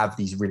 Because we have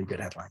these really good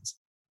headlines.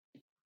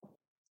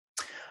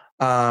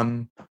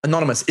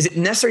 Anonymous, is it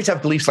necessary to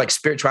have beliefs like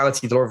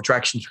spirituality, the law of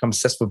attraction to become a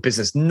successful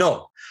business?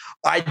 No,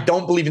 I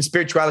don't believe in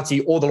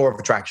spirituality or the law of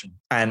attraction,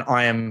 and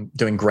I am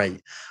doing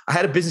great. I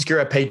had a business guru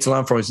I paid to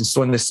learn from. I was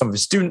installing this to some of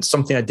his students,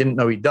 something I didn't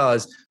know he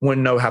does. Want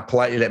to know how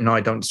politely let him know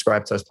I don't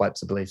describe those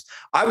types of beliefs.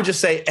 I would just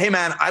say, hey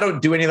man, I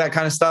don't do any of that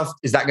kind of stuff.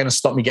 Is that going to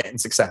stop me getting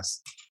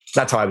success?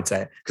 That's how I would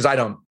say it, because I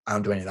don't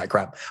do any of that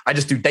crap. I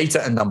just do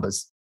data and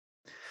numbers.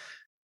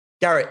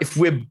 Garrett, if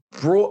we're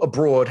brought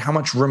abroad, how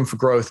much room for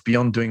growth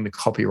beyond doing the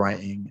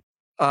copywriting?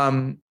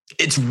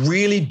 It's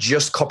really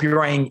just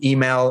copywriting,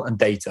 email, and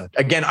data.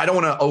 Again, I don't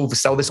want to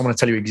oversell this. I want to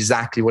tell you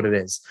exactly what it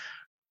is.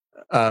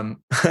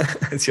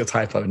 It's your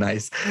typo.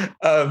 Nice.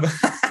 I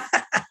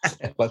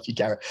love you,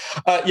 Garrett.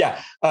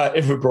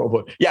 If we're brought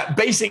aboard. Yeah,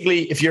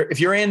 basically, if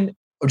you're in,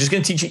 I'm just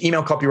going to teach you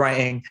email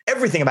copywriting,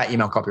 everything about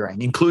email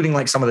copywriting, including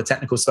like some of the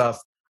technical stuff.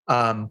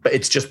 But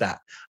it's just that.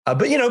 But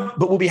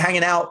we'll be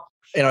hanging out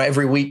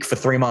every week for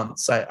 3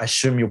 months. I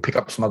assume you'll pick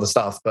up some other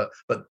stuff, but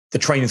the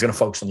training is going to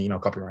focus on the email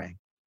copywriting.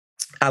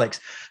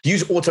 Alex, do you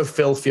use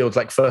autofill fields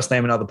like first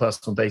name and other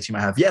personal data you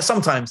might have? Yeah,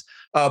 sometimes.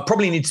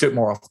 Probably need to do it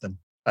more often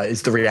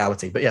is the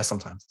reality. But yeah,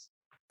 sometimes.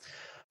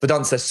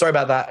 Vedant says, sorry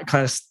about that. I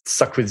kind of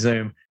stuck with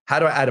Zoom. How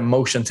do I add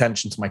emotion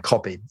tension to my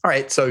copy? All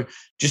right. So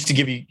just to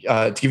give you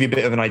a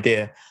bit of an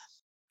idea,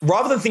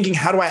 rather than thinking,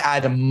 how do I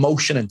add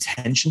emotion and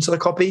tension to the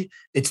copy?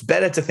 It's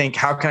better to think,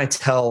 how can I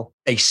tell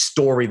a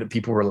story that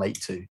people relate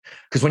to?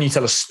 Because when you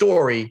tell a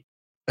story,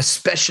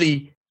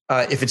 especially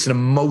if it's an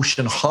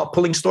emotion,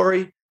 heart-pulling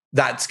story,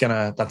 that's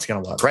gonna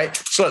work, right?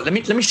 So let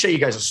me show you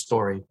guys a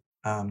story.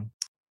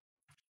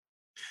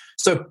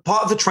 So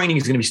part of the training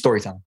is going to be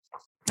storytelling,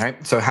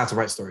 right? So how to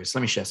write stories.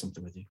 Let me share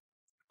something with you.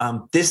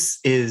 This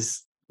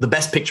is the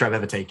best picture I've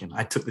ever taken.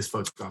 I took this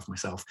photograph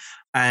myself,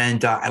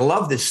 and I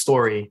love this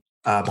story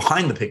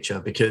behind the picture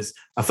because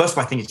first of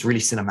all, I think it's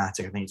really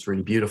cinematic. I think it's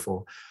really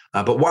beautiful.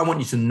 But what I want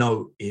you to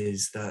note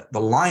is that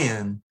the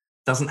lion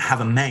doesn't have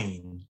a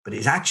mane, but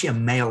it's actually a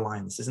male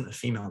lion. This isn't a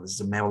female, this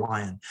is a male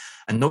lion.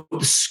 And note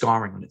the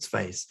scarring on its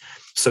face.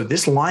 So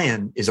this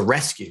lion is a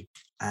rescue.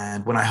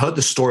 And when I heard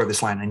the story of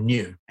this lion, I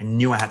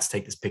knew I had to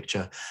take this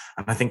picture.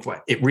 And I think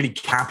it really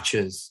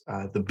captures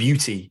the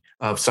beauty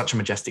of such a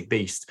majestic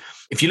beast.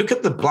 If you look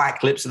at the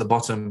black lips at the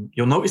bottom,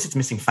 you'll notice it's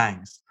missing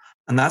fangs.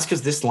 And that's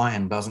because this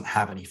lion doesn't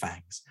have any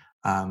fangs.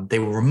 They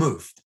were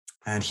removed.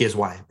 And here's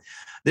why.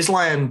 This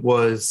lion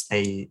was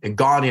a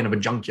guardian of a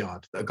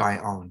junkyard that a guy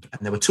owned.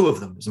 And there were 2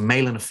 of them. It was a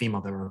male and a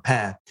female. They were a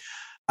pair.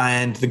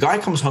 And the guy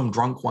comes home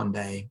drunk one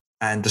day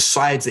and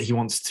decides that he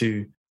wants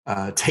to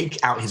take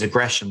out his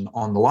aggression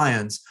on the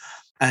lions.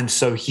 And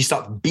so he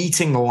starts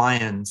beating the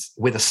lions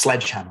with a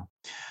sledgehammer.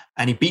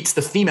 And he beats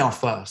the female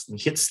first. And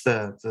he hits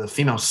the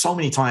female so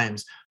many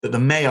times that the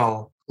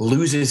male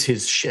loses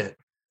his shit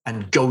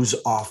and goes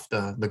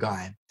after the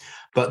guy.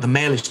 But the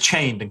male is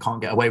chained and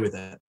can't get away with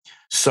it.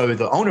 So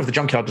the owner of the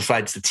junkyard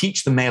decides to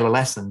teach the male a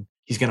lesson.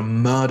 He's going to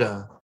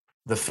murder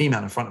the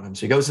female in front of him.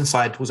 So he goes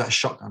inside, pulls out a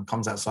shotgun,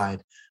 comes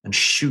outside and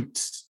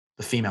shoots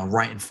the female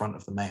right in front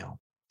of the male.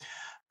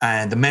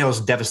 And the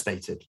male's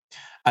devastated.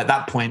 At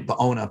that point, the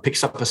owner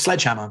picks up a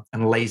sledgehammer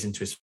and lays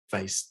into his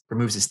face,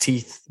 removes his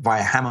teeth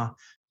via hammer,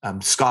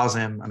 scars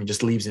him.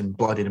 Just leaves him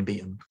bloodied and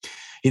beaten.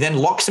 He then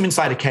locks him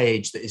inside a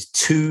cage that is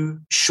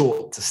too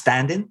short to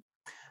stand in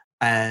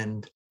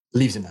and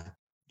leaves him there.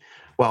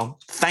 Well,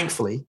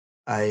 thankfully,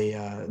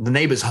 the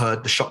neighbors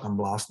heard the shotgun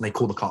blast and they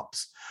call the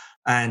cops.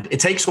 And it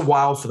takes a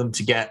while for them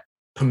to get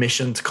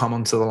permission to come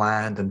onto the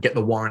land and get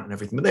the warrant and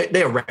everything. But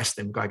they arrest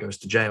him. The guy goes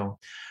to jail.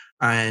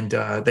 And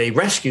they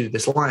rescue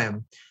this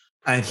lion.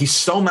 And he's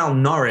so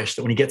malnourished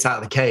that when he gets out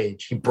of the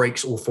cage, he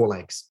breaks all 4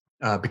 legs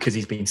because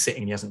he's been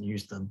sitting and he hasn't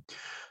used them.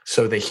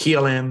 So they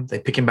heal him, they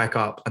pick him back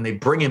up, and they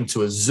bring him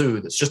to a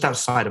zoo that's just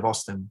outside of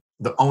Austin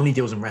that only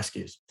deals in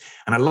rescues.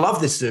 And I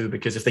love this zoo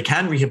because if they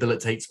can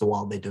rehabilitate the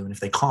wild, they do. And if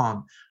they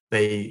can't,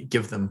 they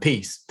give them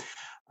peace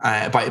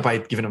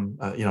by giving them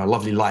a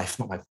lovely life,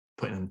 not by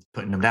putting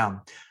them down.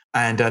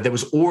 And there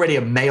was already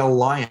a male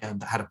lion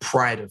that had a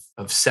pride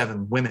of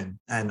 7 women.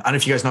 And I don't know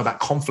if you guys know about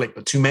conflict,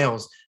 but 2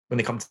 males, when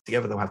they come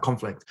together, they'll have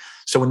conflict.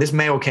 So when this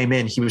male came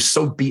in, he was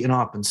so beaten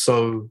up and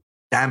so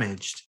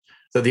damaged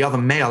that the other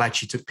male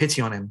actually took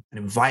pity on him and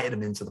invited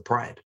him into the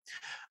pride.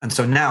 And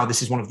so now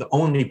this is one of the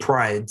only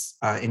prides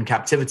in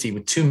captivity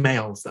with 2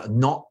 males that are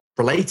not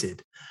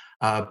related.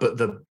 But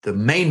the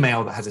main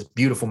male that has this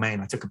beautiful mane,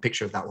 I took a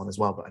picture of that one as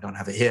well, but I don't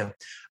have it here,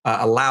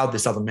 allowed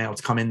this other male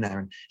to come in there.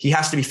 And he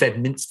has to be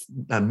fed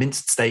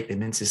minced steak. They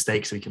mince his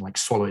steak so he can like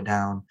swallow it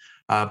down.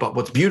 But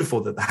what's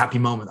beautiful, that the happy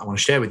moment I want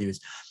to share with you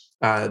is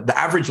the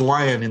average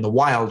lion in the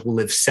wild will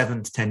live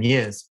 7 to 10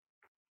 years.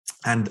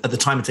 And at the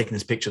time of taking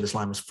this picture, this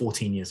lion was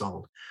 14 years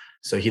old.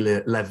 So he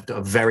lived a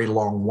very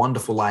long,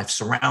 wonderful life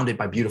surrounded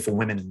by beautiful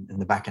women in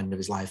the back end of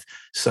his life.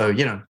 So,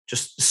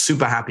 just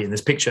super happy. And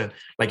this picture,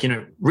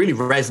 really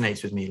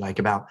resonates with me,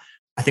 about,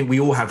 I think we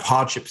all have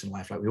hardships in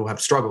life, we all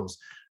have struggles.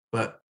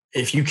 But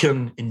if you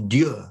can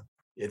endure,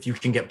 if you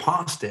can get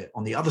past it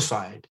on the other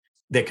side,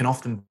 there can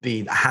often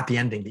be a happy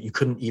ending that you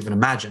couldn't even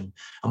imagine.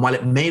 And while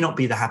it may not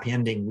be the happy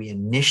ending we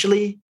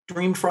initially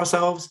dreamed for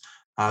ourselves,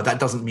 that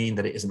doesn't mean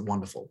that it isn't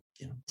wonderful.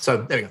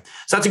 So there we go.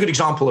 So that's a good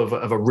example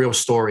of a real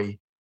story.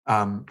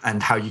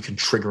 And how you can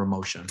trigger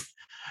emotion.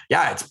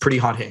 Yeah, it's pretty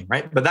hard hitting,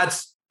 right? But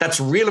that's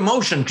real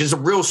emotion because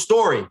it's a real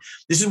story.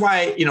 This is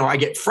why, I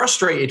get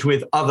frustrated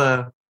with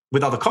other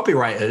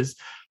copywriters,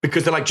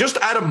 because they're like, just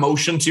add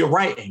emotion to your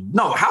writing.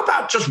 No, how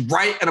about just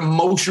write an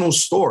emotional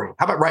story?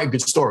 How about write a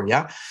good story?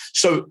 Yeah.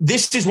 So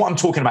this is what I'm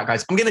talking about,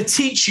 guys. I'm going to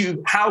teach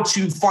you how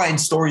to find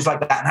stories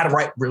like that and how to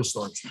write real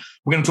stories.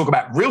 We're going to talk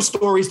about real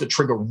stories that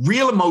trigger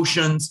real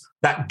emotions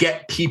that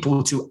get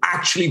people to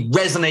actually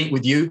resonate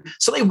with you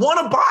so they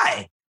want to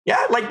buy.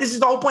 Yeah, this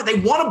is the whole point. They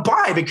want to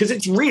buy because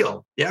it's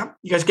real. Yeah,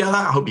 you guys get that?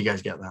 I hope you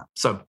guys get that.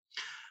 So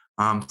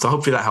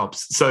hopefully that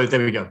helps. So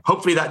there we go.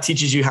 Hopefully that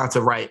teaches you how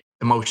to write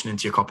emotion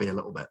into your copy a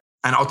little bit.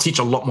 And I'll teach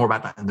a lot more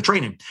about that in the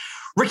training.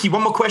 Ricky,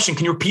 one more question.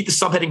 Can you repeat the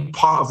subheading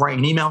part of writing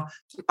an email?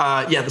 The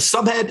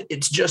subhead,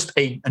 it's just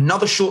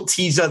another short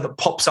teaser that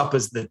pops up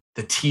as the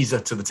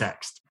teaser to the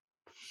text.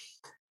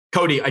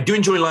 Cody, I do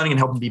enjoy learning and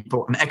helping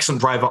people. I'm an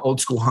excellent driver,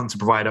 old school hunter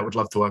provider. Would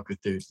love to work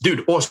with dude.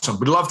 Dude, awesome.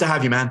 We'd love to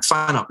have you, man.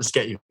 Sign up. Let's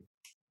get you.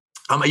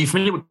 Are you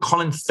familiar with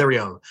Colin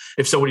Theriot?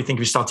 If so, what do you think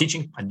if you start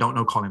teaching? I don't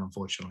know Colin,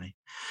 unfortunately.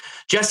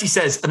 Jesse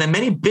says, are there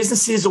many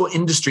businesses or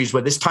industries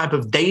where this type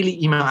of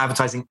daily email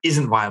advertising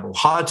isn't viable?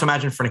 Hard to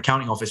imagine for an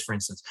accounting office, for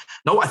instance.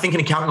 No, I think an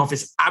accounting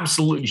office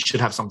absolutely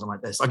should have something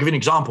like this. I'll give you an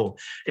example.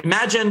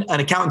 Imagine an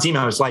accountant's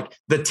email is like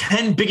the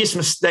 10 biggest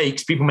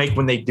mistakes people make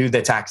when they do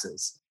their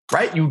taxes,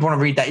 right? You would want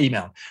to read that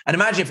email. And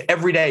imagine if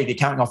every day the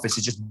accounting office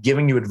is just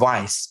giving you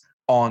advice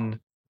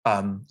on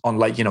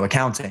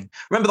accounting.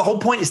 Remember, the whole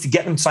point is to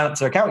get them to sign up to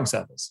their accounting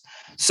service.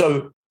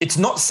 So it's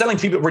not selling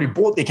people that already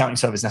bought the accounting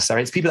service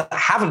necessarily. It's people that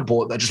haven't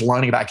bought, that are just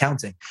learning about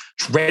accounting.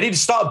 Ready to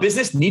start a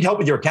business, need help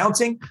with your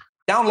accounting?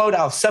 Download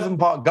our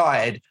 7-part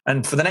guide.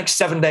 And for the next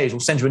 7 days, we'll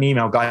send you an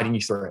email guiding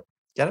you through it.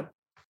 Get it?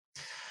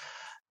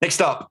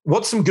 Next up,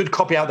 what's some good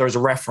copy out there as a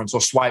reference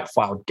or swipe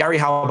file? Gary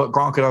Halbert,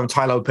 Grant Cardone,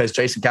 Ty Lopez,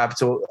 Jason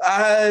Capital.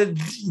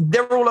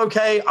 They're all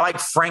okay. I like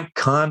Frank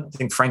Kern. I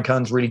think Frank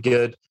Kern's really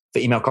good for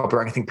email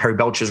copywriting. I think Perry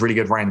Belcher is really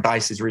good. Ryan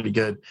Dice is really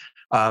good.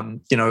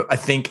 I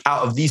think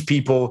out of these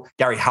people,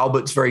 Gary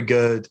Halbert's very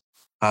good.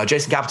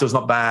 Jason Capital is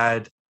not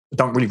bad. I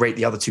don't really rate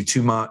the other two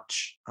too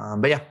much.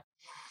 But yeah.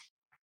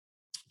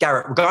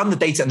 Garrett, regarding the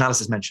data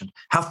analysis mentioned,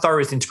 how thorough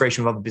is the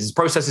integration with other business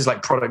processes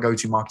like product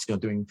go-to marketing or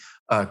doing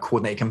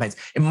coordinated campaigns?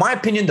 In my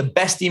opinion, the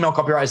best email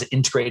copywriters are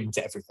integrated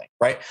into everything,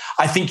 right?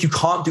 I think you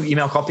can't do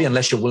email copy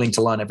unless you're willing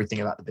to learn everything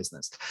about the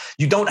business.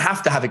 You don't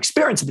have to have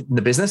experience in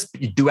the business,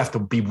 but you do have to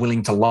be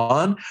willing to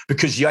learn,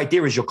 because the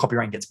idea is your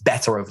copywriting gets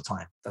better over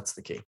time. That's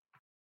the key.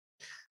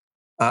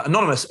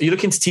 Anonymous, are you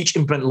looking to teach,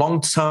 implement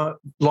long-form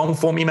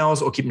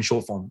emails or keep them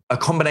short form? A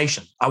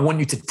combination. I want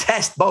you to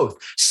test both.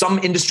 Some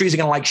industries are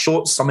going to like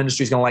short, some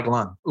industries are going to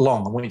like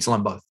long. I want you to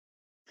learn both.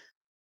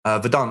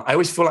 Vedant, I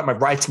always feel like my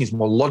writing is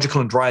more logical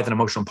and dry than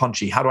emotional and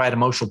punchy. How do I add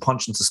emotional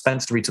punch and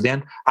suspense to read to the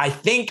end? I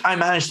think I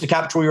managed to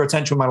capture your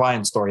attention with my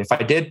lion story. If I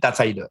did, that's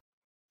how you do it.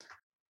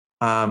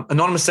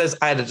 Anonymous says,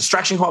 I had a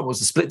distraction card. It was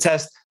a split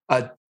test.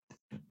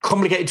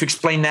 Complicated to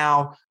explain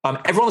now.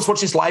 Everyone that's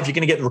watching this live, you're going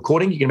to get the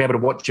recording. You're going to be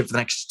able to watch it for the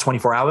next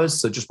 24 hours.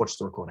 So just watch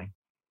the recording.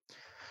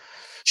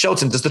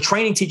 Shelton, does the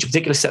training teach a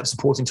particular set of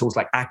supporting tools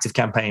like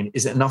ActiveCampaign?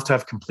 Is it enough to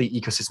have complete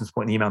ecosystem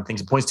support in the email and things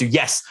it points to?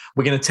 Yes,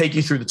 we're going to take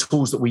you through the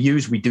tools that we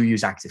use. We do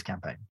use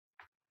ActiveCampaign.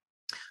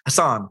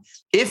 Hassan,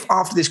 if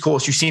after this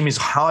course you see me as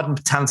a hard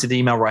and talented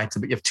email writer,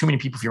 but you have too many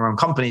people for your own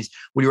companies,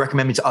 will you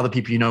recommend me to other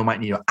people you know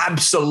might need it?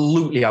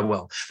 Absolutely, I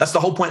will. That's the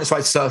whole point. That's why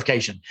it's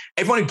certification.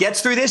 Everyone who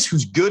gets through this,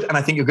 who's good, and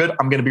I think you're good,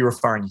 I'm going to be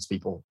referring you to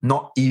people.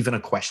 Not even a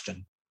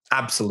question.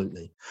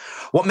 Absolutely.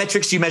 What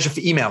metrics do you measure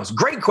for emails?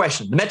 Great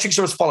question. The metrics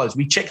are as follows.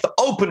 We check the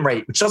open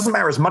rate, which doesn't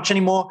matter as much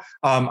anymore.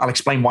 I'll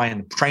explain why in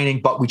the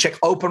training, but we check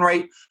open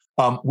rate.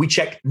 We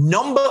check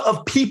number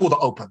of people that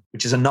open,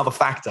 which is another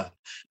factor.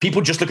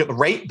 People just look at the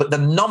rate, but the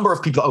number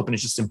of people that open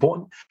is just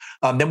important.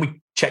 Then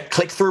we check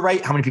click-through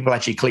rate, how many people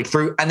actually click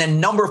through, and then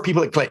number of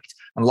people that clicked.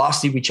 And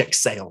lastly, we check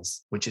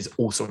sales, which is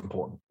also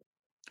important.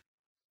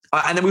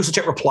 And then we also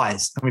check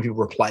replies, how many people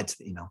replied to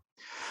the email.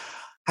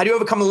 How do you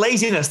overcome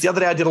laziness? The other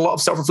day I did a lot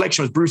of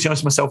self-reflection, was brutally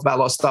honest with myself about a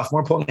lot of stuff.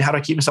 More importantly, how do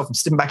I keep myself from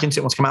slipping back into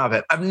it once I come out of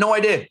it? I have no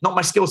idea, not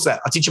my skill set.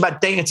 I teach you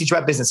about dating, I teach you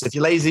about business. If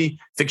you're lazy,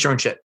 fix your own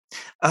shit.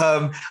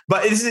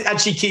 But this is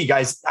actually key,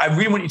 guys. I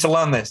really want you to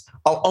learn this.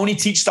 I'll only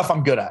teach stuff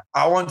I'm good at.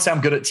 I won't say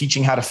I'm good at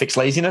teaching how to fix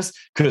laziness,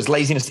 because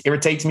laziness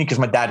irritates me because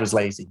my dad was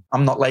lazy.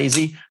 I'm not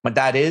lazy. My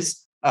dad is.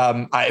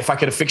 If I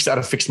could have fixed it, I'd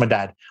have fixed my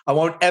dad. I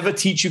won't ever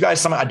teach you guys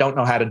something I don't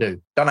know how to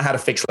do. Don't know how to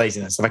fix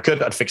laziness. If I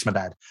could, I'd fix my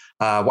dad.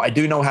 What I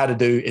do know how to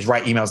do is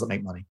write emails that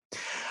make money.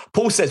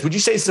 Paul says, would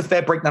you say it's a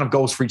fair breakdown of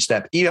goals for each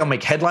step? Email,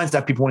 make headlines that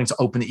have people wanting to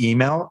open the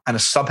email, and a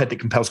subhead that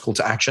compels call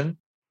to action.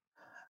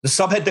 The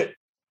subhead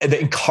that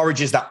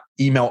encourages that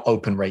email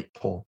open rate,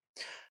 Paul.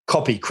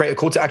 Copy, create a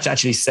call to action,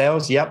 actually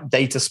sales. Yep.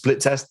 Data, split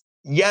test.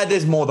 Yeah,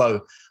 there's more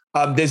though.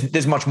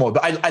 There's much more,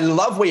 but I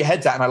love where your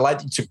head's at, and I like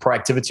that you took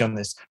proactivity on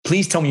this.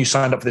 Please tell me you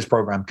signed up for this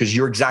program, because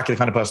you're exactly the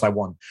kind of person I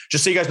want.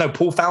 Just so you guys know,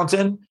 Paul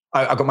Fountain,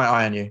 I got my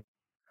eye on you.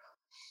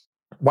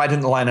 Why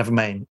didn't the line have a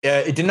main?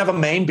 It didn't have a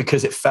main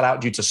because it fell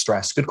out due to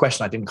stress. Good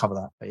question. I didn't cover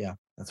that, but yeah,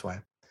 that's why.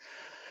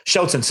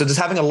 Shelton, so does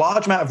having a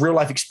large amount of real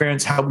life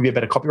experience help you be a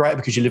better copywriter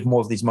because you live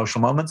more of these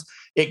emotional moments?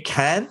 It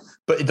can,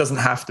 but it doesn't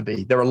have to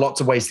be. There are lots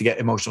of ways to get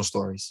emotional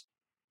stories.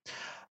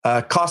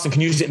 Carson,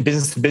 can you use it in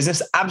business to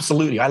business?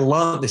 Absolutely. I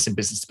learned this in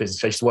business to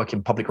business. I used to work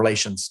in public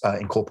relations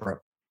in corporate.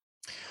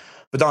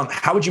 But Don,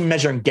 how would you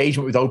measure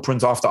engagement with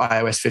opens after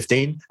iOS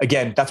 15?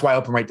 Again, that's why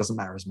open rate doesn't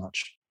matter as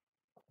much.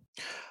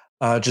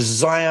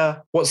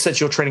 Josiah, what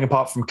sets your training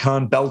apart from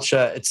Kern,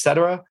 Belcher,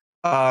 etc.?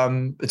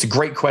 It's a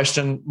great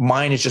question.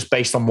 Mine is just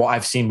based on what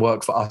I've seen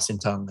work for us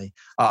internally.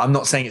 I'm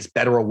not saying it's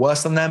better or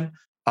worse than them.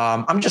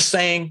 I'm just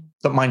saying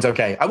that mine's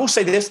okay. I will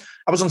say this.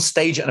 I was on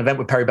stage at an event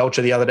with Perry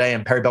Belcher the other day,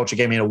 and Perry Belcher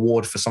gave me an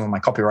award for some of my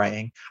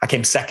copywriting. I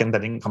came second. I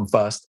didn't come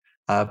first.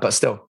 But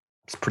still,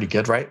 it's pretty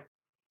good, right?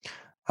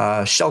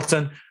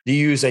 Shelton, do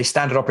you use a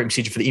standard operating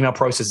procedure for the email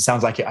process? It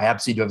sounds like it. I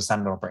absolutely do have a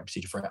standard operating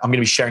procedure for it. I'm going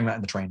to be sharing that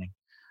in the training.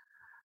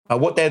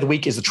 What day of the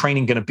week is the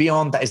training going to be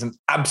on? That is an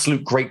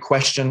absolute great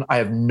question. I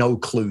have no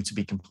clue, to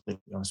be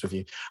completely honest with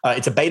you.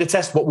 It's a beta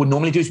test. What we'll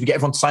normally do is we get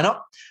everyone to sign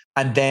up,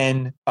 and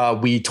then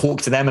we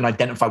talk to them and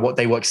identify what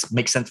day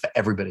makes sense for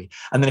everybody.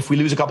 And then if we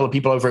lose a couple of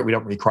people over it, we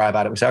don't really cry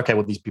about it. We say, okay,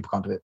 well, these people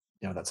can't do it.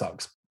 That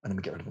sucks. And then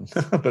we get rid of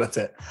them. But that's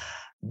it.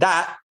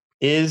 That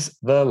is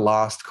the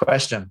last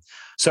question.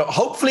 So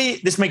hopefully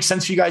this makes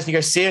sense for you guys and you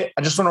guys see it.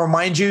 I just want to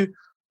remind you,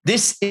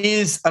 this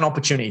is an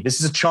opportunity.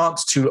 This is a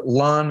chance to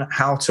learn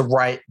how to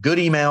write good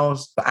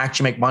emails that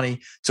actually make money,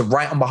 to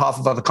write on behalf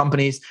of other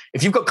companies.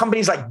 If you've got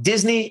companies like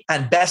Disney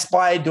and Best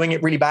Buy doing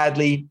it really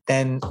badly,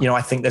 then,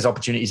 I think there's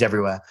opportunities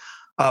everywhere.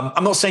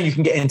 I'm not saying you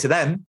can get into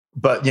them,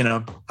 but,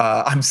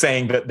 I'm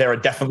saying that there are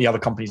definitely other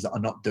companies that are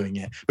not doing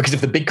it, because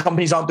if the big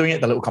companies aren't doing it,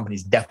 the little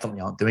companies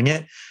definitely aren't doing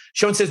it.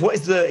 Sean says, what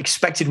is the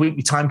expected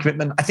weekly time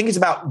commitment? I think it's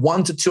about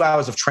 1 to 2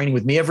 hours of training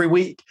with me every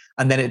week.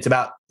 And then it's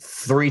about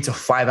 3 to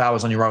 5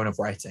 hours on your own of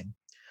writing.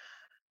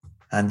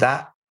 And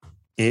that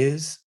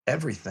is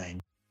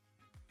everything.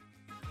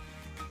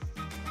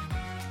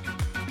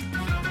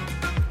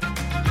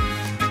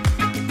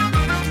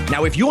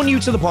 Now, if you're new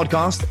to the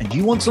podcast and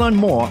you want to learn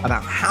more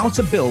about how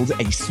to build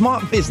a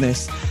smart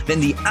business,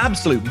 then the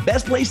absolute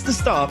best place to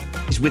start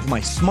is with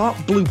my Smart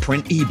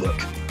Blueprint ebook.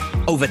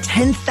 Over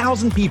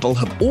 10,000 people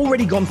have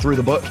already gone through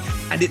the book,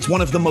 and it's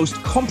one of the most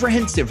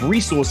comprehensive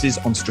resources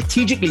on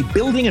strategically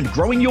building and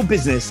growing your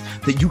business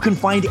that you can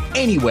find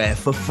anywhere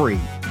for free.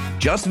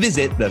 Just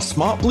visit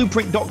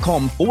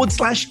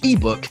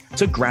thesmartblueprint.com/ebook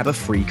to grab a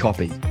free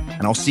copy.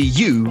 And I'll see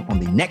you on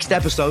the next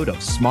episode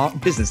of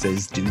Smart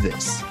Businesses Do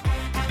This.